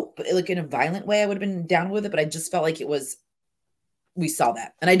throat, but like in a violent way? I would have been down with it, but I just felt like we saw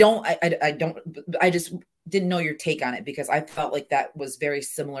that, and I just didn't know your take on it because I felt like that was very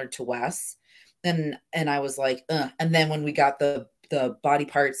similar to Wes, and I was like, and then when we got the body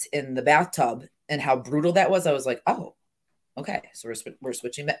parts in the bathtub and how brutal that was, I was like, oh, okay, so we're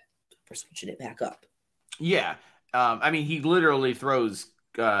switching back. We're switching it back up. Yeah. I mean, he literally throws,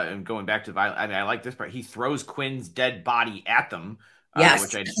 and going back to violence, I mean, I like this part. He throws Quinn's dead body at them, yes.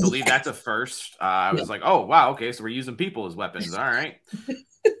 Which I believe that's a first. I was like, oh, wow, okay, so we're using people as weapons. All right.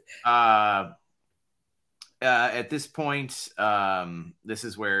 At this point, this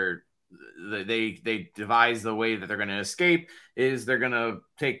is where they devise the way that they're going to escape is they're going to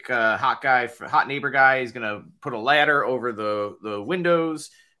take hot neighbor guy. He's going to put a ladder over the windows.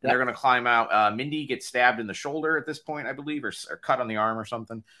 And they're going to climb out. Mindy gets stabbed in the shoulder at this point, I believe, or cut on the arm or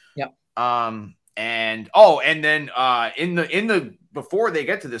something. Yep. And then in the before they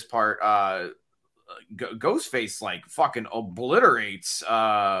get to this part, Ghostface like fucking obliterates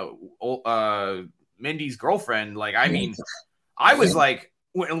Mindy's girlfriend. Like, I mean, I was like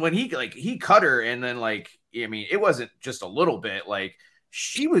when he cut her, and then like I mean, it wasn't just a little bit. Like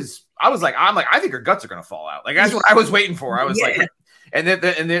I think her guts are gonna fall out. Like that's what I was waiting for. I was like. And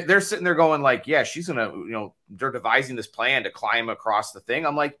they're sitting there going like, yeah, she's gonna, they're devising this plan to climb across the thing.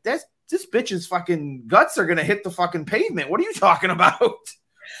 I'm like, this bitch's fucking guts are gonna hit the fucking pavement. What are you talking about?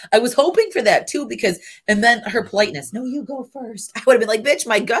 I was hoping for that too, and then her politeness, no, you go first. I would have been like, bitch,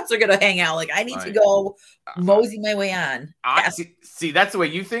 my guts are gonna hang out. Like I need to go mosey my way on. See, that's the way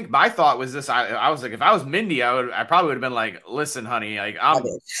you think. My thought was this. I was like, if I was Mindy, I probably would have been like, listen, honey, like I'm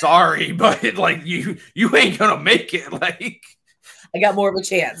sorry, but like you ain't gonna make it. Like. I got more of a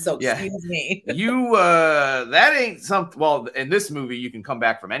chance, so excuse me. That ain't something. Well, in this movie, you can come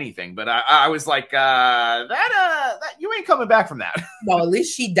back from anything, but I was like, that you ain't coming back from that. No, at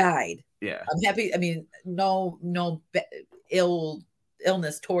least she died. Yeah, I'm happy. I mean, no ill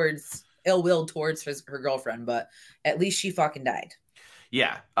will towards her girlfriend, but at least she fucking died.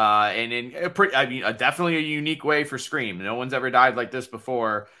 Yeah, and definitely a unique way for Scream. No one's ever died like this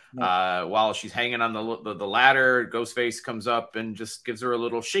before. While she's hanging on the ladder, Ghostface comes up and just gives her a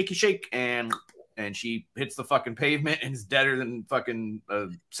little shaky shake, and she hits the fucking pavement and is deader than fucking a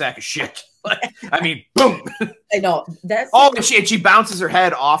sack of shit. I mean, boom. I know that's and she bounces her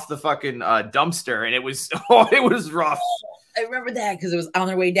head off the fucking dumpster, and it was rough. I remember that because it was on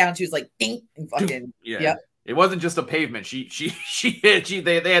their way down. She was like, ding, and fucking yeah. It wasn't just a pavement. They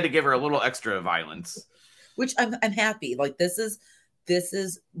had to give her a little extra violence. Which I'm happy. Like this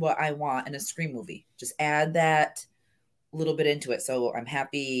is what I want in a Scream movie. Just add that little bit into it. So I'm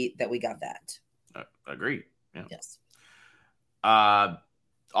happy that we got that. Agreed. Yeah. Yes.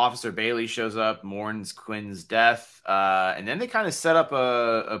 Officer Bailey shows up, mourns Quinn's death, and then they kind of set up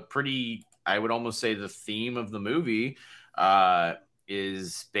a pretty, I would almost say, the theme of the movie.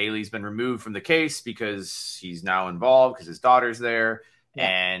 Is Bailey's been removed from the case because he's now involved because his daughter's there. Yeah.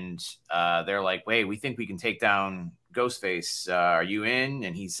 And they're like, wait, we think we can take down Ghostface. Are you in?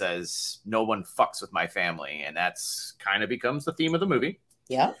 And he says, no one fucks with my family. And that's kind of becomes the theme of the movie.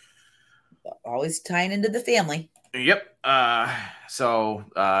 Yeah. Always tying into the family. Yep. So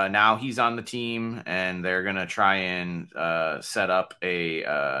now he's on the team and they're going to try and set up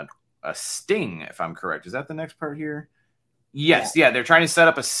a sting, if I'm correct. Is that the next part here? Yes, yeah, they're trying to set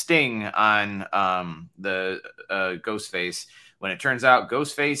up a sting on the Ghostface, when it turns out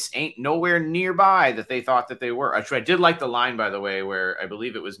Ghostface ain't nowhere nearby that they thought that they were. Actually, I did like the line, by the way, where I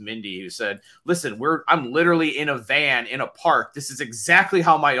believe it was Mindy who said, listen, I'm literally in a van in a park. This is exactly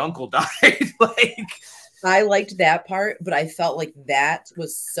how my uncle died. Like, I liked that part, but I felt like that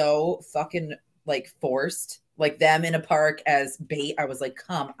was so fucking like forced. Like them in a park as bait. I was like,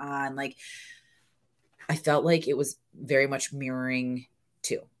 come on. Like, I felt like it was very much mirroring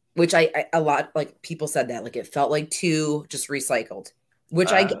 2, which I a lot, like people said that, like it felt like 2 just recycled,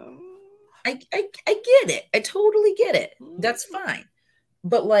 which I get it. I totally get it. That's fine.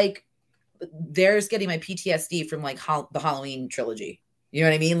 But like, there's getting my PTSD from like the Halloween trilogy. You know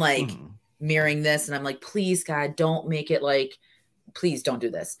what I mean? Like mirroring this. And I'm like, please, God, don't make it like, please don't do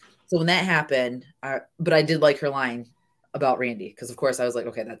this. So when that happened, but I did like her line about Randy. Because of course I was like,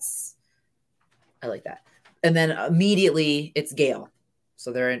 okay, I like that. And then immediately it's Gail.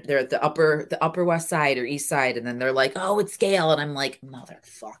 So they're at the upper west side or east side. And then they're like, oh, it's Gail. And I'm like,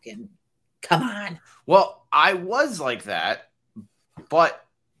 motherfucking come on. Well, I was like that, but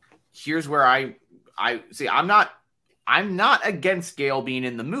here's where I see. I'm not against Gail being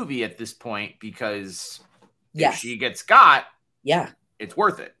in the movie at this point because if she gets got, it's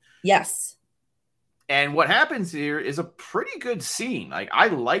worth it. Yes. And what happens here is a pretty good scene. Like I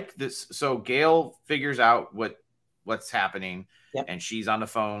like this. So Gail figures out what's happening, and she's on the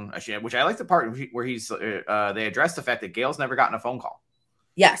phone. Which I like the part where they address the fact that Gail's never gotten a phone call.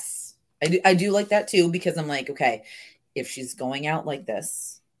 Yes, I do like that too, because I'm like, okay, if she's going out like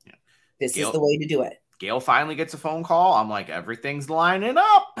this, this is the way to do it. Gail finally gets a phone call. I'm like, everything's lining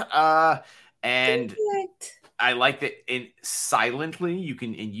up. And I like that silently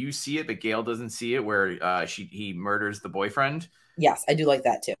you see it, but Gail doesn't see it, where he murders the boyfriend. Yes, I do like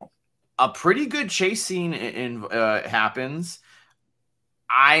that too. A pretty good chase scene happens.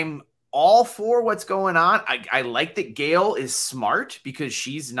 I'm all for what's going on. I like that Gail is smart because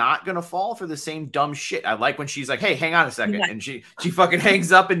she's not going to fall for the same dumb shit. I like when she's like, hey, hang on a second. And she fucking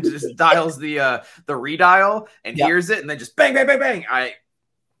hangs up and just dials the redial and hears it. And then just bang, bang, bang, bang.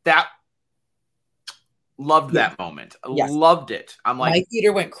 Loved that moment. Loved it. I'm like, my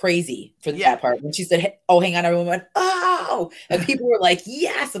theater went crazy for that part. When she said, hey, oh, hang on, everyone went, oh, and people were like,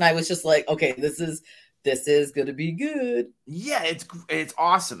 yes. And I was just like, okay, this is going to be good. Yeah, it's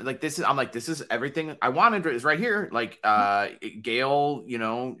awesome. Like this is everything I wanted is right here. Like Gail,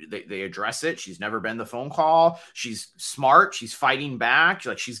 they address it. She's never been the phone call. She's smart. She's fighting back.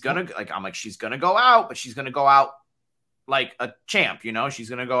 She's gonna go out, but she's gonna go out like a champ. She's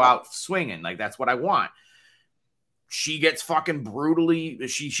gonna go out swinging. Like that's what I want. She gets fucking brutally.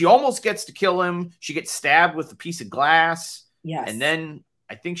 She almost gets to kill him. She gets stabbed with a piece of glass. Yes, and then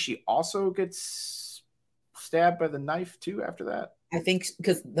I think she also gets stabbed by the knife too after that. I think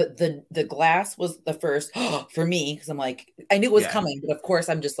because the glass was the first for me, because I'm like, I knew it was coming, but of course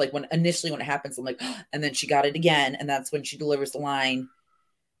I'm just like, when it happens, I'm like, and then she got it again, and that's when she delivers the line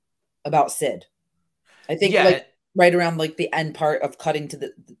about Sid. I think like right around like the end part of cutting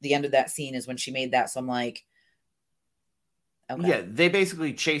to the end of that scene is when she made that. So I'm like, okay. Yeah, they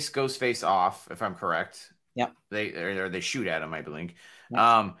basically chase Ghostface off, if I'm correct. Yep. They shoot at him, I believe.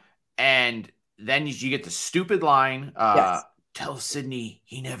 Yep. And then you get the stupid line, tell Sydney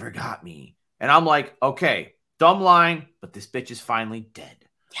he never got me. And I'm like, okay, dumb line, but this bitch is finally dead.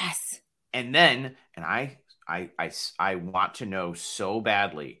 Yes. And then, and I want to know so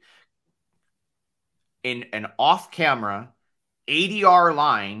badly, in an off-camera ADR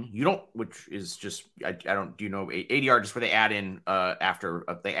line, which is just, I don't, do you know ADR, just where they add in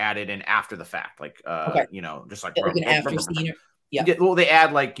they added in after the fact, like, okay. Just like an after scene. Yeah. Well, they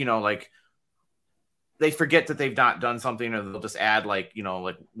add like, like they forget that they've not done something, or they'll just add like,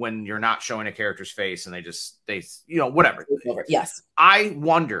 like when you're not showing a character's face and they whatever. Yes. I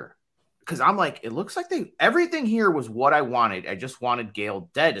wonder, because I'm like, it looks like everything here was what I wanted. I just wanted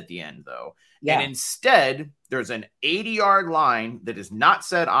Gail dead at the end though. Yeah. And instead there's an 80-yard line that is not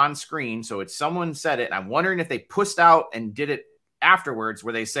said on screen. So it's someone said it. And I'm wondering if they pushed out and did it afterwards,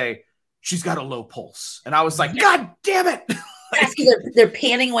 where they say, she's got a low pulse. And I was like, God damn it. Like, they're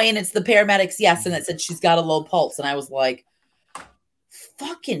panning away and it's the paramedics. Yes. And it said she's got a low pulse. And I was like,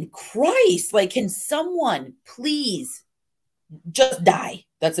 fucking Christ. Like, can someone please just die?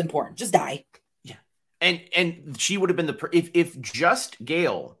 That's important. Just die. Yeah. And she would have been if just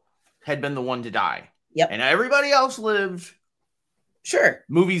Gail had been the one to die. Yep. And everybody else lived. Sure.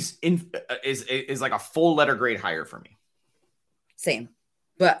 Movies is like a full letter grade higher for me. Same.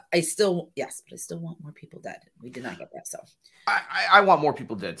 But I still want more people dead. We did not get that. So I want more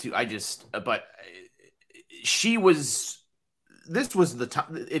people dead too. But this was the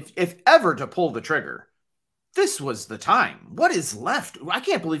time, if ever to pull the trigger, this was the time. What is left? I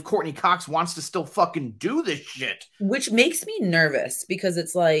can't believe Courtney Cox wants to still fucking do this shit. Which makes me nervous because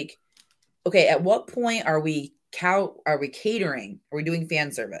it's like, okay, at what point are we catering? Are we doing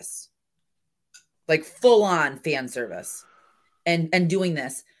fan service? Like full on fan service and doing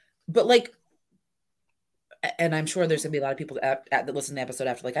this. But like, and I'm sure there's gonna be a lot of people that listen to the episode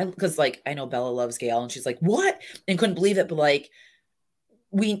after, like, because like I know Bella loves Gail and she's like, what? And couldn't believe it, but like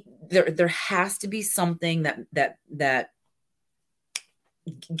there has to be something that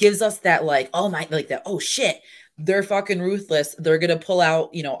gives us that like, oh my, like that, oh shit, they're fucking ruthless. They're gonna pull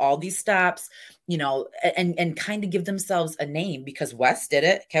out, all these stops, and kind of give themselves a name, because Wes did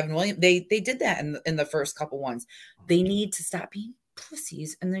it. Kevin Williams, they did that in the first couple ones. They need to stop being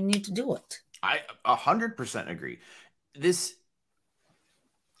pussies and they need to do it. I 100% agree.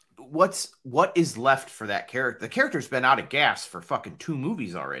 What is left for that character? The character's been out of gas for fucking 2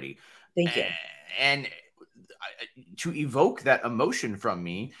 movies already. Thank you. And to evoke that emotion from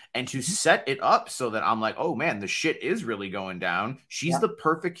me and to set it up so that I'm like, oh man, the shit is really going down. She's the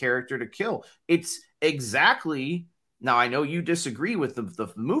perfect character to kill. It's exactly, now I know you disagree with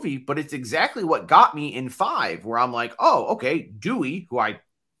the movie, but it's exactly what got me in 5, where I'm like, oh, okay, Dewey, who I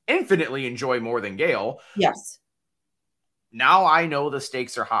infinitely enjoy more than Gail. Yes. Now I know the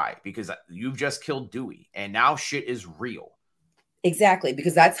stakes are high because you've just killed Dewey and now shit is real. Exactly.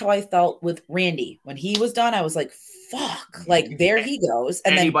 Because that's how I felt with Randy. When he was done, I was like, fuck, like there he goes.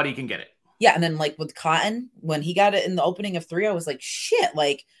 And anybody can get it. Yeah. And then like with Cotton, when he got it in the opening of 3, I was like, shit,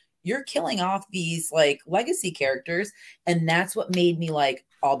 like you're killing off these like legacy characters. And that's what made me like,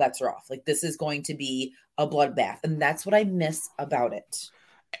 all bets are off. Like this is going to be a bloodbath. And that's what I miss about it.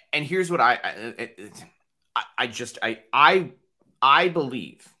 And here's what I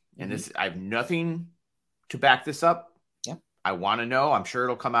believe, and this, I have nothing to back this up. Yeah. I want to know. I'm sure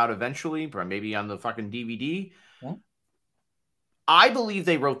it'll come out eventually, but maybe on the fucking DVD. Yeah. I believe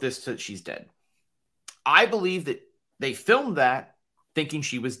they wrote this so she's dead. I believe that they filmed that thinking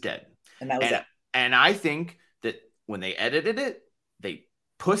she was dead. And that was it. And I think that when they edited it, they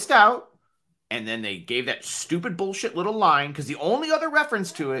pussed out. And then they gave that stupid bullshit little line, because the only other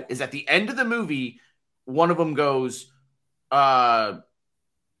reference to it is at the end of the movie, one of them goes, Gail's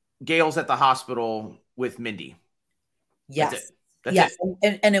at the hospital with Mindy. Yes. That's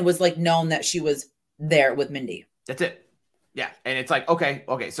it. And it was like known that she was there with Mindy. That's it. Yeah. And it's like,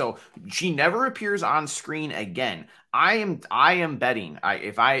 okay. So she never appears on screen again. I am betting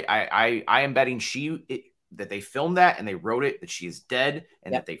I am betting that they filmed that and they wrote it, that she is dead,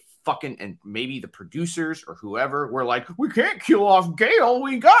 and that they fucking, and maybe the producers or whoever were like, we can't kill off Gail.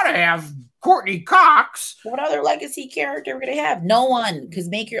 We gotta have Courtney Cox. What other legacy character we're gonna have? No one, because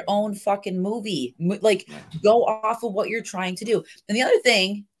make your own fucking movie. Like, go off of what you're trying to do. And the other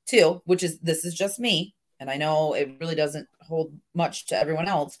thing too, which is, this is just me, and I know it really doesn't hold much to everyone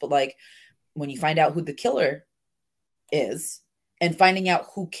else, but like when you find out who the killer is and finding out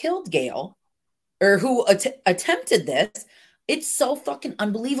who killed Gail or who attempted this, it's so fucking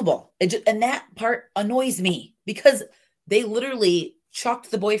unbelievable. And that part annoys me, because they literally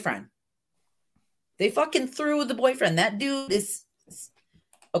chucked the boyfriend. They fucking threw the boyfriend. That dude is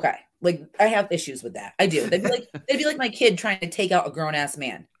okay. Like, I have issues with that. I do. They'd be like my kid trying to take out a grown ass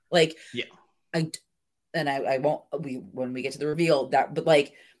man. Like, yeah. I won't. When we get to the reveal that, but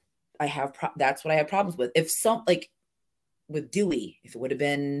like, that's what I have problems with. If with Dewey, if it would have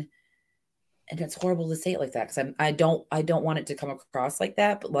been. And it's horrible to say it like that, because I don't want it to come across like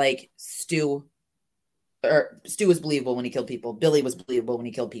that. But like Stu was believable when he killed people. Billy was believable when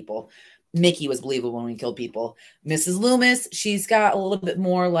he killed people. Mickey was believable when he killed people. Mrs. Loomis, she's got a little bit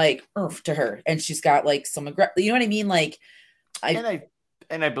more like oomph to her, and she's got like some you know what I mean? Like,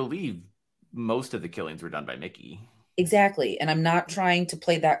 I believe most of the killings were done by Mickey. Exactly. And I'm not trying to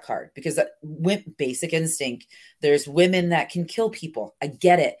play that card, because basic instinct. There's women that can kill people. I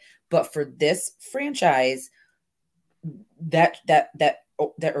get it. But for this franchise, that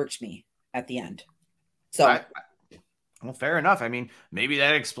irked me at the end. So, well, fair enough. I mean, maybe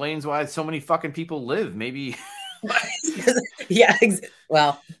that explains why so many fucking people live. Maybe. Yeah.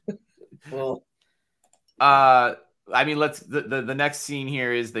 Well. I mean, the next scene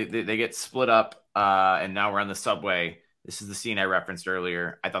here is they get split up, and now we're on the subway. This is the scene I referenced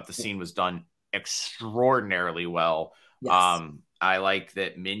earlier. I thought the scene was done extraordinarily well. Yes. I like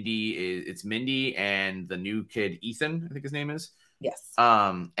that it's Mindy and the new kid, Ethan, I think his name is. Yes.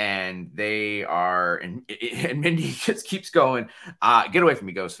 And they are, and Mindy just keeps going, get away from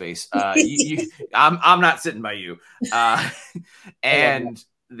me, Ghostface. I'm not sitting by you. And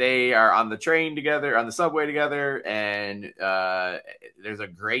they are on the train together, on the subway together, and there's a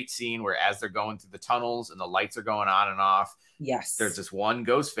great scene where as they're going through the tunnels and the lights are going on and off, Yes. there's this one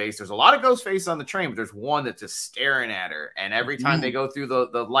ghost face. There's a lot of ghost faces on the train, but there's one that's just staring at her. And every time they go through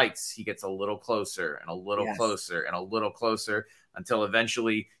the lights, he gets a little closer and a little closer and a little closer until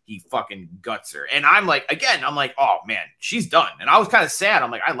eventually he fucking guts her. And I'm like, again, I'm like, oh man, she's done. And I was kind of sad. I'm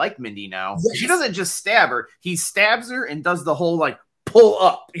like, I like Mindy now. Yes. She doesn't just stab her. He stabs her and does the whole like pull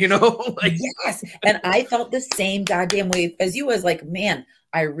up, you know? Like, yes. And I felt the same goddamn way as you. Was like, man,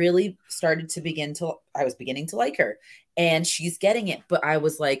 I really started to I was beginning to like her. And she's getting it. But I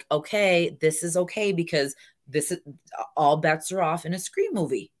was like, okay, this is okay because this is all bets are off in a Scream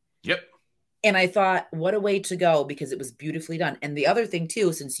movie. Yep. And I thought, what a way to go because it was beautifully done. And the other thing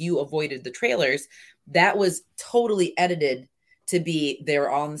too, since you avoided the trailers, that was totally edited to be they were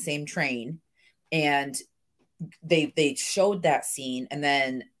all on the same train. And they showed that scene and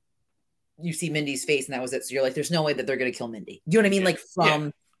then you see Mindy's face and that was it. So you're like, there's no way that they're going to kill Mindy. You know what I mean? Like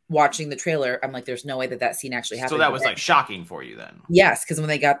from watching the trailer, I'm like, there's no way that scene actually happened. So that was like shocking for you then? Yes, because when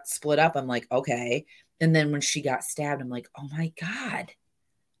they got split up, I'm like, okay. And then when she got stabbed, I'm like, oh my God,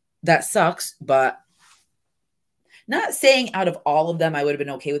 that sucks. But not saying out of all of them, I would have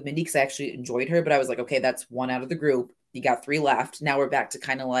been okay with Mindy because I actually enjoyed her. But I was like, okay, that's one out of the group. You got 3 left. Now we're back to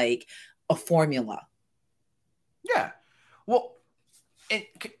kind of like a formula. Yeah. Well, and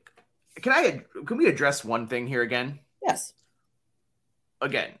can we address one thing here again? Yes.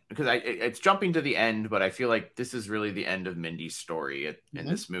 Again, because it's jumping to the end, but I feel like this is really the end of Mindy's story in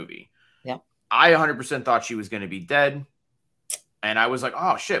this movie. Yeah. I 100% thought she was going to be dead. And I was like,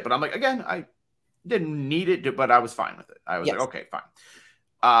 oh shit. But I'm like, again, I didn't need it, but I was fine with it. I was like, okay, fine.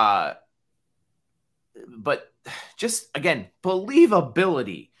 But just again,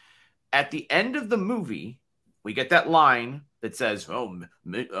 believability. At the end of the movie, we get that line that says, oh,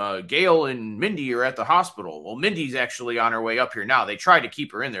 Gail and Mindy are at the hospital. Well, Mindy's actually on her way up here now. They tried to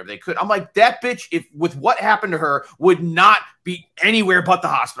keep her in there, but they could. I'm like, that bitch, if with what happened to her, would not be anywhere but the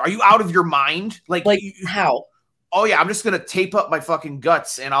hospital. Are you out of your mind? Like how? Oh, yeah, I'm just going to tape up my fucking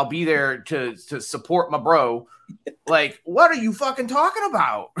guts and I'll be there to support my bro. Like, what are you fucking talking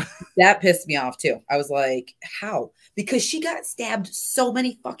about? That pissed me off, too. I was like, how? Because she got stabbed so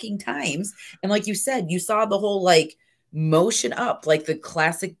many fucking times. And like you said, you saw the whole, like, motion up, like the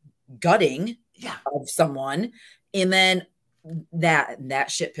classic gutting of someone. And then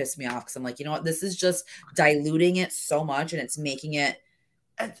that shit pissed me off because I'm like, you know what? This is just diluting it so much and it's making it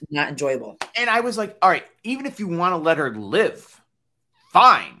not enjoyable. And I was like, all right, even if you want to let her live,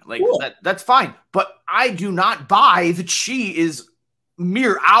 fine. Like cool. That's fine. But I do not buy that she is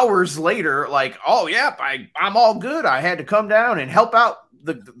mere hours later, like, oh yeah, I'm all good. I had to come down and help out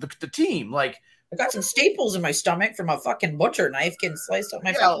the team. Like, I got some staples in my stomach from a fucking butcher knife getting sliced up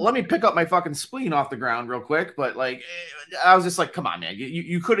my let me pick up my fucking spleen off the ground real quick. But like, I was just like, come on, man.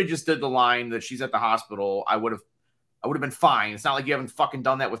 You could have just did the line that she's at the hospital. I would have been fine. It's not like you haven't fucking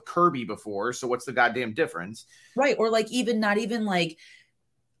done that with Kirby before. So what's the goddamn difference? Right. Or like not even like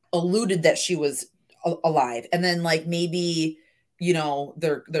alluded that she was alive. And then like maybe, you know,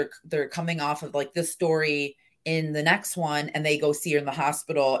 they're coming off of like this story in the next one and they go see her in the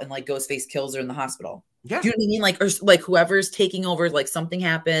hospital and like Ghostface kills her in the hospital. Yeah. Do you know what I mean? Like, or like whoever's taking over, like something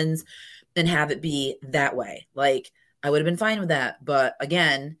happens and have it be that way. Like I would have been fine with that. But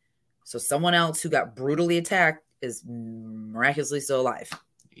again, so someone else who got brutally attacked is miraculously still alive.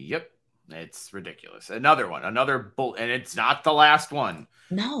 Yep. It's ridiculous. Another one, and it's not the last one.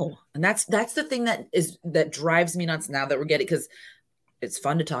 No. And that's the thing that drives me nuts now that we're getting, because it's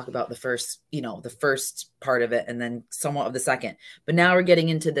fun to talk about the first part of it and then somewhat of the second. But now we're getting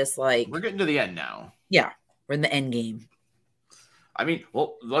into this, like we're getting to the end now. Yeah. We're in the end game. I mean,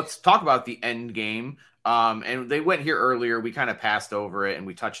 well, let's talk about the end game. And they went here earlier. We kind of passed over it and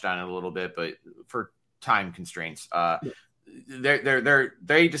we touched on it a little bit, but for time constraints,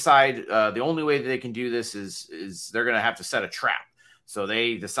 they decide the only way that they can do this is they're gonna have to set a trap. So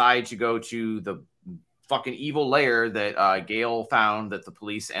they decide to go to the fucking evil lair that Gail found that the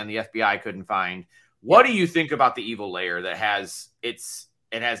police and the FBI couldn't find. What do you think about the evil lair that has it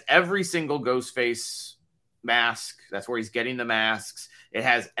has every single Ghostface mask? That's where he's getting the masks. It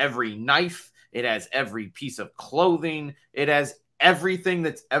has every knife. It has every piece of clothing. It has everything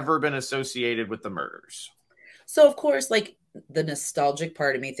that's ever been associated with the murders. So, of course, like the nostalgic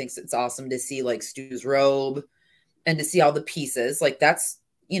part of me thinks it's awesome to see like Stu's robe and to see all the pieces. Like that's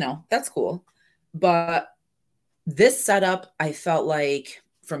cool. But this setup, I felt like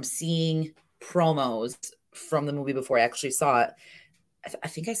from seeing promos from the movie before I actually saw it, I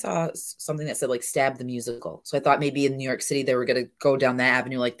think I saw something that said like Stab the musical. So I thought maybe in New York City they were going to go down that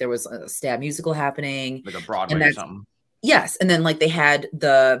avenue, like there was a Stab musical happening, like a and Broadway or that's something. yes, and then like they had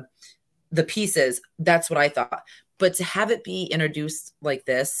the pieces. That's what I thought. But to have it be introduced like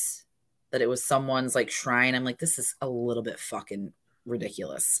this, that it was someone's like shrine, I'm like, this is a little bit fucking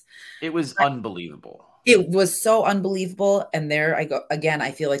ridiculous. It was unbelievable. It was so unbelievable. And there I go again.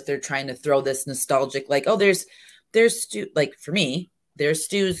 I feel like they're trying to throw this nostalgic, like, oh, there's Stu. Like for me, there's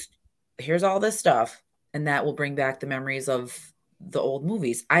Stu's. Here's all this stuff, and that will bring back the memories of the old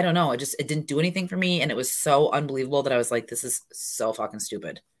movies. I don't know. It didn't do anything for me, and it was so unbelievable that I was like, this is so fucking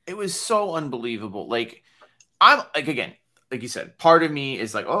stupid. It was so unbelievable. Like I'm like again, like you said, part of me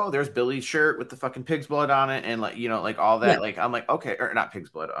is like, oh, there's Billy's shirt with the fucking pig's blood on it, and like like all that. Yeah, Like I'm like, okay, or not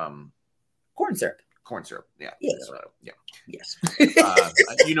pig's blood, corn syrup. corn syrup. Yeah, Yes, yeah. yes.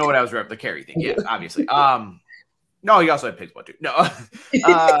 You know what I was rep the Carrie thing. Yeah, obviously. No, he also had pig's blood too. No,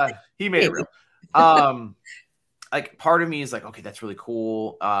 he made it real. Like part of me is like, okay, that's really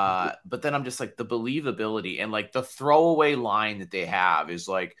cool. But then I'm just like the believability and like the throwaway line that they have is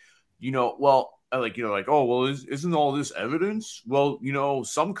like, well, like, oh, well, isn't all this evidence? Well,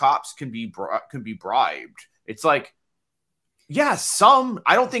 some cops can be bribed. It's like, yeah, some.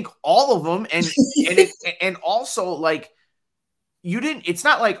 I don't think all of them, and also like it's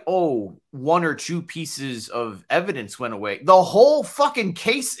not like, oh, one or two pieces of evidence went away. The whole fucking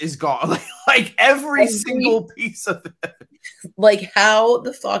case is gone. Like every single piece of evidence. Like how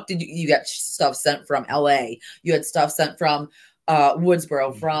the fuck did you got stuff sent from LA? You had stuff sent from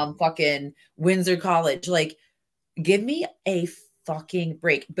Woodsboro, from fucking Windsor College. Like, give me a fucking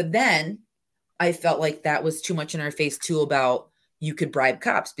break. But then I felt like that was too much in our face too about you could bribe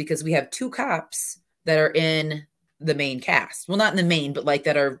cops, because we have two cops that are in the main cast. Well, not in the main, but like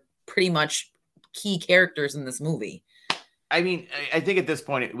that are pretty much key characters in this movie. I mean, I think at this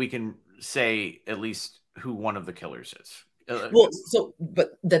point we can say at least who one of the killers is. Well,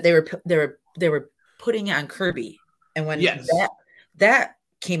 but that they were putting it on Kirby, and when yes. that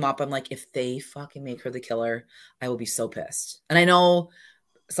came up, I'm like, if they fucking make her the killer, I will be so pissed. And I know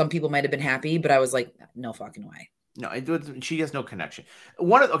some people might have been happy, but I was like, no fucking way. No, she has no connection.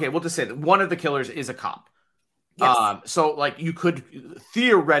 We'll just say that one of the killers is a cop. Yes. So like you could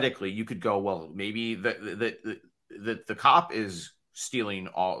theoretically go, well, maybe the cop is stealing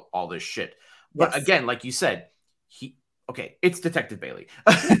all this shit. But yes, again, like you said, it's Detective Bailey.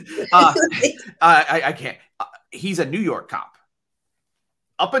 I can't. He's a New York cop.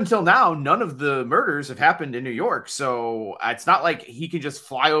 Up until now, none of the murders have happened in New York, so it's not like he can just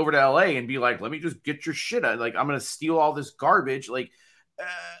fly over to LA and be like, "Let me just get your shit." Like, I'm gonna steal all this garbage. Like,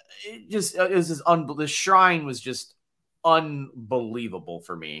 it was just the shrine was just unbelievable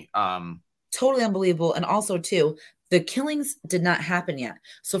for me. Totally unbelievable, and also too, the killings did not happen yet.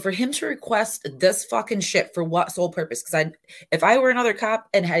 So for him to request this fucking shit for what sole purpose? Because if I were another cop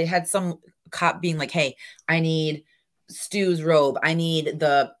and I had some cop being like, "Hey, I need Stu's robe. I need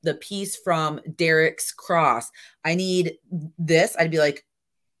the piece from Derek's cross. I need this," I'd be like,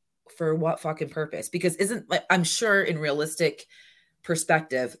 for what fucking purpose? Because I'm sure in realistic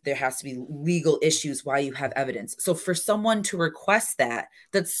perspective, there has to be legal issues why you have evidence. So for someone to request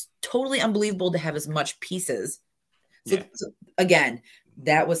that's totally unbelievable to have as much pieces. So, yeah. So again,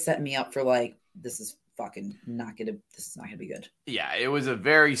 that was setting me up for like, this is not gonna be good. Yeah, it was a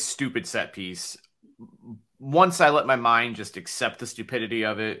very stupid set piece. Once I let my mind just accept the stupidity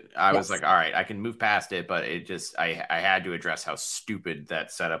of it, I was like, all right, I can move past it, but it just, I had to address how stupid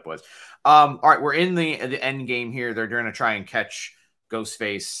that setup was. All right, we're in the end game here. They're going to try and catch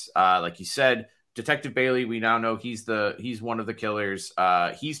Ghostface. Like you said, Detective Bailey, we now know he's one of the killers.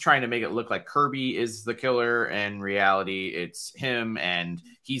 He's trying to make it look like Kirby is the killer. In reality, it's him, and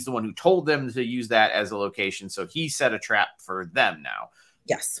he's the one who told them to use that as a location. So he set a trap for them now.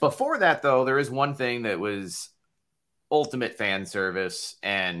 Yes. Before that, though, there is one thing that was ultimate fan service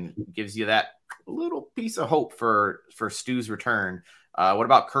and gives you that little piece of hope for Stu's return. What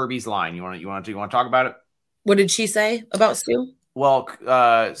about Kirby's line? You want to talk about it? What did she say about Stu? Well,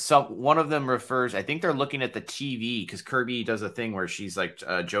 one of them refers. I think they're looking at the TV because Kirby does a thing where she's like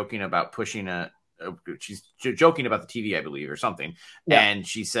joking about pushing she's joking about the TV, I believe, or something. Yeah. And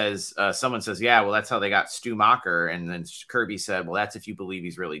she says, someone says, yeah, well, that's how they got Stu Macher. And then Kirby said, well, that's if you believe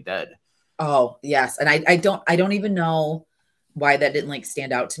he's really dead. Oh, yes. And I don't even know why that didn't like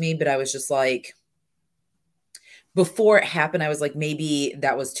stand out to me, but I was just like, before it happened, I was like, maybe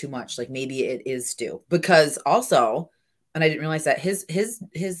that was too much. Like maybe it is Stu, because also, and I didn't realize that his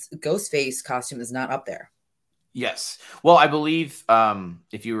Ghostface costume is not up there. Yes. Well, I believe one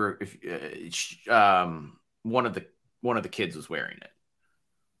of the kids was wearing it.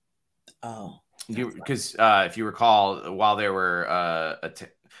 Oh, Because if you recall, while they were all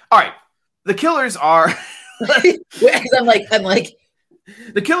right, the killers are I'm like,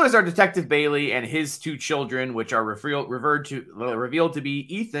 the killers are Detective Bailey and his two children, which are revealed to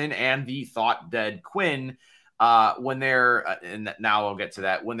be Ethan and the thought dead Quinn. When they're and now I'll get to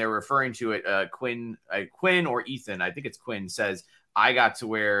that, when they're referring to it, Quinn or Ethan, I think it's Quinn, says, "I got to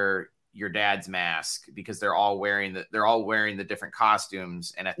wear your dad's mask," because they're all wearing the different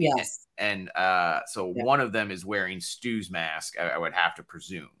costumes, and yes, so yeah. one of them is wearing Stu's mask. I would have to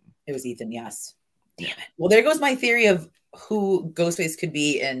presume It was Ethan. Yes. Damn it. Well, there goes my theory of who Ghostface could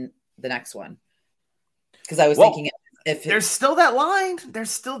be in the next one. Because I was thinking if there's still that line. There's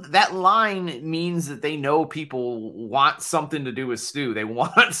still that line means that they know people want something to do with Stu. They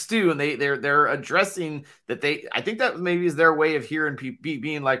want Stu, and they're addressing that. I think that maybe is their way of hearing people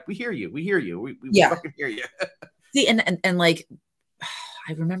being like, "We hear you, we hear you, we fucking hear you." See, and like,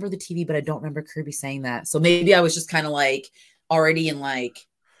 I remember the TV, but I don't remember Kirby saying that. So maybe I was just kind of like already in like.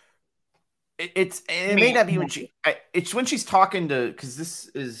 It may not be when it's when she's talking to, because this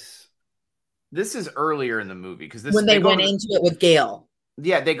is earlier in the movie, because When they went into it with Gail.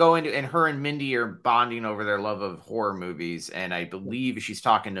 Yeah, they go into, and her and Mindy are bonding over their love of horror movies, and I believe she's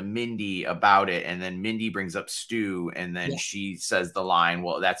talking to Mindy about it, and then Mindy brings up Stu, and then she says the line,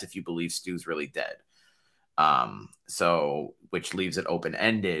 "Well, that's if you believe Stu's really dead." So which leaves it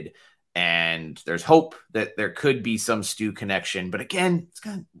open-ended, and there's hope that there could be some Stu connection, but again, it's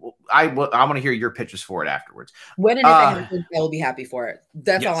kind of, I want to hear your pitches for it afterwards. When and if it happens, I will be happy for it.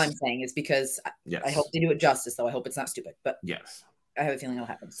 That's all I'm saying, is because I hope they do it justice, though. I hope it's not stupid, but yes, I have a feeling it'll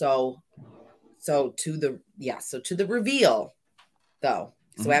happen. So to the reveal, though.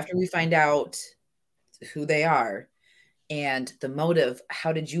 So after we find out who they are and the motive,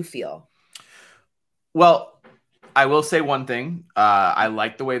 how did you feel? Well, I will say one thing. I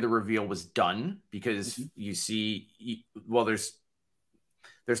like the way the reveal was done, because you see, well, there's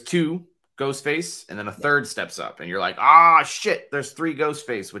two Ghostface, and then a third steps up, and you're like, shit, there's three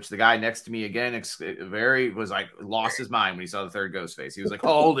Ghostface, which the guy next to me again was like, lost his mind when he saw the third Ghostface. He was like,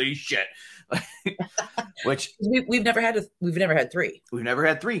 holy shit. Which we've never had three. We've never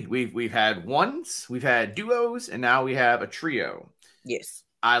had three. We've had ones, we've had duos, and now we have a trio. Yes.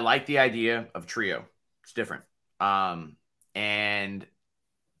 I like the idea of trio. It's different. And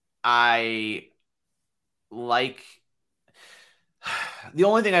I like, the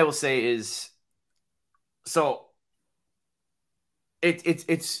only thing I will say is, so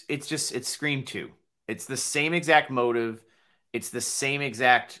it's Scream 2. It's the same exact motive. It's the same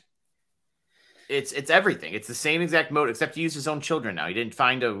exact, it's everything. It's the same exact motive, except he used his own children now. He didn't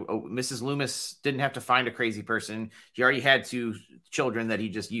find Mrs. Loomis didn't have to find a crazy person. He already had two children that he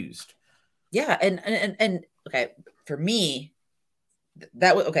just used. Yeah, and okay, for me,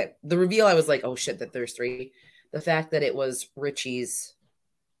 that was okay. The reveal, I was like, oh shit, that there's three. The fact that it was Richie's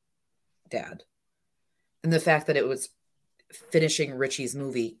dad, and the fact that it was finishing Richie's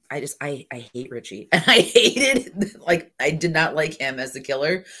movie, I hate Richie, and I hated, like, I did not like him as the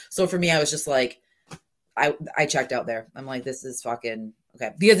killer. So for me, I was just like, I checked out there. I'm like, this is fucking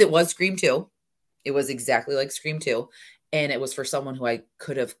okay, because it was Scream 2. It was exactly like Scream 2, and it was for someone who I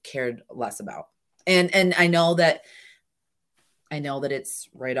could have cared less about. And I know that it's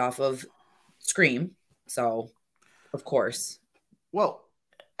right off of Scream, so of course. Well,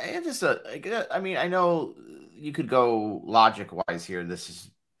 I mean, I know you could go logic wise here.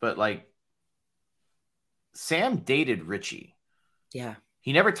 But like, Sam dated Richie. Yeah.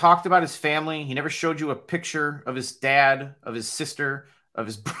 He never talked about his family. He never showed you a picture of his dad, of his sister, of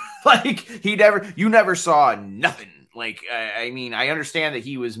his like. You never saw nothing. Like, I mean, I understand that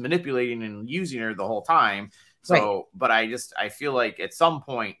he was manipulating and using her the whole time. So, right. But I feel like at some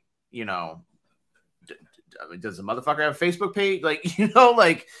point, you know, does the motherfucker have a Facebook page? Like, you know,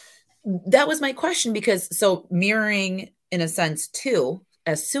 like, that was my question, because so mirroring in a sense too,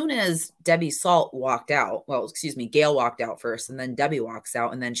 as soon as Debbie Salt walked out, Gail walked out first, and then Debbie walks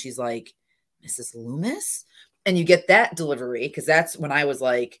out, and then she's like, Mrs. Loomis? And you get that delivery, because that's when I was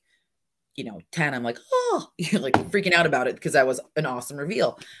like, 10, I'm like, oh, like freaking out about it, because that was an awesome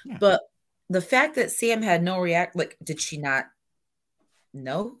reveal. Yeah. But the fact that Sam had no like, did she not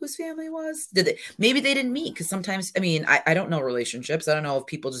know whose family was? Maybe they didn't meet, because sometimes, I mean, I don't know relationships. I don't know if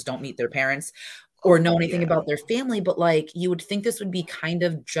people just don't meet their parents or know anything about their family, but like, you would think this would be kind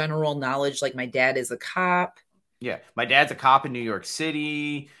of general knowledge. Like, my dad is a cop. Yeah. My dad's a cop in New York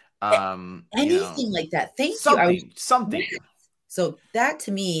City. Anything like that. Thank you. Something. So that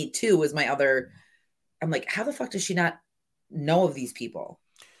to me too was my other, I'm like, how the fuck does she not know of these people?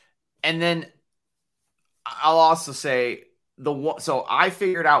 And then I'll also say the one. So I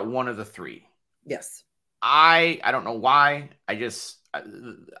figured out one of the three. Yes. I don't know why.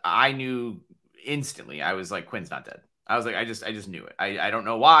 I knew instantly. I was like, Quinn's not dead. I was like, I just knew it. I don't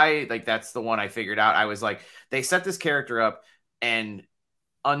know why. Like that's the one I figured out. I was like, they set this character up and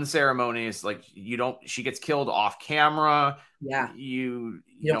unceremonious, like she gets killed off camera. Yeah. You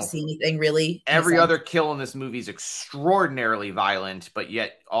don't know, see anything really. every other kill in this movie is extraordinarily violent, but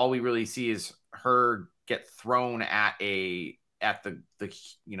yet all we really see is her get thrown at the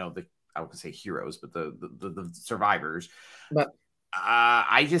you know, the, I would say heroes, but the survivors. But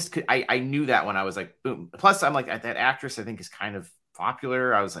I knew that when I was like, boom. Plus, I'm like, that actress I think is kind of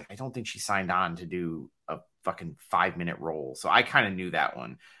popular. I was like, I don't think she signed on to do a fucking 5-minute role, so I kind of knew that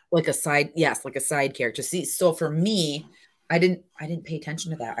one. like a side, yes, like a side character. See, so for me, I didn't pay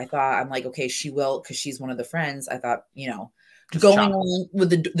attention to that. I thought, I'm like, okay, she will, because she's one of the friends. I thought, Just going chop. along with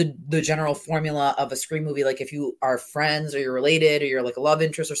the general formula of a Scream movie, like if you are friends or you're related or you're like a love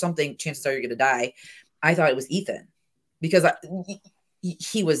interest or something, chances are you're gonna die. I thought it was Ethan because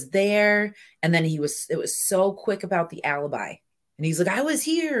he was there, and then it was so quick about the alibi, and he's like, I was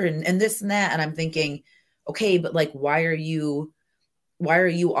here, and this and that, and I'm thinking, okay, but like, why are you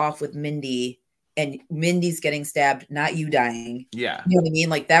off with Mindy, and Mindy's getting stabbed, not you dying? Yeah. You know what I mean?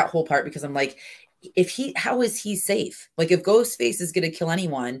 Like that whole part, because I'm like, how is he safe? Like if Ghostface is going to kill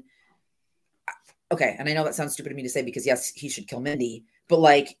anyone, okay. And I know that sounds stupid of me to say, because yes, he should kill Mindy, but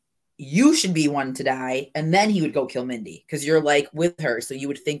like, you should be one to die, and then he would go kill Mindy because you're like with her. So you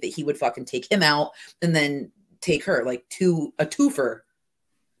would think that he would fucking take him out and then take her, like a twofer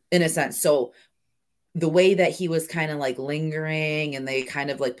in a sense. So the way that he was kind of like lingering, and they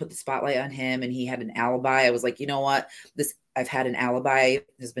kind of like put the spotlight on him, and he had an alibi, I was like, you know what? I've had an alibi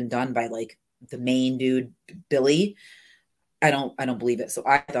has been done by like the main dude, Billy. I don't believe it. So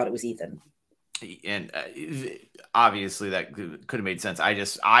I thought it was Ethan. And obviously that could have made sense.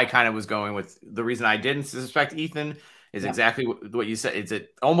 I kind of was going with the reason I didn't suspect Ethan is exactly what you said. It's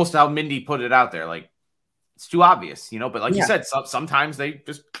almost how Mindy put it out there. Like it's too obvious, but like you said, sometimes they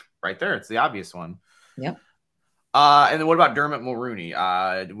just right there. It's the obvious one. Yeah. And then what about Dermot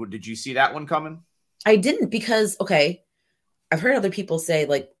Mulroney? Did you see that one coming? I didn't, because, okay, I've heard other people say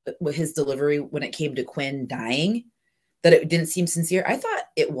like with his delivery when it came to Quinn dying, that it didn't seem sincere. I thought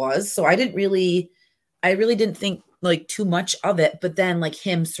it was. So I really didn't think like too much of it. But then like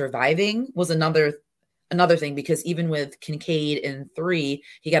him surviving was another thing, because even with Kincaid in 3,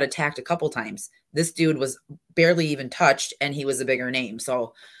 he got attacked a couple times. This dude was barely even touched, and he was a bigger name.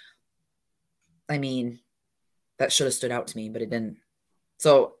 So, I mean, that should have stood out to me, but it didn't.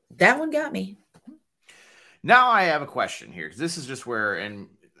 So that one got me. Now I have a question here, because this is just where, and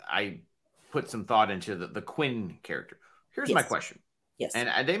I put some thought into the Quinn character. Here's my question. Yes.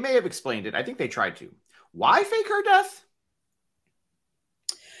 And they may have explained it. I think they tried to. Why fake her death?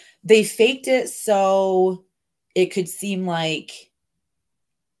 They faked it so it could seem like,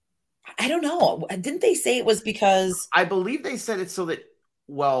 I don't know. Didn't they say it was because? I believe they said it so that,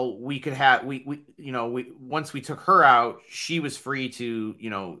 well, we could have, once we took her out, she was free to,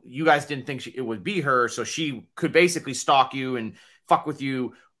 you guys didn't think it would be her. So she could basically stalk you and fuck with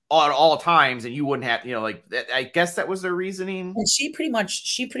you at all times, and you wouldn't have, I guess that was their reasoning. And she pretty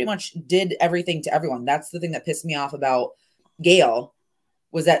much did everything to everyone. That's the thing that pissed me off about Gail,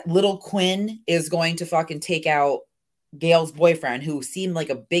 was that little Quinn is going to fucking take out Gail's boyfriend, who seemed like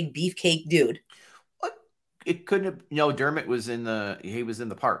a big beefcake dude. What? It couldn't have, Dermot was in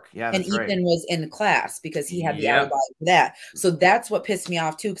the park. Yeah. And Ethan was in class because he had the alibi for that. So that's what pissed me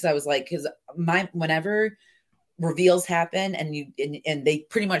off too. Cause I was like, whenever reveals happen and they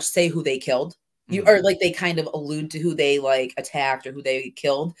pretty much say who they killed, or like they kind of allude to who they like attacked or who they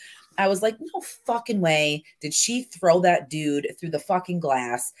killed, I was like, no fucking way did she throw that dude through the fucking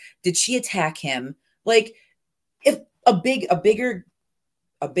glass. Did she attack him? Like, if a bigger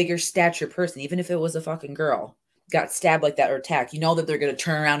stature person, even if it was a fucking girl, got stabbed like that or attacked, that they're going to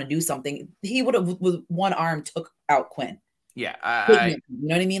turn around and do something. He would have, with one arm, took out Quinn. Yeah. You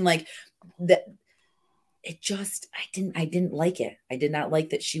know what I mean? Like that. It just, I didn't like it. I did not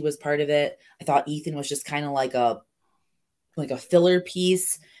like that she was part of it. I thought Ethan was just kind of like a filler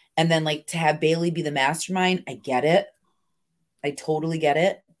piece. And then like to have Bailey be the mastermind, I get it. I totally get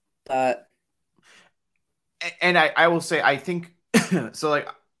it. But. And I will say, I think, so like,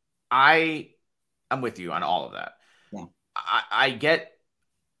 I'm with you on all of that. Yeah. I get,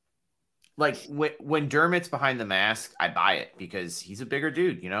 like, when Dermot's behind the mask, I buy it because he's a bigger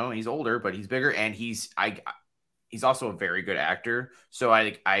dude, he's older, but he's bigger, and he's also a very good actor. So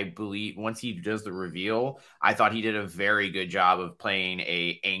I believe once he does the reveal, I thought he did a very good job of playing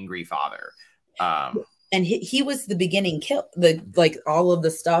a angry father. And he was the beginning kill, like all of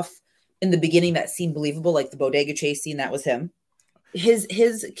the stuff in the beginning that seemed believable, like the bodega chase scene, that was him.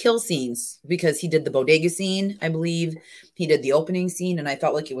 His kill scenes, because he did the bodega scene, I believe he did the opening scene, and I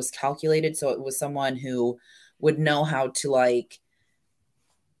felt like it was calculated, so it was someone who would know how to like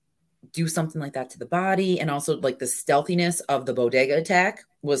do something like that to the body, and also like the stealthiness of the bodega attack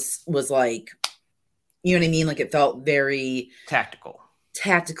was like, you know what I mean, like it felt very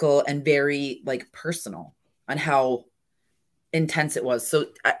tactical and very like personal on how intense it was. So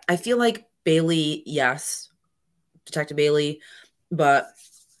I feel like Bailey, yes, Detective Bailey, but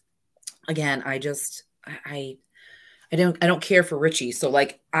again, I don't care for Richie. So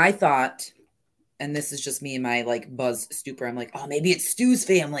like I thought, and this is just me and my like buzz stupor, I'm like, oh, maybe it's Stu's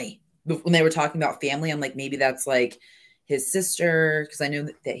family. But when they were talking about family, I'm like, maybe that's like his sister, because I knew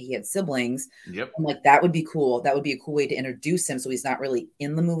that he had siblings. Yep. I'm like, that would be cool. That would be a cool way to introduce him, so he's not really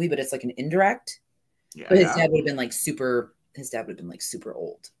in the movie, but it's like an indirect. Yeah. But his dad would have been like super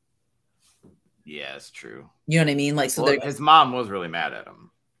old. Yeah, it's true. You know what I mean? Like, so his mom was really mad at him.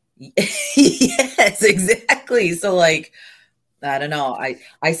 Yes, exactly. So like, I don't know.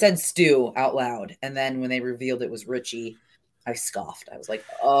 I said Stu out loud, and then when they revealed it was Richie, I scoffed. I was like,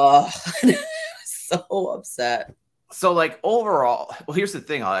 oh, so upset. So like overall, well, here's the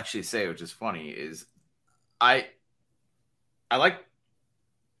thing I'll actually say, which is funny, is I like,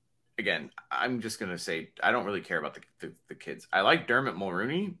 again, I'm just going to say, I don't really care about the kids. I like Dermot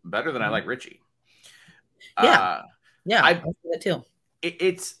Mulroney better than I like Richie. Yeah. I see that too.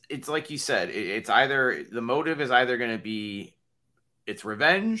 It's like you said, it's either the motive is either going to be it's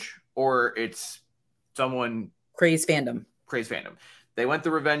revenge or it's someone crazed fandom. They went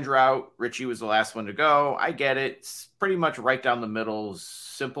the revenge route. Richie was the last one to go. I get it. It's pretty much right down the middle,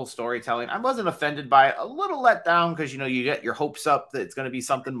 simple storytelling. I wasn't offended by it. A little let down because, you know, you get your hopes up that it's going to be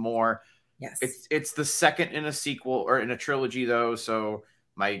something more. Yes. It's the second in a sequel or in a trilogy, though. So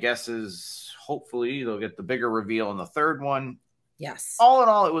my guess is hopefully they'll get the bigger reveal in the third one. Yes. All in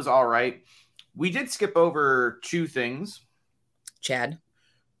all, it was all right. We did skip over two things.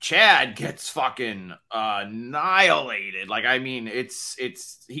 Chad gets fucking annihilated. Like, I mean,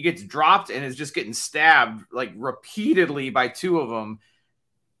 he gets dropped and is just getting stabbed like repeatedly by two of them.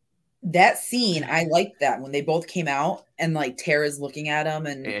 That scene, I liked that when they both came out and like Tara's looking at him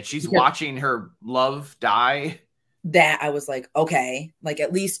and she's watching her love die. That I was like, okay, like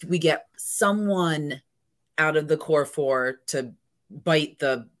at least we get someone out of the core four to bite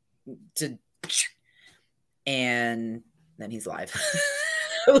and then he's alive.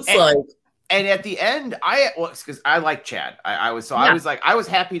 It was and at the end, because I like Chad. I was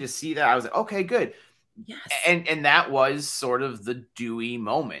happy to see that. I was like, okay, good. Yes. And that was sort of the Dewey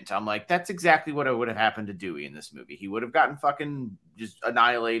moment. I'm like, that's exactly what would have happened to Dewey in this movie. He would have gotten fucking just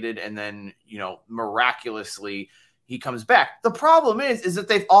annihilated, and then, you know, miraculously he comes back. The problem is that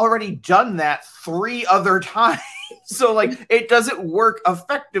they've already done that 3 other times. So like it doesn't work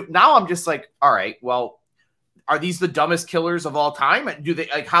effective. Now I'm just like, all right, well, are these the dumbest killers of all time? Do they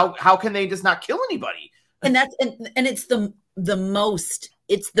like how can they just not kill anybody? And that's and it's the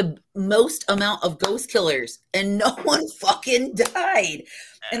most amount of ghost killers, and no one fucking died.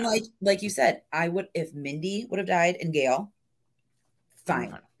 And like you said, I would, if Mindy would have died and Gail,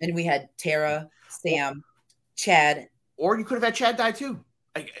 fine. And we had Tara, Sam, Chad, or you could have had Chad die too.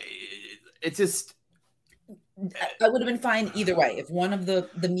 Like, it's just, I would have been fine either way. If one of the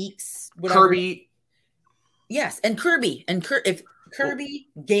Meeks, whatever, Kirby. Yes, and Kirby. And if Kirby,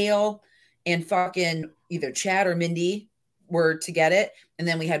 Gail, and fucking either Chad or Mindy were to get it, and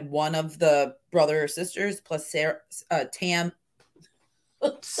then we had one of the brother or sisters plus Sarah, Tam.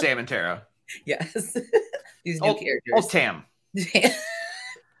 Sam and Tara. Yes. These new characters. Oh, Tam.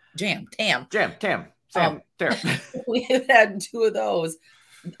 Tam. Sam, Tara. We had 2 of those.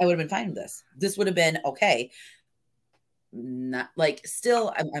 I would have been fine with this. This would have been okay. Not like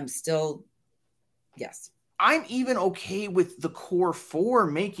still, I'm still, yes. I'm even okay with the core 4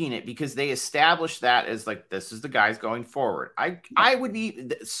 making it because they established that as like, this is the guys going forward. I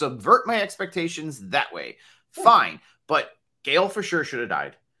would subvert my expectations that way. Fine. But Gail for sure should have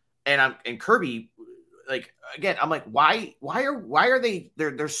died. And Kirby, like, again, I'm like, why are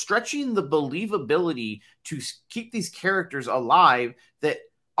they're stretching the believability to keep these characters alive that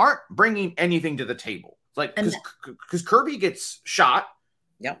aren't bringing anything to the table? Like, because Kirby gets shot.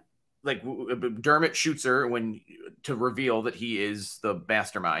 Yep. Like Dermot shoots her to reveal that he is the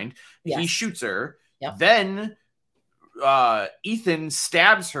mastermind. Yes. He shoots her. Yep. Then Ethan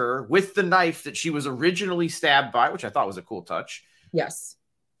stabs her with the knife that she was originally stabbed by, which I thought was a cool touch. Yes.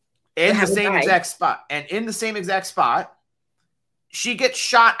 In the same exact spot. And in the same exact spot, she gets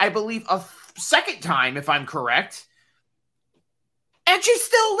shot, I believe, a second time, if I'm correct, and she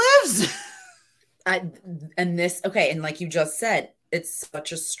still lives. And like you just said, it's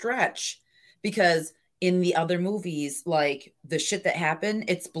such a stretch because in the other movies, like the shit that happened,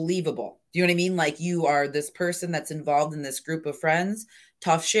 it's believable. Do you know what I mean? Like you are this person that's involved in this group of friends,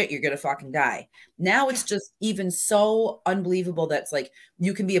 tough shit, you're gonna fucking die. Now it's just even so unbelievable that's like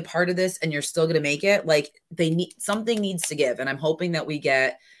you can be a part of this and you're still gonna make it. Like something needs to give, and I'm hoping that we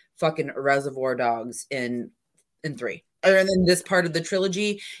get fucking Reservoir Dogs in 3. And then this part of the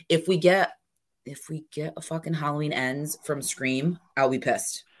trilogy, if we get a fucking Halloween Ends from Scream, I'll be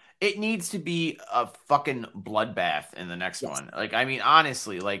pissed. It needs to be a fucking bloodbath in the next Yes. one. Like, I mean,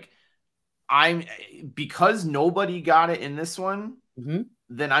 honestly, like because nobody got it in this one,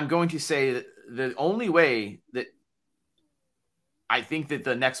 then I'm going to say that the only way that I think that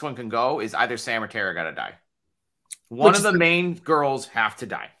the next one can go is either Sam or Tara got to die. One of the main girls have to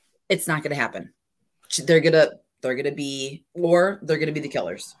die. It's not going to happen. They're going to be the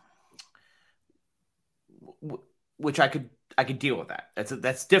killers. Which I could deal with that.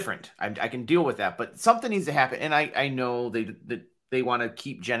 That's different. I can deal with that, but something needs to happen. And I know they want to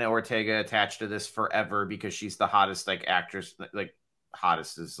keep Jenna Ortega attached to this forever because she's the hottest like actress. Like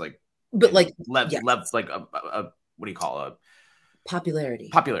hottest is like, but like left like a what do you call it? Popularity.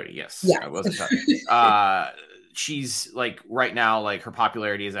 Yes. Yeah. I wasn't. She's like right now, like her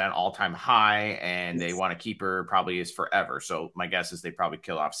popularity is at an all-time high, and they want to keep her probably as forever. So my guess is they probably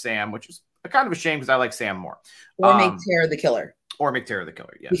kill off Sam, which is kind of a shame because I like Sam more. Or make Tara the killer.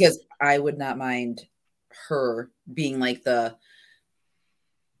 Yes. Because I would not mind her being like the,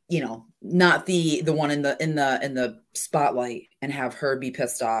 not the one in the spotlight, and have her be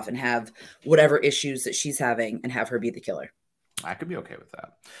pissed off and have whatever issues that she's having and have her be the killer. I could be okay with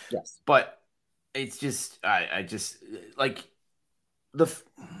that. Yes. But it's just, I just like the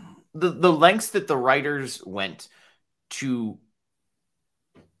lengths that the writers went to.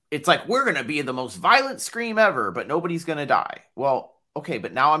 It's like, we're going to be the most violent Scream ever, but nobody's going to die. Well, okay.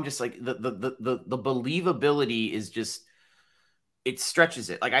 But now I'm just like the believability is just, it stretches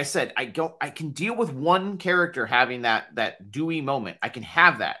it. Like I said, I can deal with one character having that Dewey moment. I can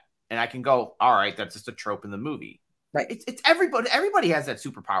have that. And I can go, all right, that's just a trope in the movie. Right. It's everybody has that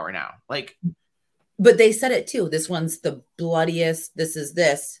superpower now. Like, but they said it too. This one's the bloodiest. This is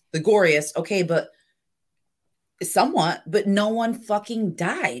the goriest. Okay, but somewhat, but no one fucking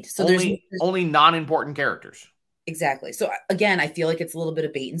died. So there's only non-important characters. Exactly. So again, I feel like it's a little bit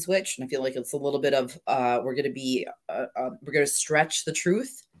of bait and switch, and I feel like it's a little bit of we're going to stretch the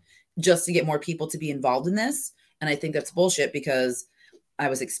truth just to get more people to be involved in this. And I think that's bullshit because I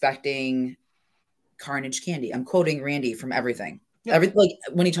was expecting Carnage Candy. I'm quoting Randy from Everything. Yeah. Like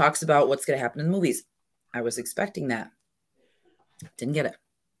when he talks about what's going to happen in the movies, I was expecting that. Didn't get it.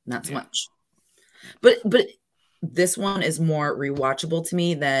 Not so much. But this one is more rewatchable to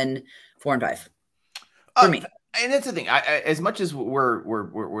me than 4 and 5 for me. And that's the thing. As much as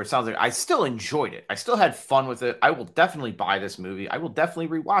we're sounds like, I still enjoyed it. I still had fun with it. I will definitely buy this movie. I will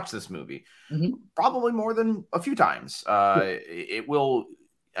definitely rewatch this movie, probably more than a few times. It will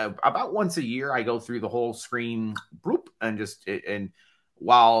about once a year. I go through the whole Scream group and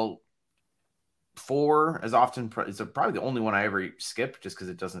while 4 is often is probably the only one I ever skip just because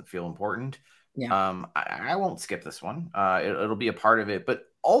it doesn't feel important. Yeah. I won't skip this one. It'll be a part of it, but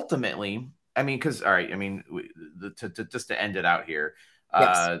ultimately, I mean, because all right, I mean, just to end it out here,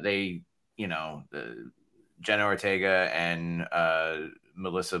 they, Jenna Ortega and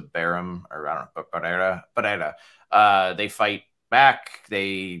Melissa Barham, or I don't know, Barrera, they fight back.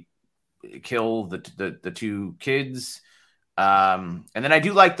 They kill the 2 kids. And then I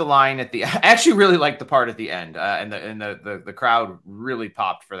do like the line at the. I actually really like the part at the end, and the crowd really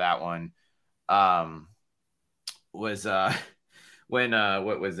popped for that one. Was when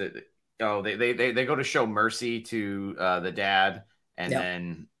what was it? Oh, they go to show mercy to the dad, and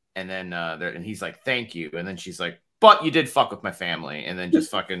then and he's like, thank you, and then she's like, but you did fuck with my family, and then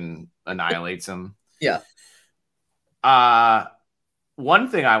just fucking annihilates him. Yeah. One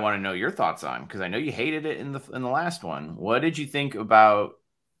thing I want to know your thoughts on, because I know you hated it in the last one. What did you think about?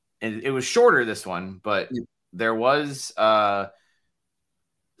 It was shorter this one, but there was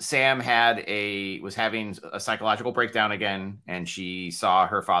Sam was having a psychological breakdown again, and she saw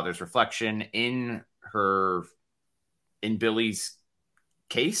her father's reflection in Billy's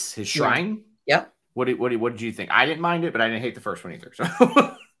case, his shrine. Yeah. What did you think? I didn't mind it, but I didn't hate the first one either. So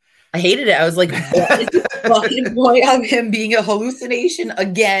I hated it. I was like, what is the fucking point of him being a hallucination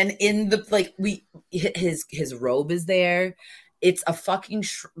again in the his robe is there. it's a fucking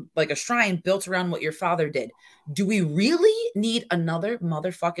like a shrine built around what your father did. Do we really need another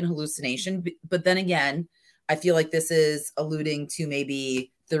motherfucking hallucination? But then again, I feel like this is alluding to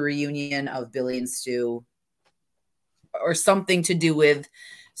maybe the reunion of Billy and Stu, or something to do with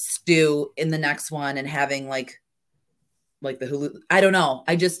Stu in the next one, and having like the I don't know.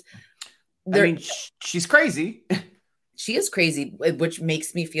 I mean, she's crazy. She is crazy, which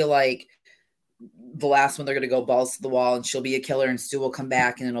makes me feel like the last one they're going to go balls to the wall and she'll be a killer and Stu will come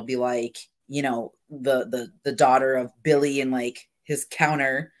back and it'll be like, you know, the daughter of Billy and like his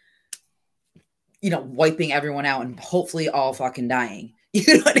counter, you know, wiping everyone out and hopefully all fucking dying.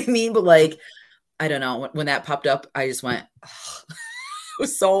 You know what I mean? But like, I don't know. When that popped up, I just went, oh. I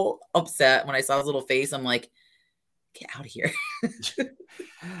was so upset when I saw his little face. I'm like, get out of here.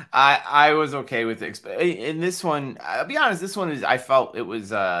 I was okay with it. In this one, I'll be honest, this one I felt it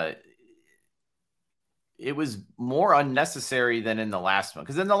was more unnecessary than in the last one.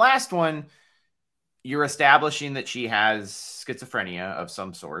 Because in the last one, you're establishing that she has schizophrenia of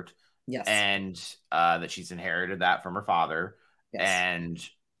some sort. Yes. And that she's inherited that from her father. Yes. And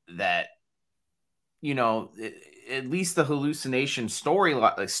that, you know, at least the hallucination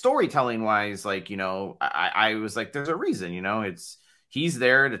storytelling wise, like, you know, I was like, there's a reason, you know, he's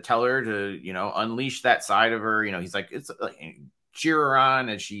there to tell her to, you know, unleash that side of her. You know, he's like, it's like, cheer her on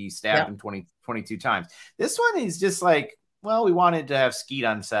as she stabbed him 22 times. This one is just like, well, we wanted to have Skeet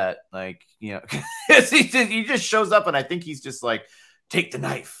on set. Like, you know, he just shows up and I think he's just like, take the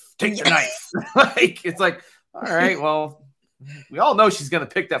knife. Like, it's like, all right, well, we all know she's going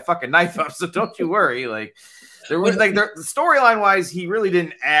to pick that fucking knife up. So don't you worry. Like, there was like the storyline wise, he really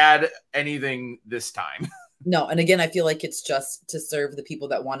didn't add anything this time. No. And again, I feel like it's just to serve the people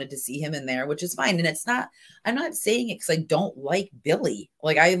that wanted to see him in there, which is fine. And I'm not saying it because I don't like Billy.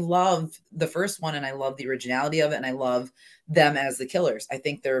 Like, I love the first one and I love the originality of it. And I love them as the killers. I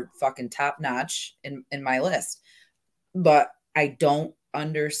think they're fucking top notch in my list, but I don't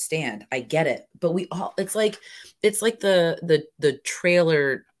understand. I get it. But it's like the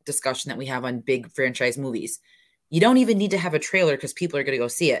trailer discussion that we have on big franchise movies. You don't even need to have a trailer because people are going to go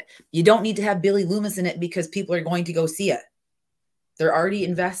see it. You don't need to have Billy Loomis in it because people are going to go see it. They're already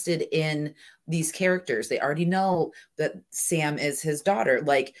invested in these characters. They already know that Sam is his daughter.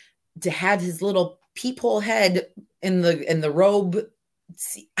 Like, to have his little peephole head in the robe,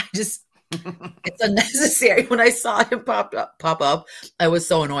 it's unnecessary. When I saw him pop up, I was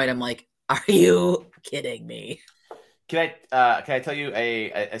so annoyed. I'm like, are you kidding me? Can I tell you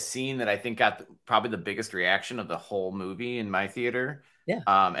a scene that I think got probably the biggest reaction of the whole movie in my theater? Yeah.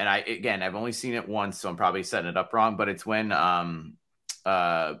 And I've only seen it once, so I'm probably setting it up wrong. But it's when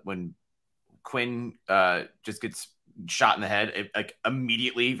Quinn just gets shot in the head, like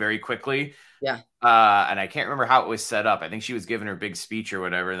immediately, very quickly. Yeah. And I can't remember how it was set up. I think she was giving her big speech or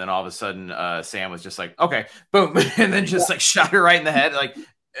whatever, and then all of a sudden, Sam was just like, "Okay, boom," and then just like shot her right in the head, like.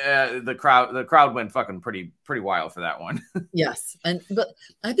 The crowd went fucking pretty wild for that one. Yes. But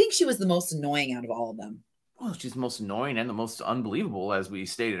I think she was the most annoying out of all of them. Well, she's the most annoying and the most unbelievable, as we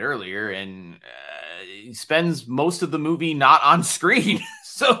stated earlier, and spends most of the movie not on screen.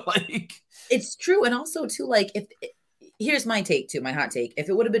 So like, it's true. And also too, like, here's my take too, my hot take. If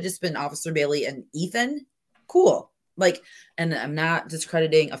it would have just been Officer Bailey and Ethan, cool. Like, and I'm not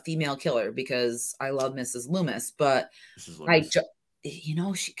discrediting a female killer because I love Mrs. Loomis, but you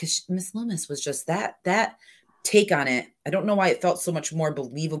know, because Miss Loomis was just that take on it. I don't know why it felt so much more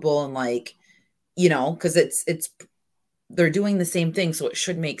believable and like, you know, because it's they're doing the same thing, so it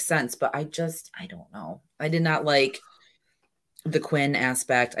should make sense. But I don't know. I did not like the Quinn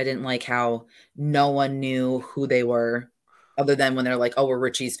aspect. I didn't like how no one knew who they were, other than when they're like, "Oh, we're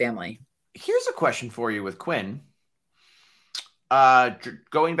Richie's family." Here's a question for you with Quinn.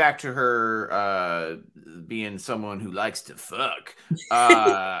 Going back to her being someone who likes to fuck,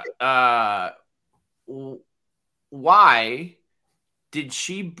 why did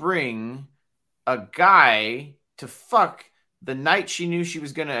she bring a guy to fuck the night she knew she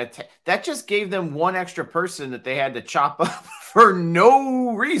was gonna attack? That just gave them one extra person that they had to chop up for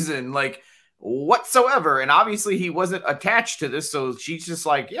no reason, like, whatsoever. And obviously he wasn't attached to this, so she's just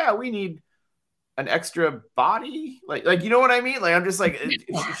like, yeah, we need an extra body, like you know what I mean? Like, I'm just like,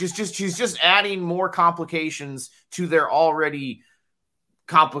 she's just adding more complications to their already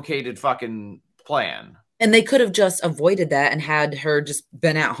complicated fucking plan. And they could have just avoided that and had her just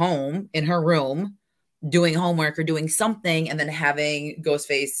been at home in her room doing homework or doing something, and then having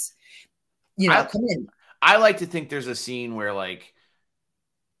Ghostface, you know, come in. I like to think there's a scene where like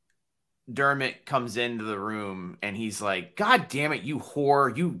Dermot comes into the room and he's like, God damn it, you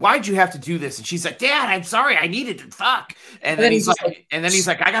whore. Why'd you have to do this? And she's like, Dad, I'm sorry. I needed to fuck. And then he's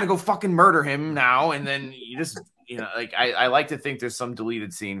like, I gotta go fucking murder him now. And then you just, like, I like to think there's some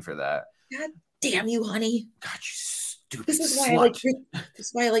deleted scene for that. God damn you, honey. God, you stupid This is why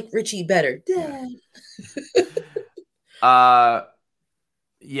I like Richie better. Dad.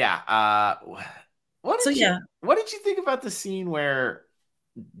 Yeah. What did you think about the scene where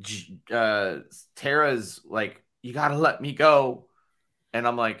Tara's like, you gotta let me go, and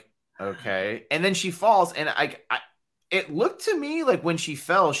I'm like, okay, and then she falls, and it looked to me like when she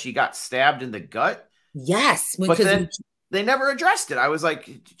fell, she got stabbed in the gut. Yes, but then they never addressed it. I was like,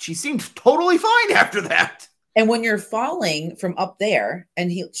 she seemed totally fine after that. And when you're falling from up there,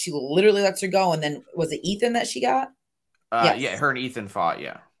 and she literally lets her go, and then was it Ethan that she got? Yes. Yeah, her and Ethan fought.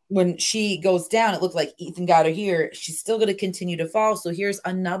 Yeah. When she goes down, it looked like Ethan got her here. She's still going to continue to fall. So here's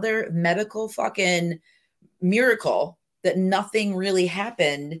another medical fucking miracle that nothing really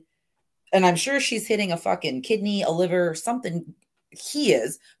happened. And I'm sure she's hitting a fucking kidney, a liver, something. He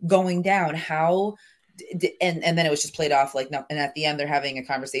is going down. How? And then it was just played off like no. And at the end, they're having a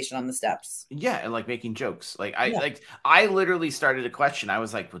conversation on the steps. Yeah, and like making jokes. I literally started to question. I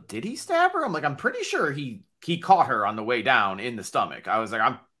was like, well, did he stab her? I'm like, I'm pretty sure he caught her on the way down in the stomach. I was like,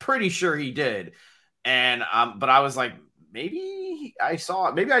 I'm pretty sure he did. And but I was like, maybe I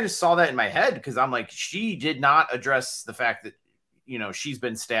just saw that in my head, because I'm like, she did not address the fact that she's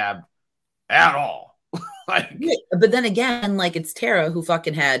been stabbed at all. But then again, like, it's Tara who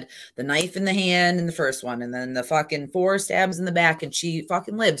fucking had the knife in the hand in the first one, and then the fucking 4 stabs in the back, and she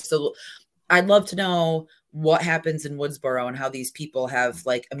fucking lived. So I'd love to know what happens in Woodsboro and how these people have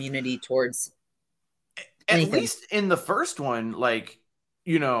like immunity towards anything. At least in the first one, like,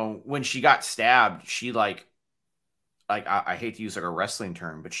 when she got stabbed, she like I hate to use like a wrestling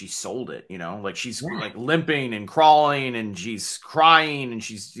term, but she sold it, like she's like limping and crawling and she's crying and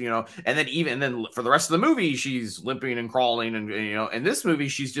she's, and then for the rest of the movie, she's limping and crawling. And, in this movie,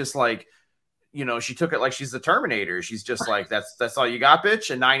 she's just like, she took it like she's the Terminator. She's just like, that's all you got,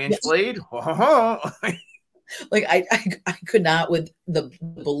 bitch. A 9-inch blade. Like I could not, with the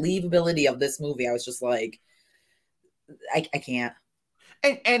believability of this movie. I was just like, I can't.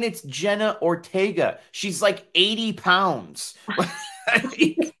 And it's Jenna Ortega. She's like 80 pounds.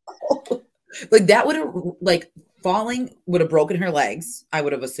 Like that would have, like, falling would have broken her legs, I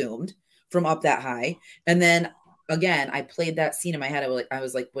would have assumed, from up that high. And then again, I played that scene in my head. I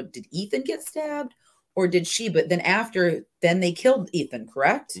was like, what, did Ethan get stabbed or did she? But then then they killed Ethan,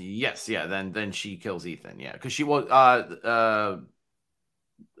 correct? Yes. Yeah. Then she kills Ethan. Yeah. Cause she was,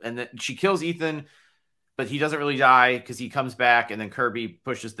 and then she kills Ethan, but he doesn't really die because he comes back, and then Kirby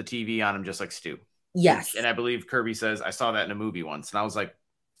pushes the TV on him just like Stu. Yes. And I believe Kirby says, I saw that in a movie once. And I was like,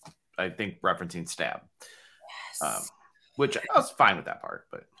 I think referencing Stab. Yes. Which I was fine with that part,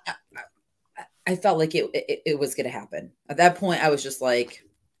 but I felt like it was going to happen. At that point, I was just like,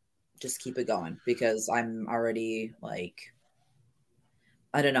 just keep it going, because I'm already like,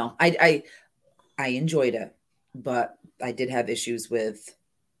 I don't know. I enjoyed it, but I did have issues with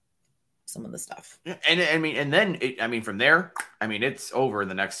some of the stuff. And I mean, and then from there, I mean, it's over in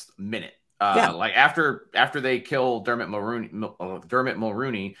the next minute. Like after they kill Dermot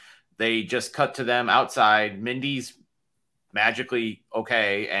Mulroney, they just cut to them outside. Mindy's magically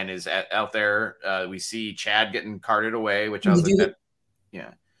okay and is out there. We see Chad getting carted away, which I was like,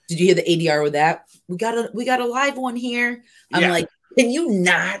 yeah. Did you hear the ADR with that? We got a live one here. I'm like, can you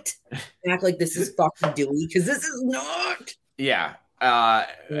not act like this is fucking Dewey? Because this is not. Yeah.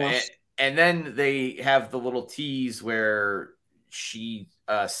 And then they have the little tease where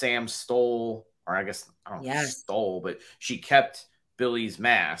Sam stole, or I guess I don't know, stole, but she kept Billy's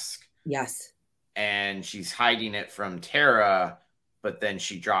mask. Yes. And she's hiding it from Tara, but then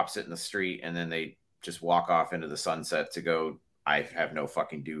she drops it in the street, and then they just walk off into the sunset to go. I have no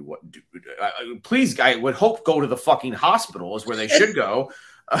fucking please, I would hope go to the fucking hospital is where they should go.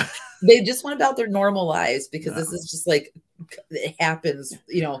 They just went about their normal lives, because this is just like, it happens,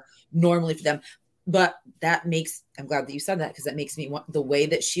 normally for them. But I'm glad that you said that, because that makes me want, the way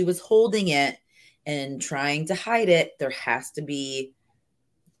that she was holding it and trying to hide it, there has to be,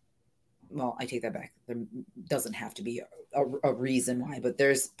 well, I take that back. There doesn't have to be a reason why, but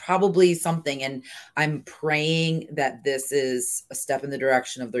there's probably something. And I'm praying that this is a step in the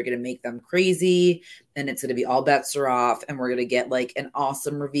direction of, they're going to make them crazy and it's going to be all bets are off, and we're going to get like an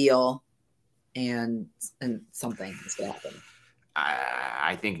awesome reveal, and something is going to happen.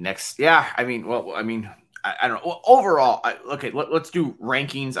 I think next. Yeah. I mean, I don't know. Well, overall, okay, let's do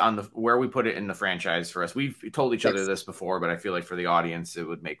rankings on the where we put it in the franchise for us. We've told each other this before, but I feel like for the audience, it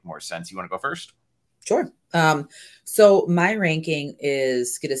would make more sense. You want to go first? Sure. So my ranking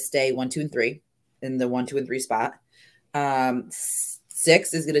is going to stay 1, 2, and 3 in the 1, 2, and 3 spot.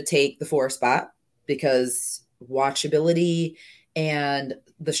 6 is going to take the 4 spot because watchability and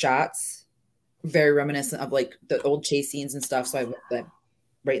the shots very reminiscent of like the old chase scenes and stuff. So I put that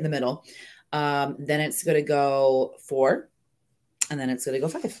right in the middle. Then it's going to go 4, and then it's going to go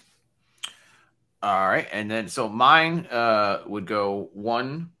 5. All right, and then so mine would go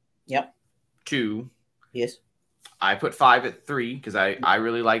 1. Yep. 2. Yes. I put 5 at 3 because I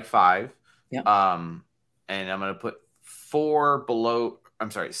really like 5. Yep. And I'm gonna put 4 below.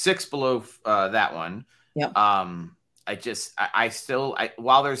 I'm sorry, 6 below that one. Yep. I still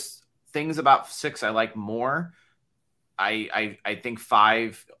while there's things about 6 I like more. I think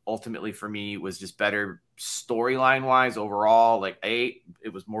 5 ultimately for me was just better storyline wise overall. Like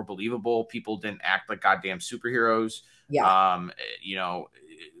it was more believable. People didn't act like goddamn superheroes. Yeah. You know,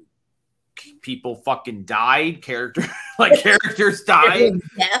 people fucking died. Characters died.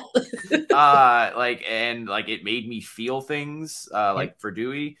 Like it made me feel things like for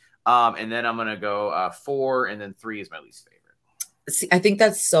Dewey. And then I'm gonna go 4, and then 3 is my least favorite. See, I think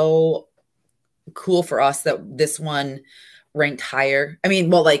that's so cool for us that this one ranked higher. I mean,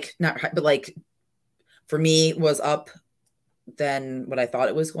 well, like not, but like for me was up than what I thought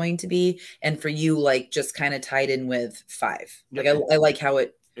it was going to be, and for you, like just kind of tied in with 5. Like I like how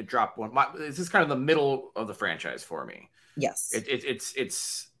it dropped 1. This is kind of the middle of the franchise for me. Yes,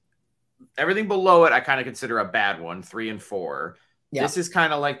 it's everything below it I kind of consider a bad one, 3 and 4. Yeah. This is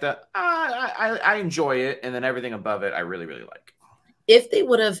kind of like the I enjoy it, and then everything above it I really really like. If they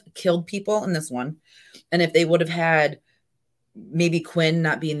would have killed people in this one, and if they would have had maybe Quinn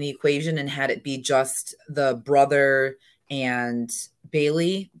not be in the equation and had it be just the brother and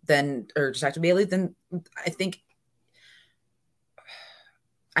Bailey, then or Detective Bailey, then I think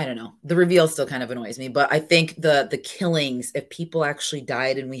I don't know. The reveal still kind of annoys me, but I think the killings, if people actually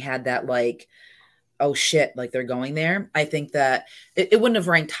died and we had that like, oh shit, like they're going there, I think that it wouldn't have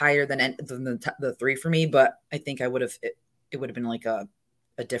ranked higher than the 3 for me, but I think I would have it would have been like a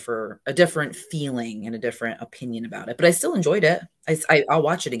different feeling and a different opinion about it. But I still enjoyed it. I'll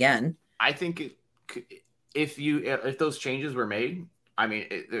watch it again. I think if those changes were made, I mean,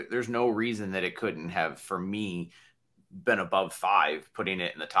 there's no reason that it couldn't have, for me, been above 5, putting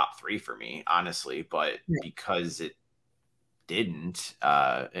it in the top 3 for me, honestly. But because it didn't,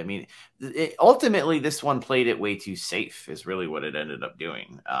 I mean, ultimately this one played it way too safe is really what it ended up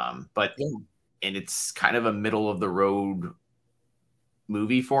doing. And it's kind of a middle of the road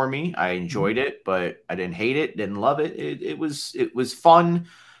movie for me. I enjoyed it, but I didn't hate it, didn't love it. It was fun,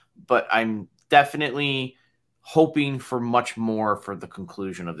 but I'm definitely hoping for much more for the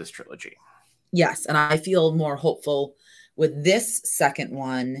conclusion of this trilogy. Yes, and I feel more hopeful with this second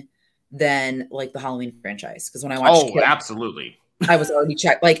one than like the Halloween franchise, because when I watched Kills, absolutely, I was already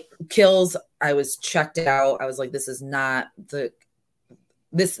checked. Like Kills, I was checked out. I was like, this is not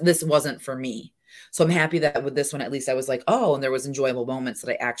this wasn't for me. So I'm happy that with this one, at least I was like, oh, and there was enjoyable moments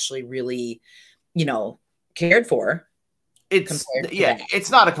that I actually really, cared for.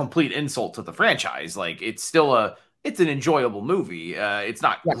 It's not a complete insult to the franchise. Like it's still it's an enjoyable movie. It's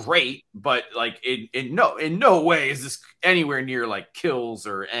not great, but like in no way is this anywhere near like Kills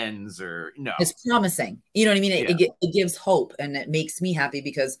or Ends or no. It's promising. You know what I mean? It gives hope, and it makes me happy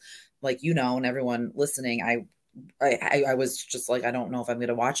because, like, and everyone listening, I was just like, I don't know if I'm going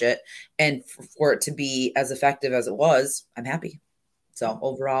to watch it, and for it to be as effective as it was, I'm happy. So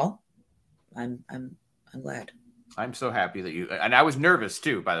overall, I'm glad. I'm so happy that and I was nervous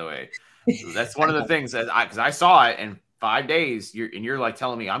too, by the way. That's one of the things that because I saw it in 5 days. You're like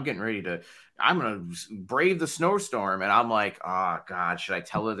telling me I'm going to brave the snowstorm, and I'm like, oh God, should I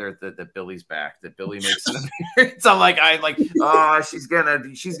tell her that Billy's back? That Billy makes an appearance?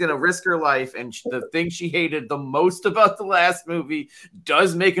 She's gonna risk her life, and the thing she hated the most about the last movie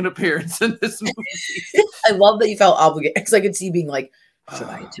does make an appearance in this movie. I love that you felt obligated, because I could see you being like, should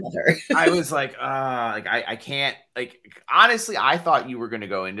I tell her? I was like, I can't. Like, honestly, I thought you were going to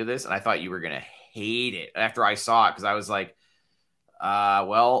go into this, and I thought you were going to hate it after I saw it, because I was like,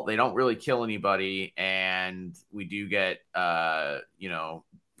 well, they don't really kill anybody, and we do get, a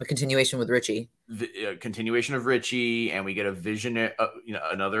continuation with Richie. Continuation of Richie, and we get a vision,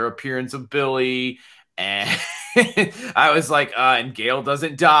 another appearance of Billy, and I was like, and Gail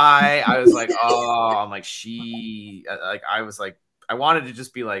doesn't die. I was like, I'm like, I was like, I wanted to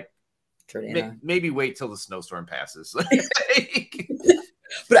just be like, maybe wait till the snowstorm passes.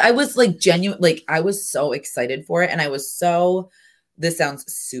 But but I was like genuine, like I was so excited for it. And I was so, this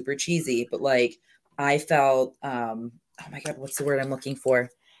sounds super cheesy, but like I felt, oh my God, what's the word I'm looking for?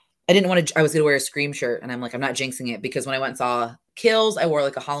 I didn't want to, I was going to wear a Scream shirt and I'm like, I'm not jinxing it because when I went and saw Kills, I wore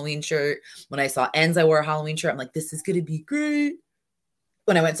like a Halloween shirt. When I saw Ends, I wore a Halloween shirt. I'm like, this is going to be great.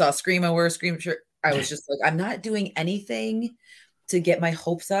 When I went and saw Scream, I wore a Scream shirt. I was just like, I'm not doing anything to get my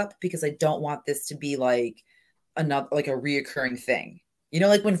hopes up because I don't want this to be like another, like a reoccurring thing. You know,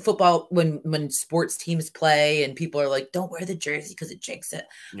 like when football, when sports teams play and people are like, don't wear the jersey because it jinxes it.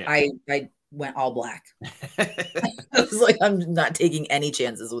 Yeah. I went all black. I was like, I'm not taking any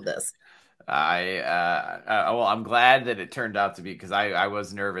chances with this. Well, I'm glad that it turned out to be, because I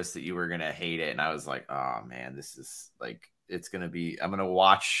was nervous that you were gonna hate it, and I was like, oh man, this is like, it's gonna be, I'm gonna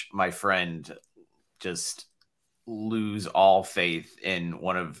watch my friend just lose all faith in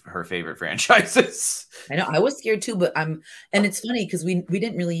one of her favorite franchises. I know, I was scared too, but and it's funny because we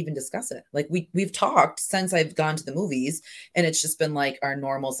didn't really even discuss it. Like we've talked since I've gone to the movies, and it's just been like our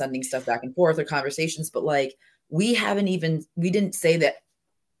normal sending stuff back and forth or conversations, but like we didn't say that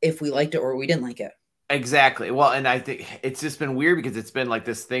if we liked it or we didn't like it. Exactly. Well, and I think it's just been weird because it's been like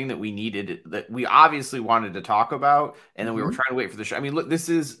this thing that we needed, that we obviously wanted to talk about, and then we were trying to wait for the show. I mean, look, this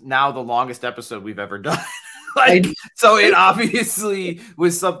is now the longest episode we've ever done. Like, so it obviously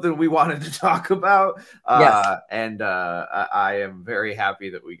was something we wanted to talk about. Yes. And I am very happy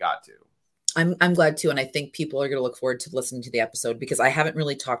that we got to. I'm glad too. And I think people are going to look forward to listening to the episode because I haven't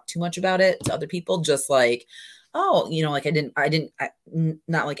really talked too much about it to other people. Just like, oh, you know, like I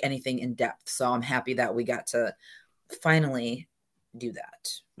not like anything in depth. So I'm happy that we got to finally do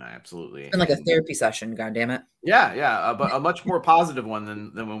that. No, absolutely. And like a therapy session, God damn it. Yeah. Yeah. But a much more positive one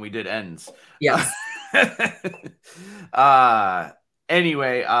than when we did Ends. Yes.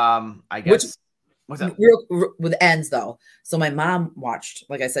 Anyway, I guess what's that? With Ends though. So my mom watched,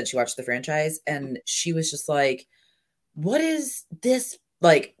 like I said, she watched the franchise and she was just like, what is this?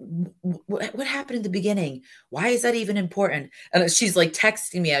 Like, what happened in the beginning? Why is that even important? And she's like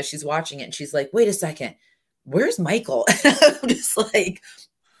texting me as she's watching it. And she's like, wait a second, where's Michael? I'm just like,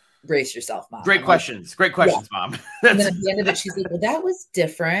 brace yourself, Mom. Great questions. Great questions, yeah. Mom. And then at the end of it, she's like, well, that was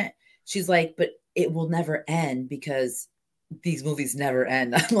different. She's like, but it will never end because these movies never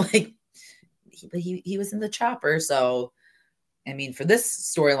end. I'm like, he was in the chopper. So, I mean, for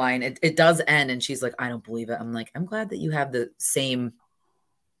this storyline, it does end. And she's like, I don't believe it. I'm like, I'm glad that you have the same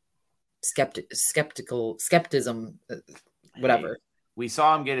skepticism, whatever. Hey, we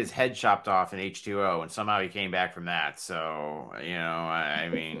saw him get his head chopped off in H2O, and somehow he came back from that. So, you know, I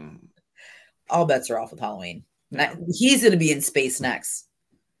mean, all bets are off with Halloween. Yeah. He's going to be in space next.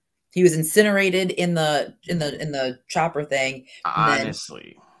 He was incinerated in the chopper thing.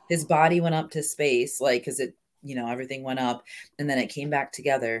 Honestly, his body went up to space, like, because it, you know, everything went up, and then it came back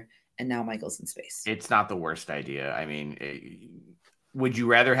together, and now Michael's in space. It's not the worst idea. I mean, would you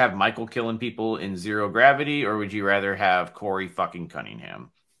rather have Michael killing people in Zero Gravity, or would you rather have Corey fucking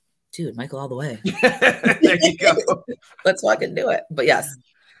Cunningham? Dude, Michael all the way. There you go. Let's fucking do it. But yes.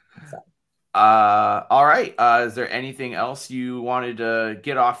 So. All right. Is there anything else you wanted to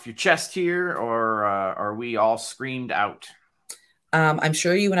get off your chest here, or are we all screamed out? I'm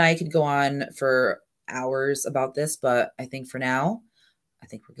sure you and I could go on for hours about this, but I think for now, I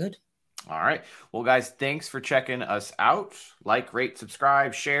think we're good. All right. Well, guys, thanks for checking us out. Like, rate,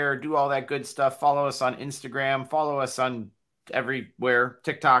 subscribe, share, do all that good stuff. Follow us on Instagram. Follow us on everywhere,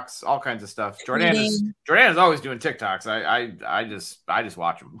 TikToks, all kinds of stuff. Jordan is always doing TikToks. I just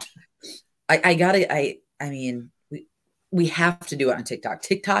watch them. I mean, we have to do it on TikTok.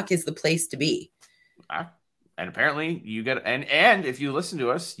 TikTok is the place to be. And apparently you get, and if you listen to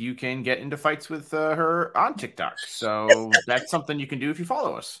us, you can get into fights with her on TikTok. So that's something you can do if you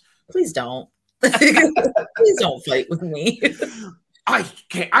follow us. Please don't. Please don't fight with me. I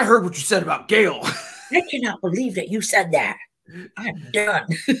can't. I heard what you said about Gail. I cannot believe that you said that. I'm done.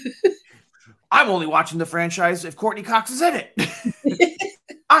 I'm only watching the franchise if Courtney Cox is in it.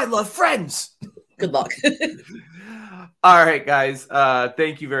 I love Friends. Good luck. All right, guys.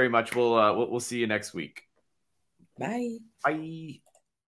 Thank you very much. We'll see you next week. Bye. Bye.